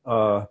question,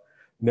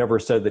 never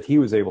said that he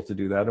was able to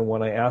do that. And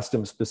when I asked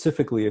him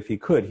specifically if he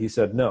could, he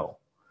said no.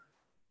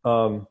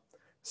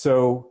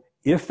 So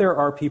if there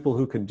are people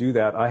who can do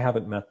that, I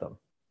haven't met them.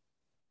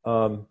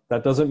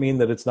 That doesn't mean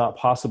that it's not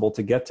possible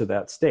to get to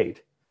that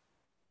state.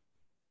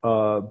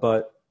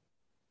 But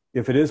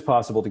if it is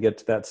possible to get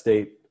to that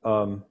state,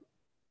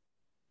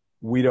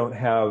 we don't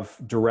have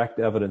direct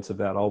evidence of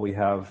that. All we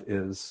have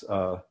is,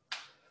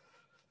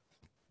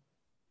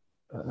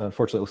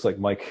 unfortunately, it looks like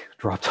Mike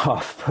dropped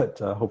off, but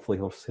hopefully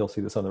he'll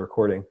see this on the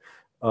recording.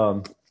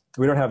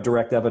 We don't have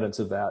direct evidence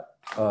of that.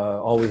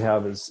 All we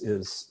have is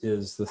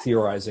the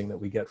theorizing that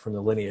we get from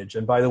the lineage.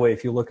 And by the way,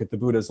 if you look at the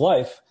Buddha's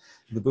life,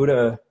 the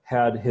Buddha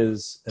had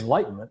his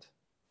enlightenment.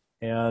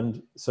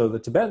 And so the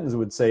Tibetans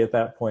would say at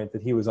that point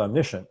that he was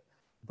omniscient.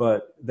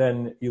 But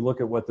then you look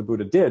at what the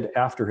Buddha did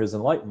after his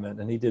enlightenment,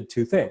 and he did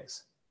two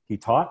things. He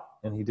taught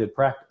and he did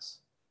practice.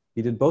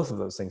 He did both of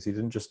those things. He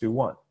didn't just do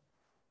one.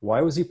 Why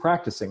was he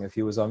practicing if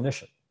he was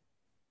omniscient?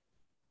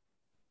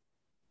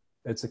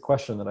 It's a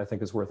question that I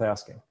think is worth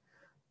asking.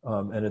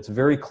 And it's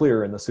very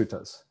clear in the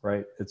suttas,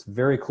 right? It's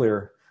very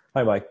clear.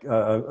 Hi, Mike.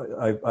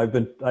 I've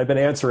been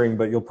answering,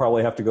 but you'll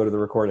probably have to go to the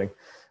recording.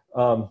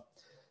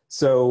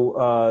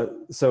 So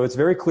it's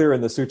very clear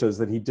in the suttas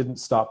that he didn't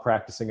stop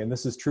practicing, and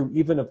this is true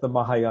even of the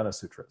Mahayana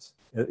sutras.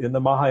 In the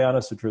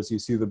Mahayana sutras, you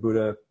see the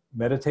Buddha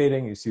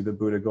meditating, you see the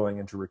Buddha going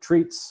into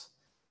retreats.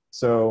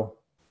 So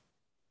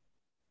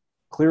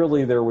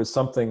clearly there was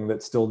something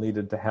that still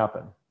needed to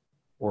happen,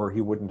 or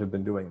he wouldn't have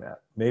been doing that.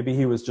 Maybe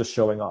he was just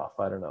showing off,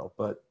 I don't know,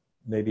 but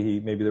maybe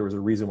there was a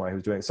reason why he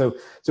was doing it. So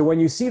when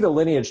you see the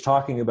lineage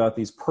talking about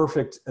these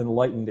perfect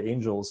enlightened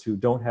angels who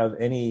don't have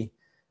any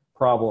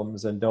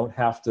problems and don't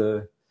have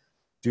to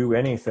do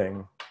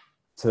anything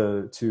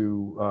to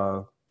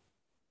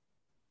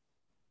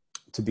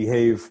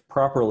behave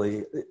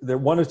properly,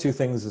 one of two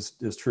things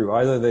is true.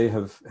 Either they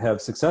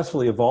have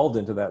successfully evolved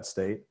into that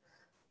state,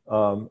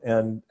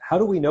 and how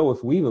do we know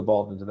if we've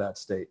evolved into that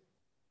state?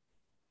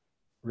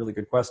 Really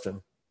good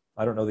question.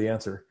 I don't know the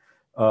answer.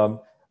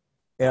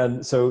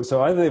 And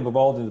so either they've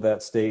evolved into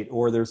that state,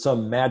 or there's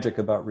some magic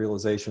about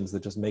realizations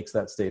that just makes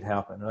that state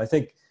happen. And I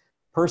think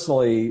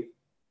personally,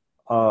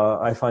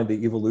 I find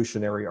the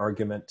evolutionary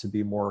argument to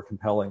be more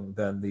compelling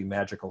than the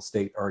magical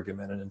state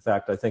argument. And in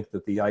fact, I think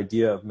that the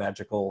idea of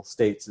magical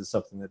states is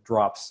something that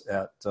drops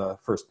at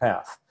first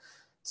path.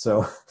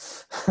 So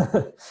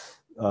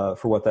for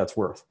what that's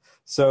worth.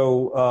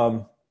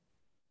 So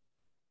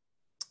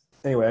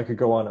anyway, I could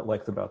go on at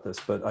length about this,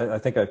 but I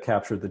think I've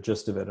captured the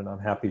gist of it, and I'm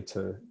happy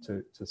to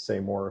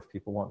say more if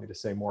people want me to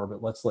say more,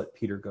 but let's let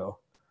Peter go.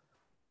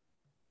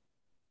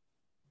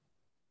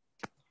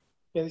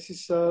 Yeah, this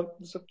is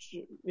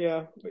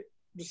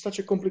such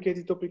a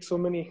complicated topic. So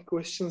many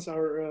questions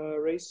are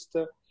raised.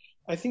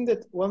 I think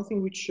that one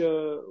thing which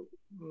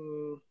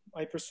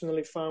I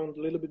personally found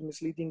a little bit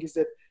misleading is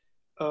that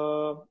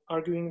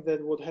arguing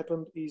that what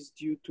happened is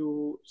due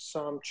to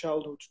some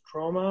childhood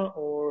trauma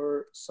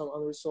or some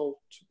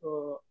unresolved,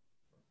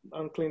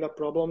 uncleaned up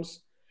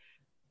problems.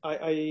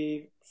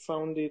 I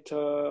find it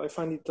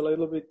a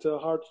little bit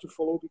hard to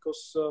follow,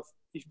 because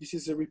if this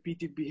is a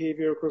repeated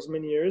behavior across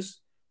many years,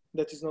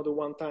 that is not a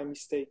one-time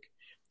mistake.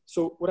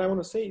 So what I want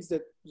to say is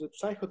that the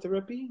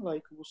psychotherapy,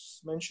 like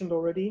was mentioned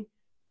already,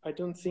 I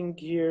don't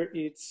think here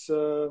it's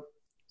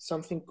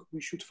something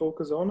we should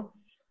focus on.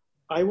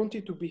 I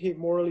wanted to behave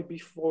morally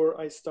before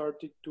I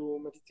started to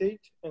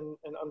meditate and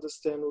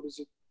understand what is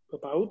it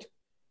about.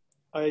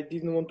 I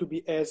didn't want to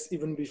be as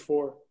even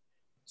before.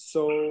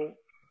 So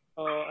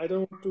I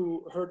don't want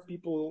to hurt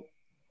people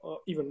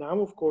even now,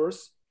 of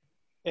course.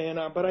 And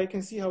but I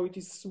can see how it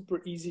is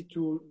super easy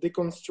to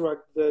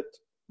deconstruct that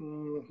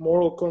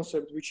moral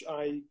concept which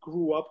I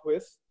grew up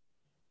with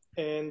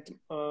and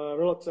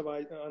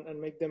relativize and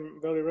make them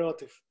very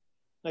relative.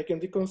 I can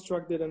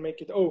deconstruct it and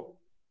make it, oh,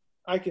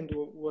 I can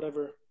do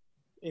whatever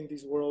in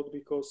this world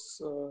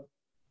because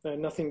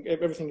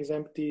everything is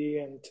empty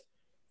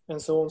and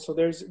so on. So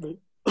there's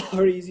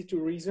very easy to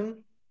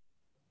reason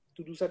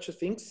to do such a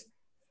things.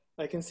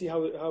 I can see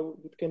how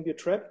it can be a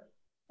trap.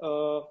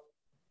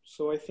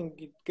 So I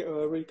think it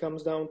really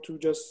comes down to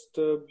just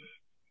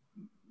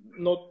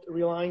not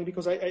relying,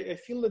 because I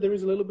feel that there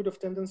is a little bit of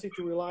tendency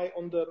to rely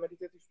on the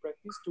meditative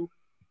practice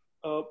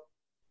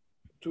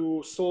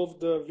to solve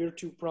the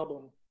virtue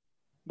problem.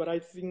 But I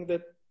think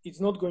that it's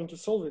not going to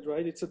solve it,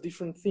 right? It's a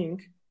different thing.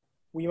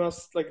 We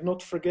must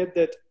not forget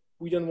that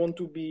we don't want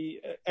to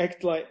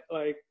act like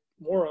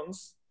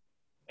morons,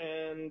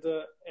 and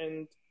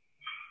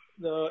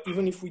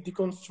even if we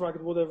deconstruct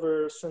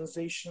whatever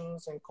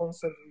sensations and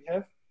concepts we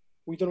have,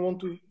 we don't want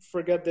to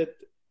forget that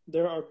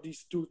there are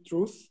these two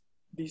truths,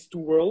 these two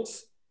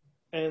worlds,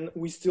 and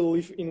we still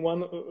live in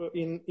one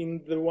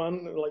in the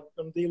one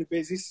on a daily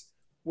basis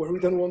where we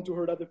don't want to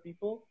hurt other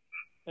people.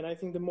 And I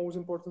think the most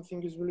important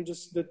thing is really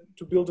just that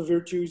to build a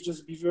virtue is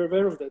just be very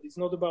aware of that. It's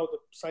not about the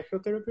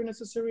psychotherapy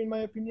necessarily, in my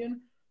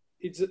opinion.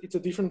 It's a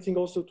different thing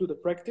also to the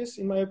practice,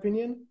 in my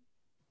opinion.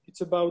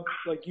 It's about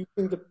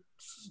using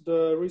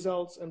the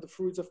results and the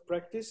fruits of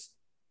practice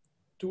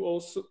to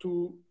also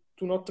to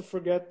not to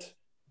forget,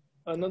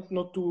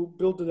 not to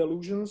build the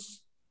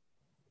delusions,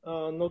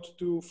 not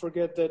to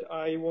forget that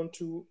I want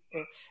to.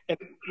 And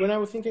when I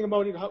was thinking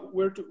about it,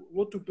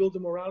 what to build the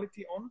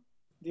morality on,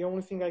 the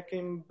only thing I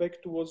came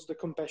back to was the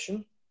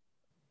compassion.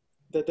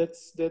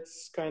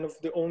 That's kind of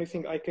the only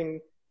thing I can,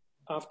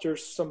 after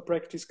some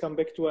practice, come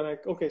back to. And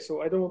okay,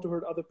 so I don't want to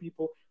hurt other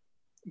people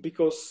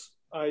because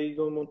I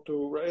don't want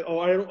to,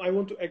 or I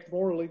want to act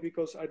morally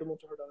because I don't want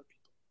to hurt other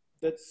people.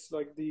 That's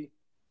the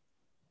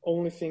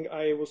only thing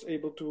I was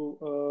able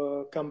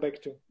to come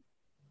back to.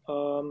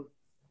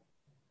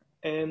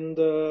 And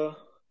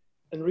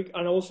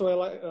also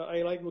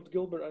I like what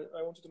Gilbert.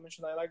 I wanted to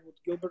mention. I like what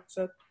Gilbert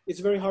said. It's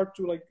very hard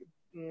to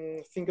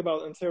think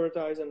about and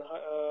theorize and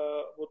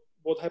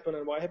what happened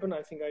and why happened.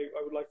 I think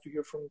I would like to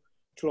hear from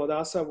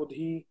Culadasa what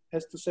he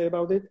has to say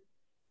about it.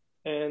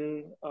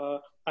 And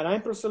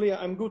I'm personally,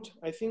 I'm good.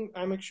 I think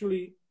I'm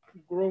actually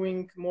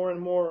growing more and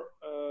more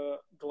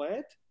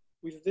glad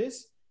with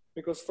this,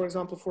 because, for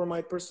example, for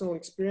my personal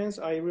experience,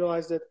 I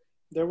realized that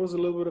there was a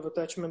little bit of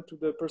attachment to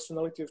the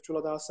personality of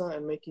Culadasa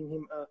and making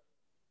him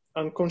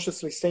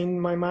unconsciously sane in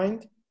my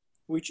mind,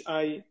 which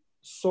I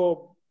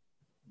saw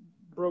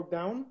broke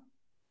down.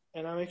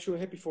 And I'm actually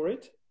happy for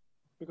it,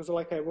 because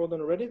like I wrote on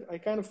Reddit, I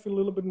kind of feel a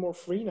little bit more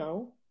free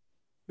now,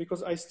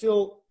 because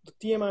the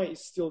TMI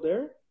is still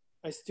there.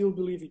 I still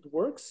believe it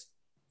works.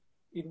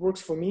 It works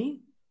for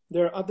me.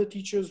 There are other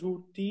teachers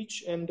who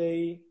teach and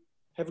they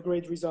have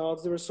great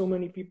results. There are so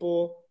many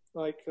people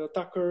like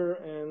Tucker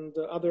and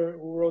other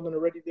who wrote on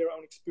Reddit their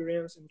own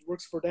experience, and it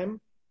works for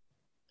them.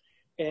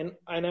 And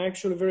I'm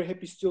actually very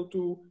happy still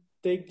to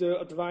take the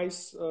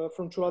advice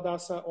from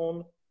Culadasa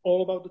on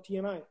all about the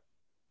TMI.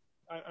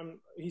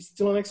 He's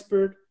still an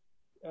expert.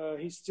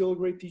 He's still a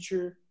great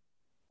teacher,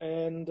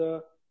 and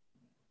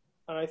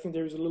I think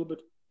there is a little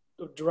bit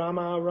of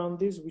drama around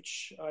this,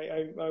 which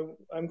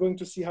I'm going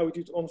to see how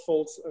it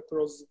unfolds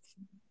across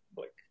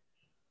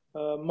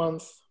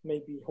month,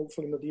 maybe,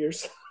 hopefully not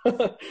years.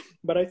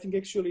 But I think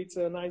actually it's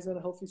a nice and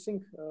healthy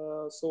thing.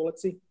 So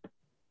let's see.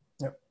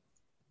 Yep.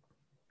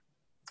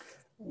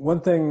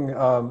 One thing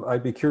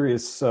I'd be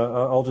curious.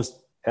 I'll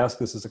just ask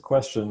this as a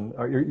question.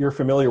 You're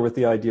familiar with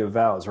the idea of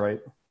vows,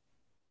 right?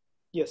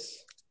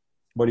 Yes.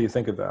 What do you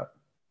think of that?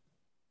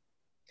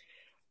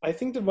 I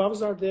think the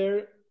vows are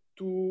there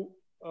to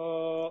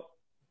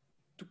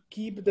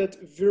keep that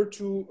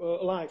virtue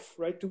alive,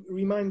 right? To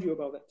remind you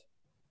about that,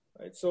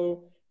 right?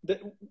 So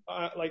that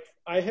like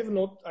I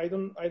don't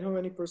have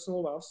any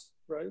personal vows,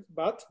 right?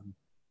 But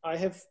I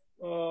have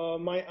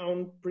my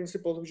own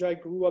principles which I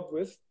grew up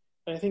with,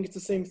 and I think it's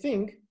the same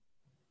thing.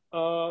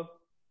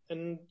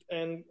 And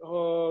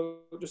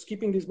just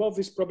keeping these vows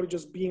is probably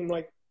just being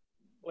like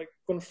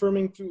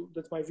confirming to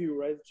that's my view,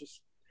 right?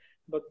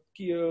 But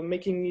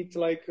making it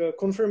like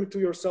confirm it to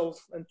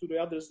yourself and to the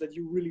others that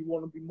you really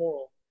want to be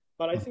moral.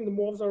 But I think the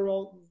morals are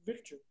all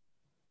virtue.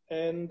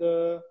 And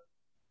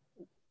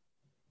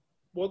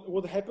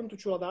what happened to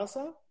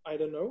Culadasa? I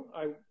don't know.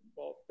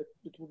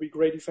 It would be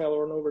great if I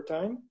learn over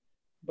time.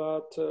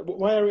 But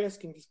why are you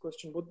asking this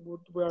question?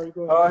 Where are you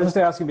going? I'm just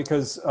asking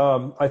because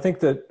I think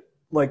that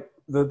like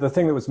the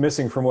thing that was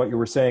missing from what you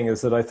were saying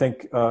is that I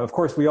think, of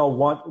course, we all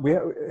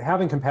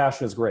having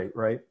compassion is great,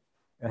 right?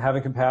 And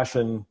having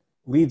compassion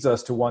leads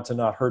us to want to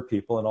not hurt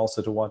people and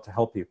also to want to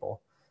help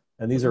people.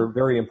 And these are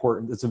very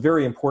important. It's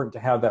very important to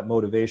have that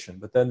motivation.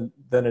 But then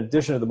in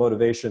addition to the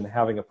motivation,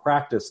 having a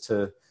practice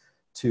to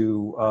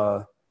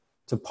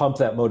pump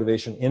that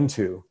motivation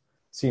into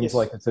seems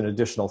like it's an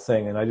additional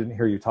thing. And I didn't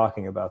hear you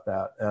talking about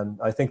that. And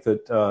I think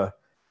that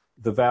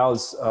the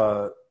vows,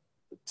 to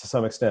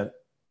some extent,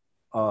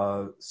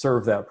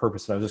 serve that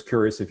purpose. And I was just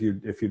curious if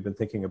you'd been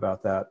thinking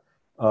about that.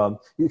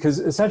 Because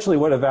essentially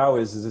what a vow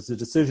is it's a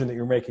decision that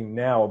you're making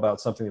now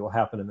about something that will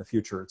happen in the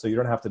future. So you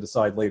don't have to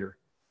decide later,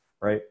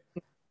 right?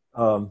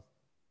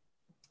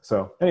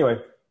 So anyway,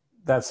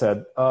 that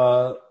said,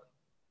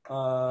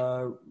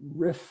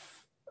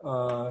 Riff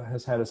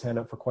has had his hand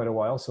up for quite a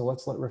while, so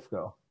let's let Riff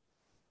go.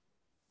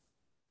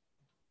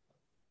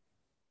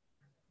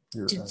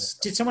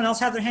 Did someone else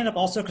have their hand up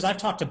also? Because I've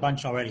talked a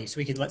bunch already, so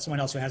we could let someone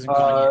else who hasn't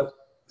gone yet.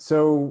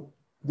 So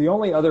the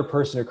only other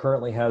person who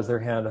currently has their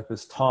hand up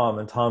is Tom,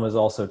 and Tom has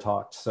also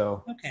talked.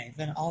 So okay,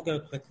 then I'll go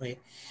quickly.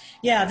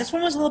 Yeah, this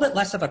one was a little bit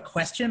less of a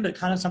question, but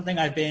kind of something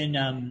I've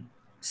been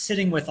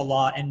sitting with a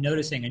lot and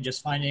noticing and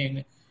just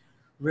finding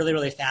really,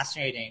 really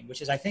fascinating,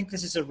 which is I think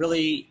this is a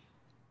really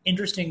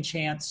interesting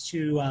chance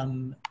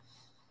to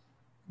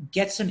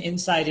get some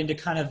insight into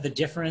kind of the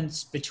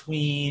difference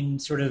between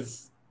sort of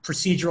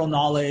procedural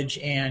knowledge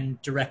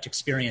and direct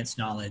experience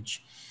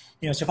knowledge.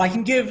 You know, so if I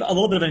can give a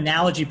little bit of an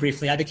analogy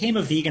briefly, I became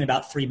a vegan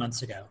about 3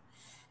 months ago.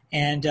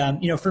 And,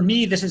 you know, for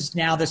me, this is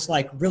now this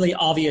like really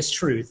obvious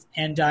truth.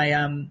 And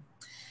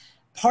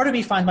part of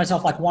me finds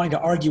myself like wanting to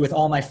argue with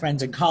all my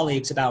friends and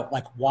colleagues about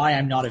like why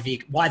I'm not a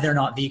vegan, why they're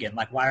not vegan,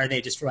 like why are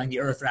they destroying the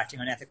earth or acting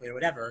unethically or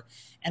whatever.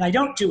 And I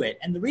don't do it.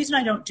 And the reason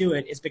I don't do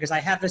it is because I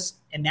have this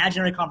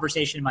imaginary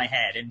conversation in my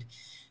head. And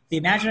the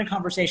imaginary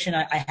conversation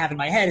I have in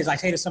my head is I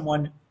say to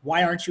someone,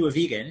 why aren't you a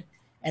vegan?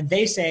 And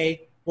they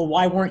say, well,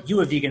 why weren't you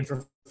a vegan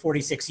for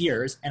 46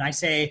 years? And I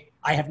say,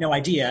 I have no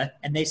idea.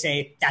 And they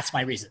say, that's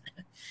my reason.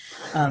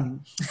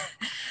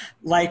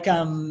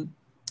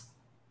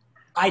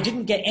 I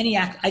didn't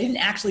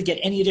actually get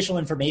any additional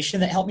information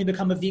that helped me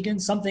become a vegan.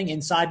 Something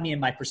inside me and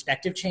my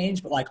perspective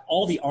changed, but like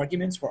all the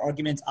arguments were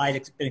arguments I'd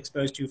been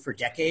exposed to for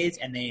decades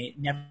and they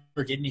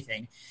never did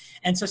anything.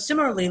 And so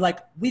similarly, like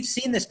we've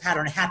seen this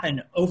pattern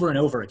happen over and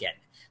over again.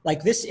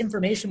 Like this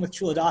information with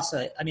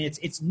Culadasa, I mean,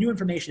 it's new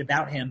information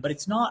about him, but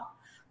it's not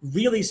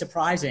really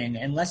surprising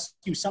unless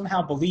you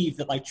somehow believe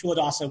that like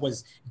Culadasa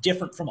was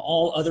different from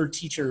all other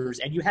teachers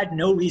and you had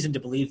no reason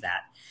to believe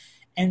that.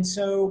 And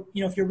so,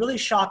 you know, if you're really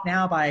shocked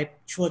now by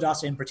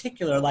Culadasa in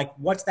particular, like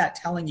what's that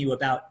telling you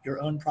about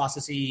your own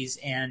processes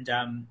and,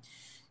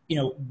 you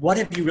know, what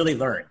have you really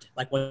learned?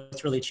 Like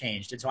what's really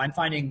changed? And so I'm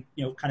finding,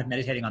 you know, kind of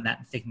meditating on that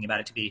and thinking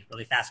about it to be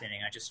really fascinating.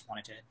 I just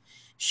wanted to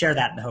share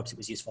that in the hopes it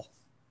was useful.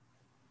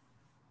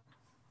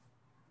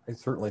 I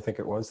certainly think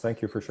it was.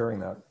 Thank you for sharing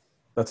that.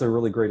 That's a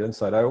really great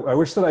insight. I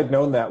wish that I'd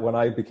known that when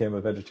I became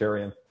a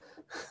vegetarian.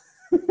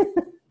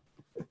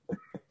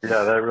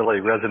 Yeah, that really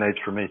resonates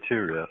for me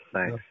too, Riff.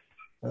 Thanks.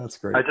 Yeah, that's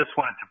great. I just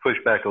wanted to push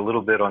back a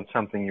little bit on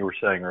something you were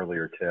saying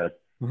earlier, Ted.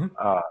 Mm-hmm.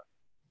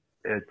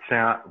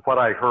 What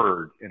I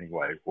heard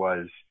anyway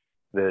was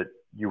that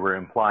you were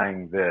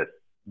implying that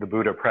the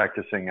Buddha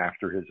practicing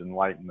after his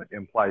enlightenment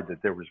implied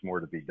that there was more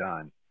to be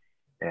done.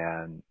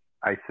 And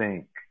I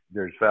think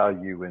there's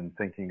value in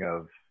thinking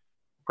of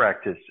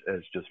practice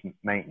as just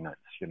maintenance,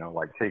 you know,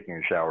 like taking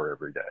a shower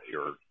every day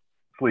or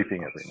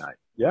sleeping every night.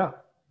 Yeah.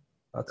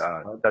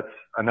 That's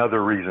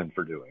another reason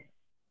for doing it.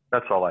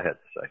 That's all I had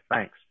to say.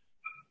 Thanks.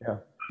 Yeah.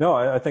 No,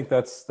 I think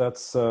that's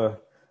a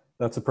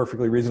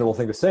perfectly reasonable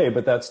thing to say,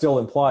 but that still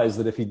implies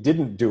that if he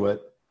didn't do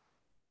it,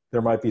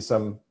 there might be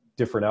some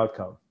different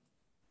outcome,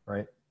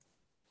 right?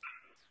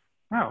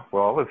 Oh,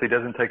 well, if he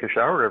doesn't take a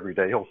shower every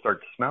day, he'll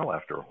start to smell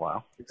after a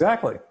while.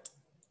 Exactly.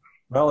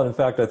 Well, and in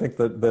fact, I think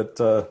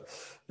that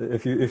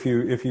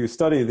if you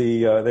study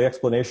the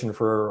explanation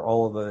for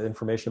all of the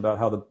information about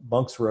how the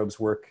monks' robes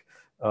work,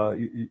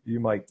 you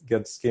might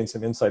gain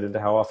some insight into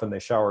how often they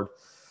showered.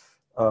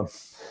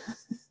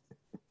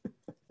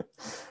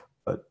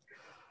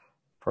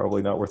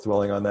 probably not worth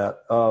dwelling on that.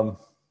 All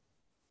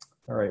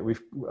right,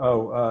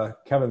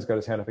 Kevin's got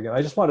his hand up again.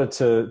 I just wanted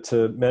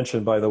to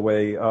mention, by the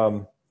way,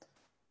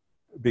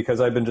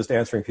 because I've been just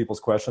answering people's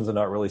questions and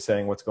not really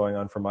saying what's going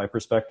on from my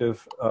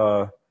perspective,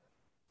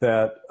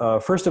 that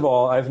first of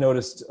all, I've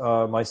noticed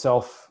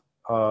myself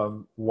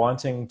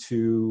wanting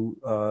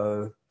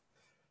to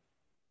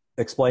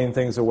explain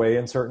things away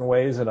in certain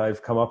ways, and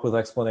I've come up with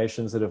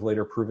explanations that have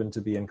later proven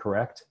to be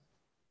incorrect.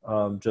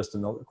 Just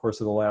in the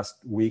course of the last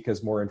week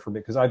as more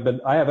information, because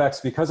I have access,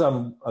 because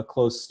I'm a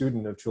close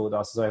student of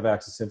Culadasa, I have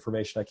access to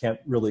information I can't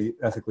really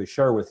ethically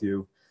share with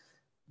you,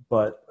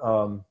 but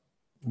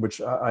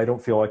which I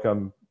don't feel like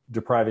I'm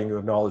depriving you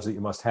of knowledge that you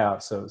must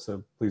have.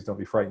 So please don't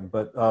be frightened.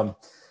 But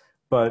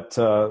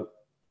the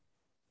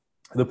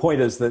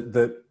point is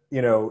that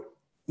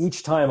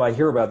each time I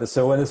hear about this,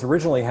 so when this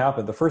originally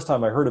happened, the first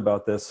time I heard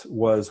about this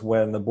was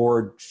when the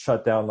board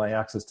shut down my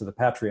access to the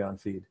Patreon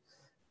feed,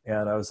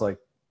 and I was like,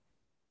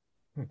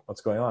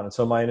 what's going on? And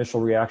so my initial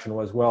reaction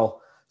was,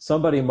 well,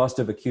 somebody must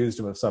have accused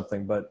him of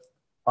something, but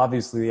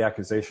obviously the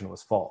accusation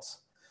was false,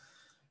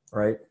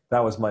 right?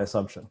 That was my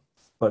assumption.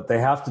 But they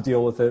have to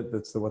deal with it.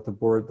 That's what the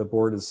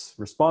board is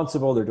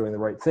responsible. They're doing the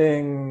right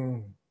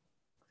thing.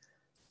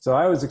 So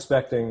I was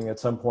expecting at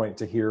some point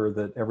to hear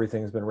that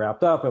everything's been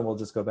wrapped up and we'll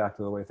just go back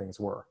to the way things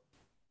were,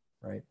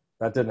 right?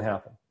 That didn't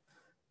happen.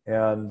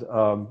 And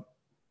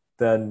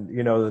then,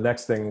 the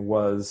next thing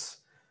was,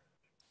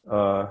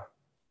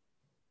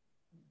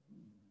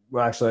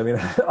 well, actually, I mean,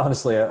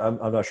 honestly,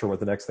 I'm not sure what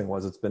the next thing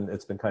was. It's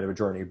been kind of a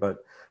journey,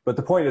 but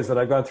the point is that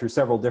I've gone through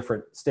several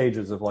different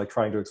stages of like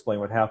trying to explain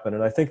what happened.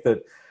 And I think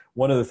that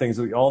one of the things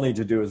that we all need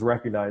to do is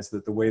recognize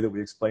that the way that we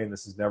explain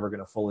this is never going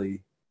to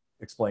fully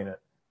explain it.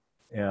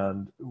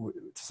 And to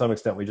some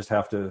extent, we just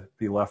have to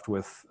be left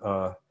with,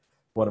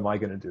 what am I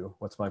going to do?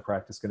 What's my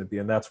practice going to be?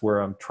 And that's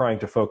where I'm trying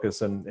to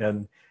focus.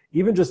 And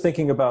even just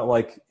thinking about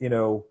like,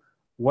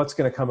 what's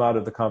going to come out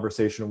of the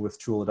conversation with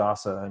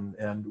Culadasa,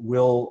 and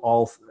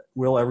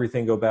will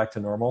everything go back to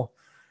normal?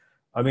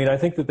 I mean, I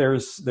think that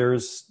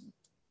there's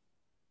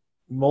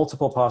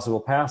multiple possible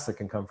paths that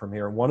can come from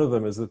here. And one of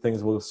them is that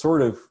things will sort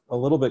of a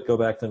little bit go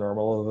back to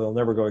normal. They'll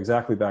never go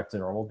exactly back to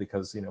normal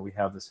because, we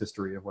have this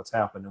history of what's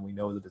happened and we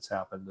know that it's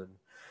happened, and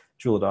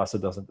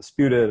Culadasa doesn't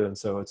dispute it. And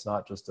so it's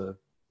not just a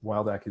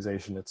wild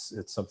accusation. It's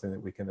something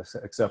that we can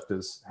accept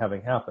as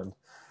having happened.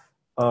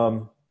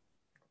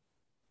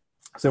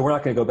 So we're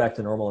not going to go back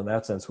to normal in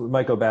that sense. We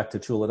might go back to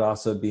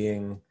Culadasa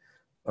being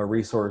a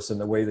resource in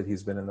the way that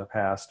he's been in the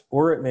past,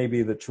 or it may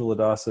be that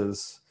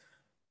Culadasa's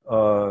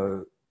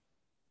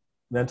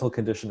mental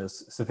condition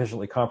is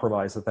sufficiently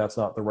compromised that that's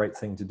not the right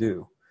thing to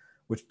do,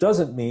 which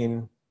doesn't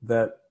mean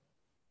that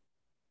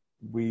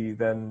we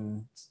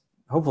then,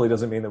 hopefully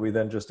doesn't mean that we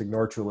then just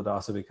ignore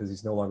Culadasa because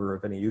he's no longer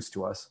of any use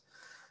to us.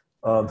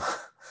 That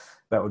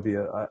would be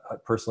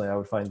personally, I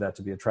would find that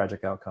to be a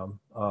tragic outcome.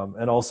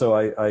 And also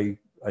I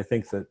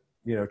think that,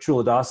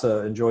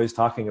 Culadasa enjoys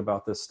talking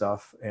about this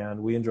stuff, and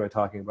we enjoy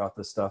talking about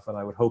this stuff. And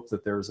I would hope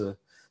that there's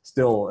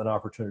still an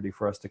opportunity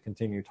for us to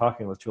continue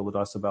talking with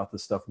Culadasa about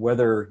this stuff,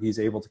 whether he's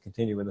able to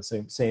continue in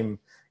the same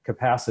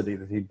capacity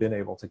that he'd been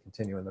able to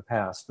continue in the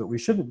past. But we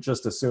shouldn't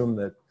just assume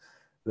that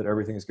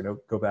everything is going to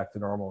go back to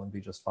normal and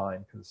be just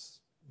fine,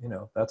 because,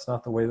 that's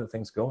not the way that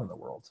things go in the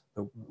world.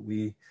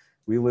 We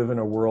live in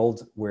a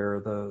world where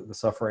the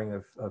suffering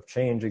of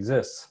change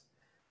exists.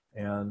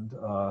 And,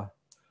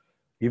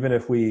 even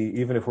if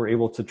we're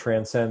able to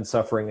transcend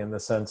suffering in the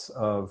sense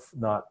of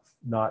not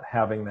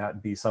having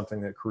that be something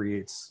that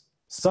creates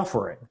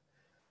suffering,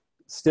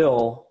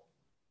 still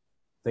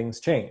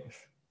things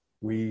change.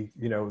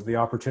 The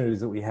opportunities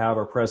that we have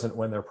are present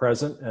when they're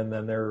present, and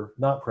then they're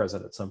not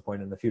present at some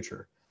point in the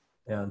future.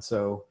 And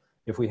so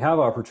if we have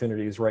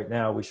opportunities right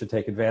now, we should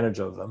take advantage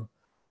of them.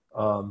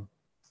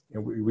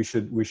 We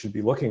should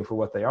be looking for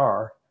what they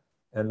are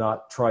and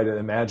not try to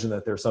imagine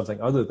that there's something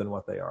other than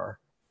what they are.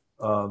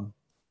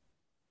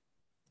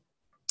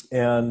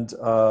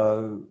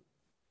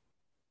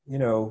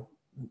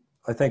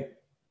 I think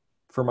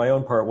for my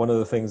own part, one of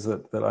the things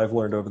that I've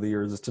learned over the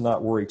years is to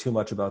not worry too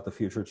much about the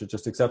future, to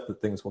just accept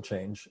that things will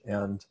change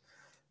and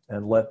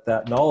let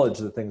that knowledge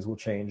that things will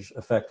change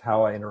affect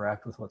how I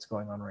interact with what's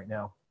going on right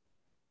now.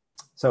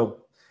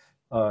 So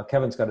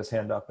Kevin's got his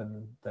hand up,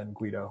 and then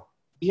Guido.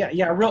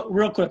 Yeah,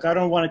 real quick. I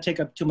don't want to take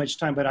up too much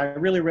time, but I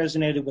really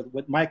resonated with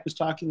what Mike was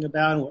talking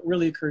about, and what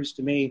really occurs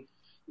to me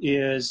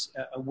is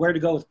where to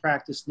go with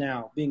practice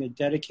now. Being a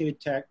dedicated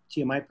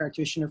TMI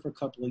practitioner for a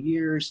couple of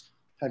years,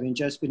 having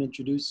just been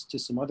introduced to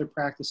some other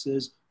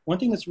practices, one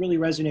thing that's really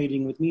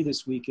resonating with me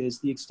this week is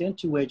the extent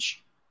to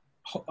which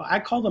I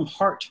call them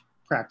heart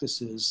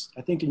practices.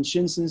 I think in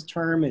Shinsen's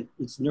term,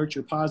 it's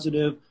nurture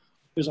positive.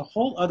 There's a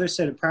whole other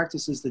set of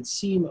practices that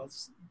seem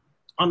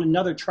on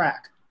another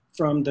track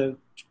from the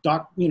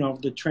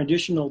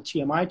traditional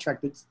TMI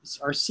track that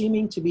are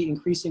seeming to be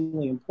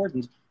increasingly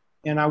important.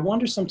 And I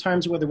wonder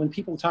sometimes whether when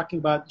people are talking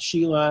about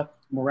Shila,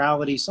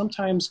 morality,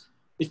 sometimes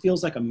it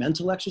feels like a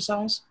mental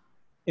exercise.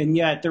 And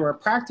yet there are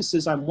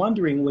practices, I'm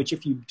wondering, which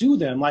if you do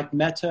them, like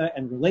metta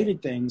and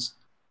related things,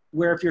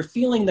 where if you're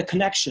feeling the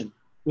connection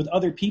with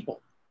other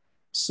people,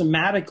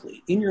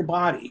 somatically, in your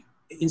body,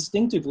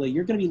 instinctively,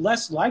 you're going to be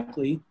less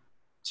likely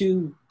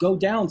to go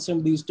down some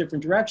of these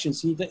different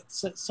directions.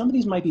 Some of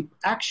these might be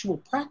actual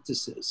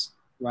practices,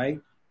 right?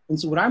 And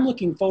so what I'm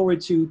looking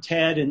forward to,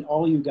 Ted and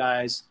all you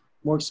guys,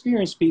 more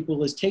experienced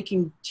people, is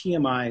taking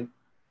TMI.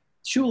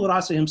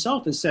 Culadasa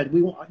himself has said,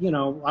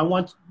 I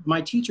want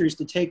my teachers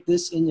to take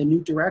this in a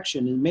new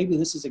direction. And maybe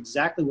this is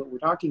exactly what we're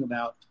talking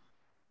about.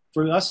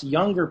 For us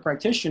younger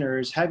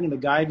practitioners, having the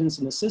guidance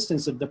and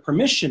assistance of the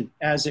permission,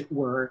 as it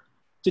were,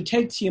 to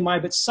take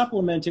TMI, but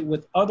supplement it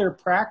with other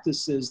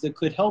practices that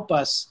could help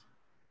us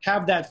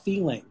have that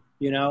feeling,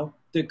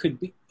 that could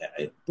be,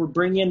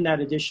 bring in that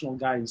additional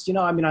guidance.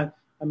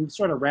 I'm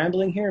sort of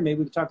rambling here. Maybe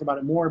we could talk about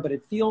it more, but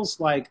it feels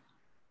like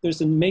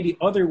there's maybe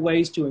other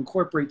ways to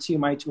incorporate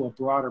TMI to a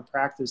broader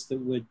practice that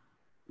would,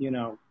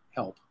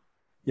 help.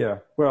 Yeah.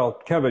 Well,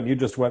 Kevin, you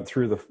just went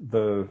through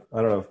the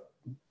I don't know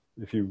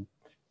if you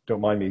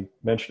don't mind me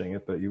mentioning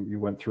it, but you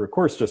went through a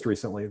course just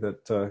recently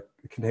that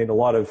contained a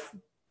lot of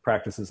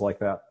practices like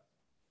that.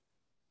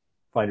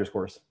 Finder's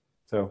course.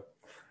 So,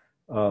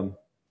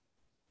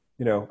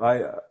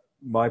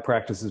 my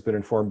practice has been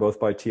informed both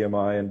by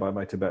TMI and by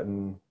my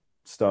Tibetan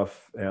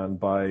stuff and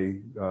by,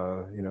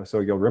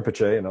 Sogyal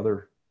Rinpoche,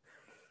 another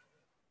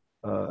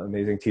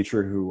amazing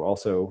teacher who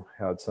also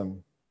had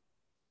some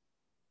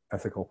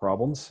ethical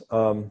problems.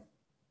 And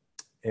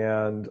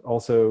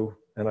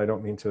I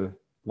don't mean to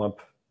lump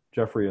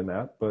Jeffrey in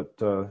that, but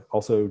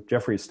also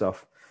Jeffrey's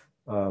stuff.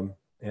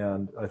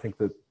 And I think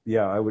that,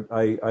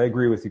 I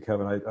agree with you,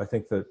 Kevin. I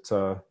think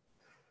that,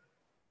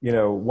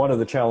 one of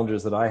the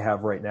challenges that I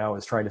have right now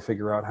is trying to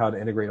figure out how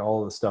to integrate all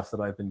of the stuff that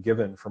I've been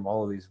given from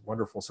all of these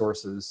wonderful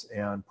sources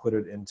and put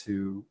it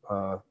into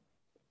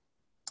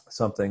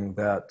something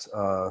that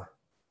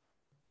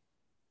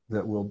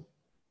will,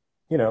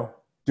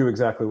 do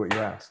exactly what you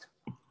asked.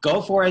 Go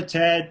for it,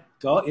 Ted.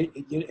 Go,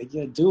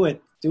 do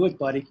it. Do it,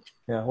 buddy.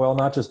 Yeah, well,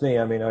 not just me.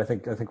 I mean, I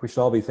think we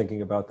should all be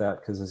thinking about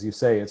that because, as you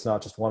say, it's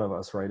not just one of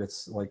us, right?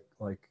 It's like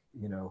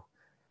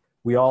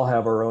we all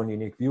have our own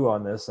unique view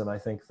on this, and I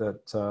think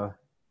that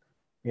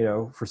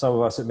for some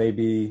of us it may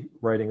be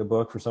writing a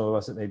book, for some of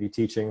us it may be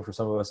teaching, for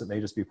some of us it may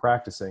just be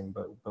practicing,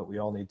 but we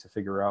all need to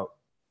figure out,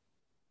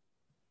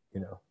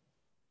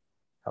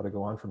 how to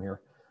go on from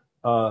here.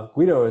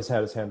 Guido has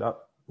had his hand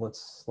up.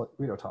 Let's let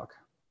Guido talk.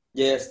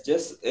 Yes,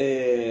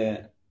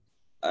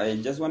 I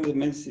just wanted to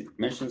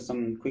mention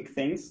some quick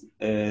things.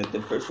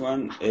 The first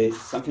one is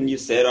something you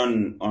said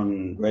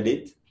on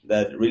Reddit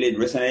that really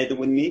resonated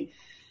with me.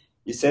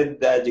 You said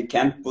that you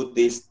can't put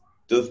this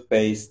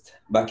toothpaste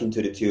back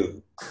into the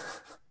tube.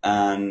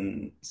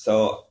 And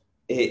so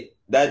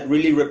that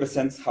really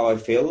represents how I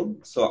feel.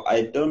 So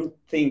I don't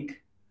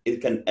think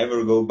it can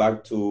ever go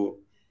back to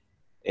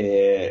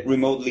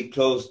remotely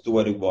close to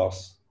what it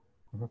was.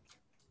 Mm-hmm.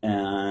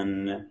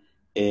 And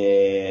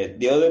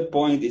the other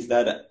point is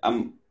that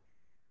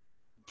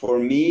for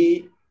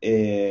me,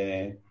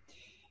 if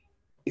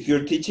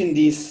you're teaching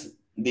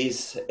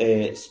this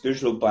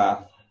spiritual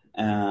path,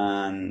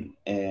 and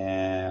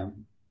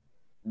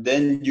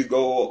then you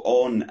go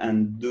on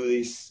and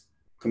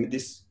commit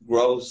this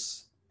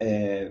gross,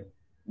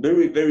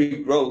 very,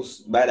 very gross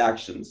bad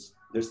actions.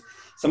 There's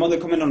some other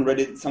comment on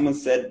Reddit. Someone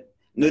said,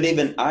 "Not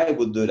even I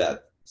would do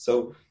that."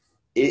 So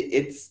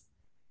it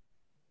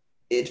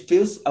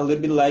feels a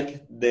little bit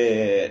like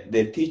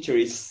the teacher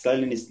is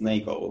selling his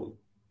snake oil.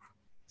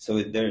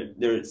 So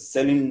they're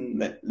selling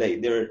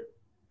they're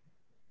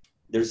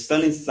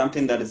selling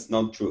something that is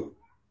not true.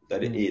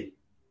 That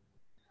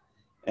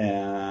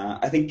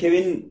I think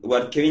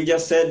what Kevin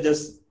just said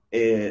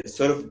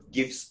sort of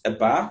gives a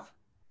path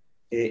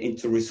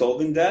into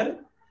resolving that.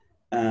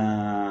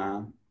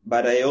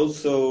 But I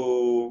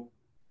also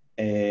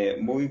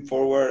moving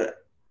forward,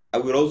 I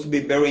would also be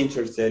very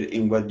interested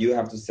in what you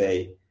have to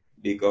say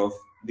because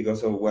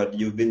of what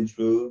you've been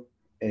through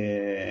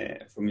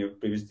from your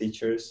previous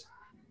teachers.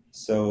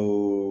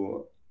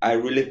 So I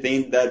really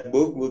think that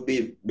book would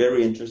be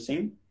very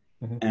interesting.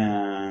 Mm-hmm.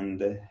 And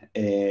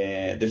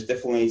there's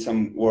definitely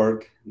some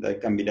work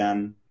that can be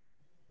done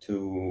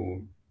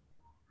to,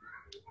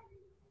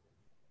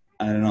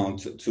 I don't know,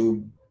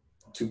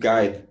 to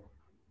guide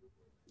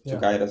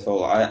us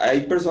all. I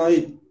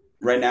personally,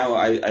 right now,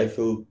 I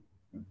feel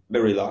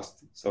very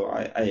lost. So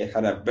I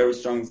had a very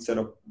strong set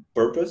of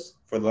purpose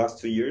for the last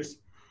 2 years.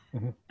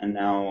 Mm-hmm. And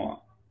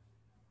now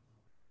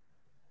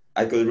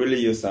I could really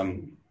use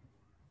some.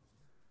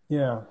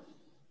 Yeah.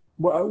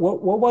 What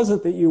was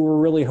it that you were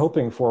really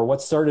hoping for?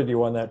 What started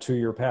you on that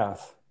 2-year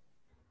path?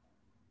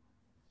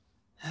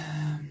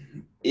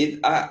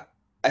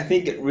 I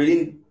think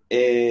reading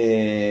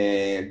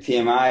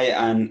TMI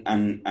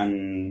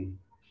and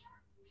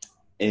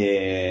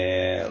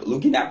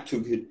looking up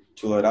to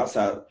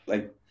Culadasa,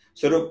 like,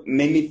 sort of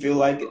made me feel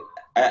like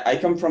I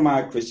come from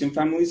a Christian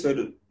family, so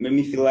it made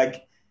me feel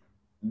like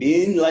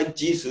being like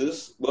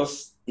Jesus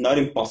was not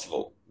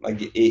impossible.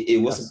 Like it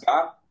was a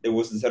path. There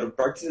was a set of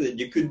practices that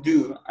you could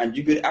do, and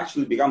you could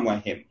actually become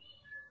like him.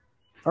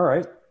 All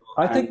right.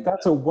 I think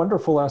that's a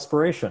wonderful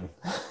aspiration.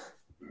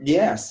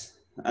 Yes.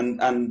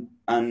 and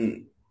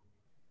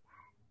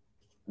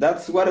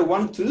that's what I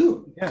want to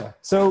do. Yeah.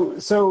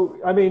 So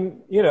I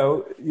mean, you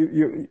know,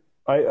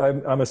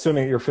 I'm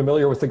assuming you're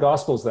familiar with the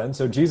Gospels then.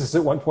 So Jesus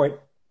at one point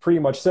pretty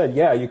much said,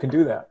 "Yeah, you can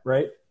do that,"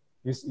 right?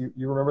 You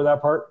remember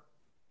that part?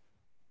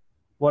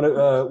 One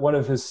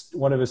of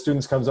his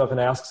students comes up and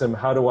asks him,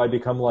 "How do I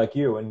become like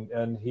you?"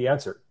 And he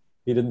answered.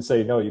 He didn't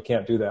say, "No, you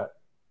can't do that."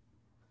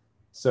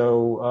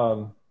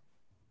 So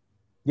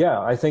yeah,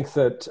 I think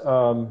that.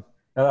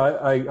 And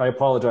I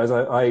apologize.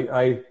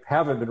 I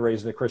haven't been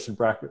raised in a Christian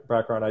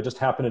background. I just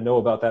happen to know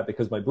about that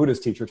because my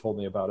Buddhist teacher told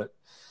me about it,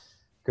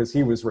 because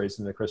he was raised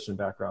in a Christian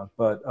background.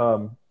 But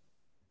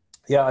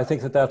yeah, I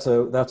think that that's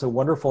a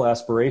wonderful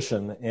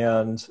aspiration,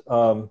 and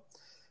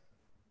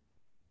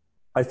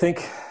I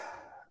think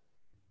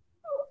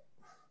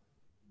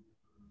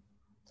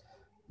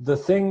the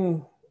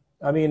thing.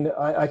 I mean,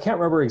 I can't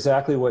remember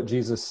exactly what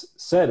Jesus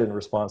said in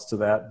response to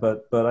that,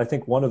 but I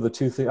think one of the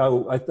two things.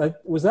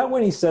 Was that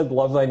when he said,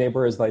 "Love thy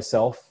neighbor as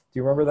thyself"? Do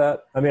you remember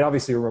that? I mean,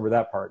 obviously you remember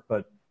that part,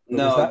 but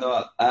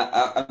No,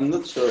 I'm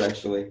not sure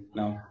actually.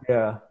 No.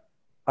 Yeah,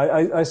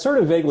 I sort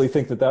of vaguely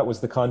think that was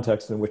the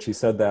context in which he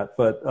said that,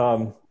 but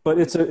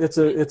it's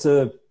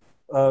a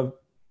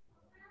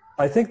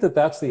I think that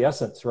that's the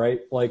essence,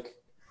 right? Like,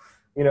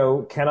 you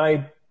know, can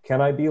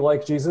I be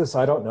like Jesus?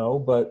 I don't know,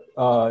 but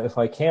if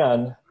I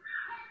can.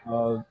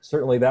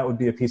 Certainly that would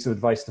be a piece of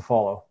advice to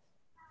follow.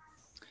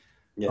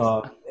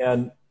 Yes.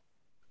 And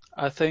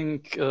I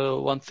think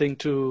one thing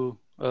to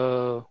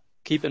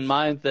keep in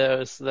mind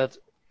there is that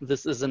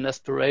this is an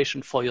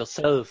aspiration for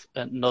yourself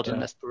and not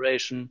an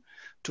aspiration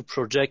to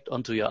project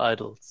onto your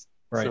idols.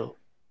 Right. So.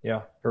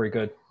 Yeah, very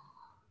good.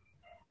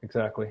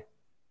 Exactly.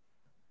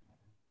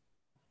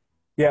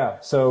 Yeah,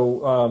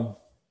 so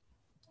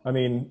I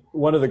mean,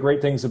 one of the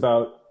great things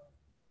about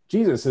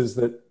Jesus is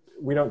that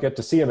we don't get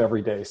to see him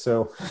every day,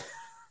 so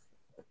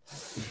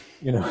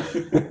you know.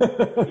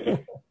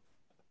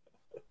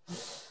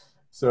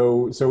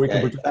 so we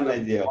can it's an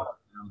idea,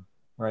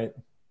 right?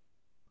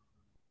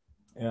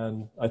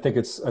 And I think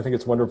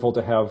it's wonderful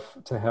to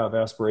have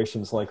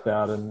aspirations like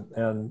that,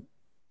 and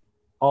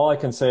all I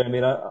can say, I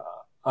mean,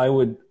 I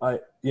would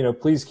you know,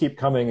 please keep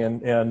coming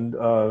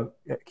and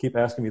keep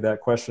asking me that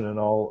question, and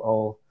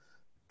I'll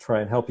try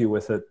and help you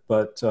with it.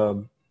 But it's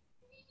a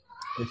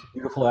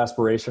beautiful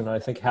aspiration. I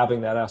think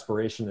having that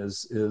aspiration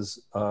is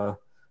a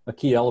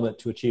key element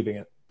to achieving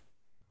it.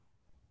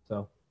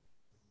 So,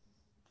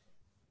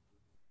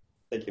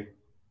 thank you.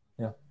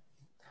 Yeah.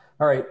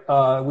 All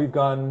right. We've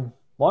gone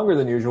longer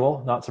than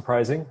usual, not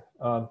surprising.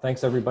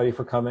 Thanks everybody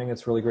for coming.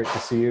 It's really great to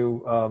see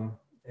you.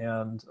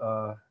 And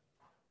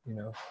you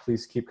know,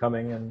 please keep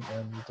coming, and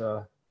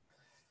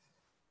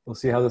we'll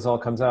see how this all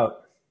comes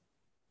out.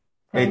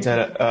 Hey,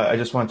 Ted, I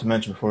just wanted to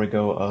mention before we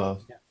go,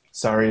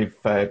 sorry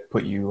if I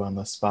put you on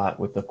the spot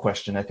with the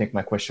question. I think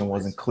my question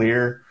wasn't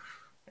clear,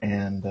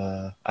 and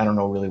I don't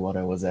know really what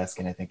I was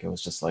asking. I think it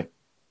was just like,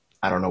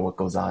 I don't know what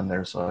goes on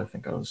there, so I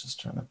think I was just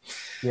trying to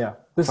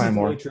this find is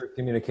more. the nature of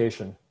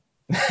communication.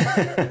 We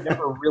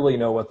never really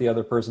know what the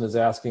other person is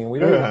asking. We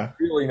don't even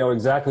really know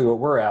exactly what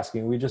we're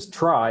asking. We just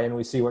try and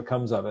we see what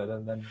comes of it,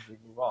 and then we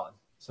move on.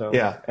 So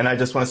yeah, and I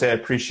just want to say I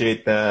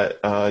appreciate that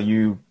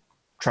you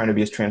trying to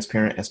be as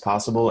transparent as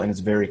possible, and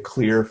it's very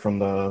clear from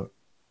the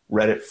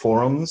Reddit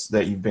forums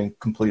that you've been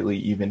completely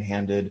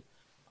even-handed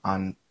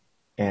on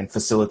and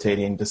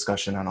facilitating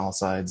discussion on all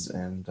sides,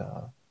 and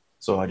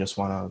so I just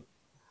want to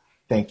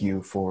thank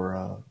you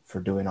for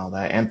doing all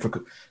that and for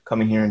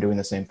coming here and doing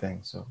the same thing.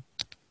 So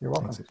you're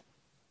welcome. Thanks.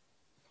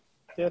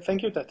 Yeah,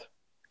 thank you, Ted.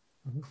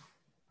 Mm-hmm.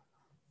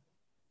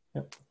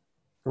 Yep.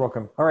 You're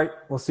welcome. All right,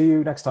 we'll see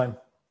you next time.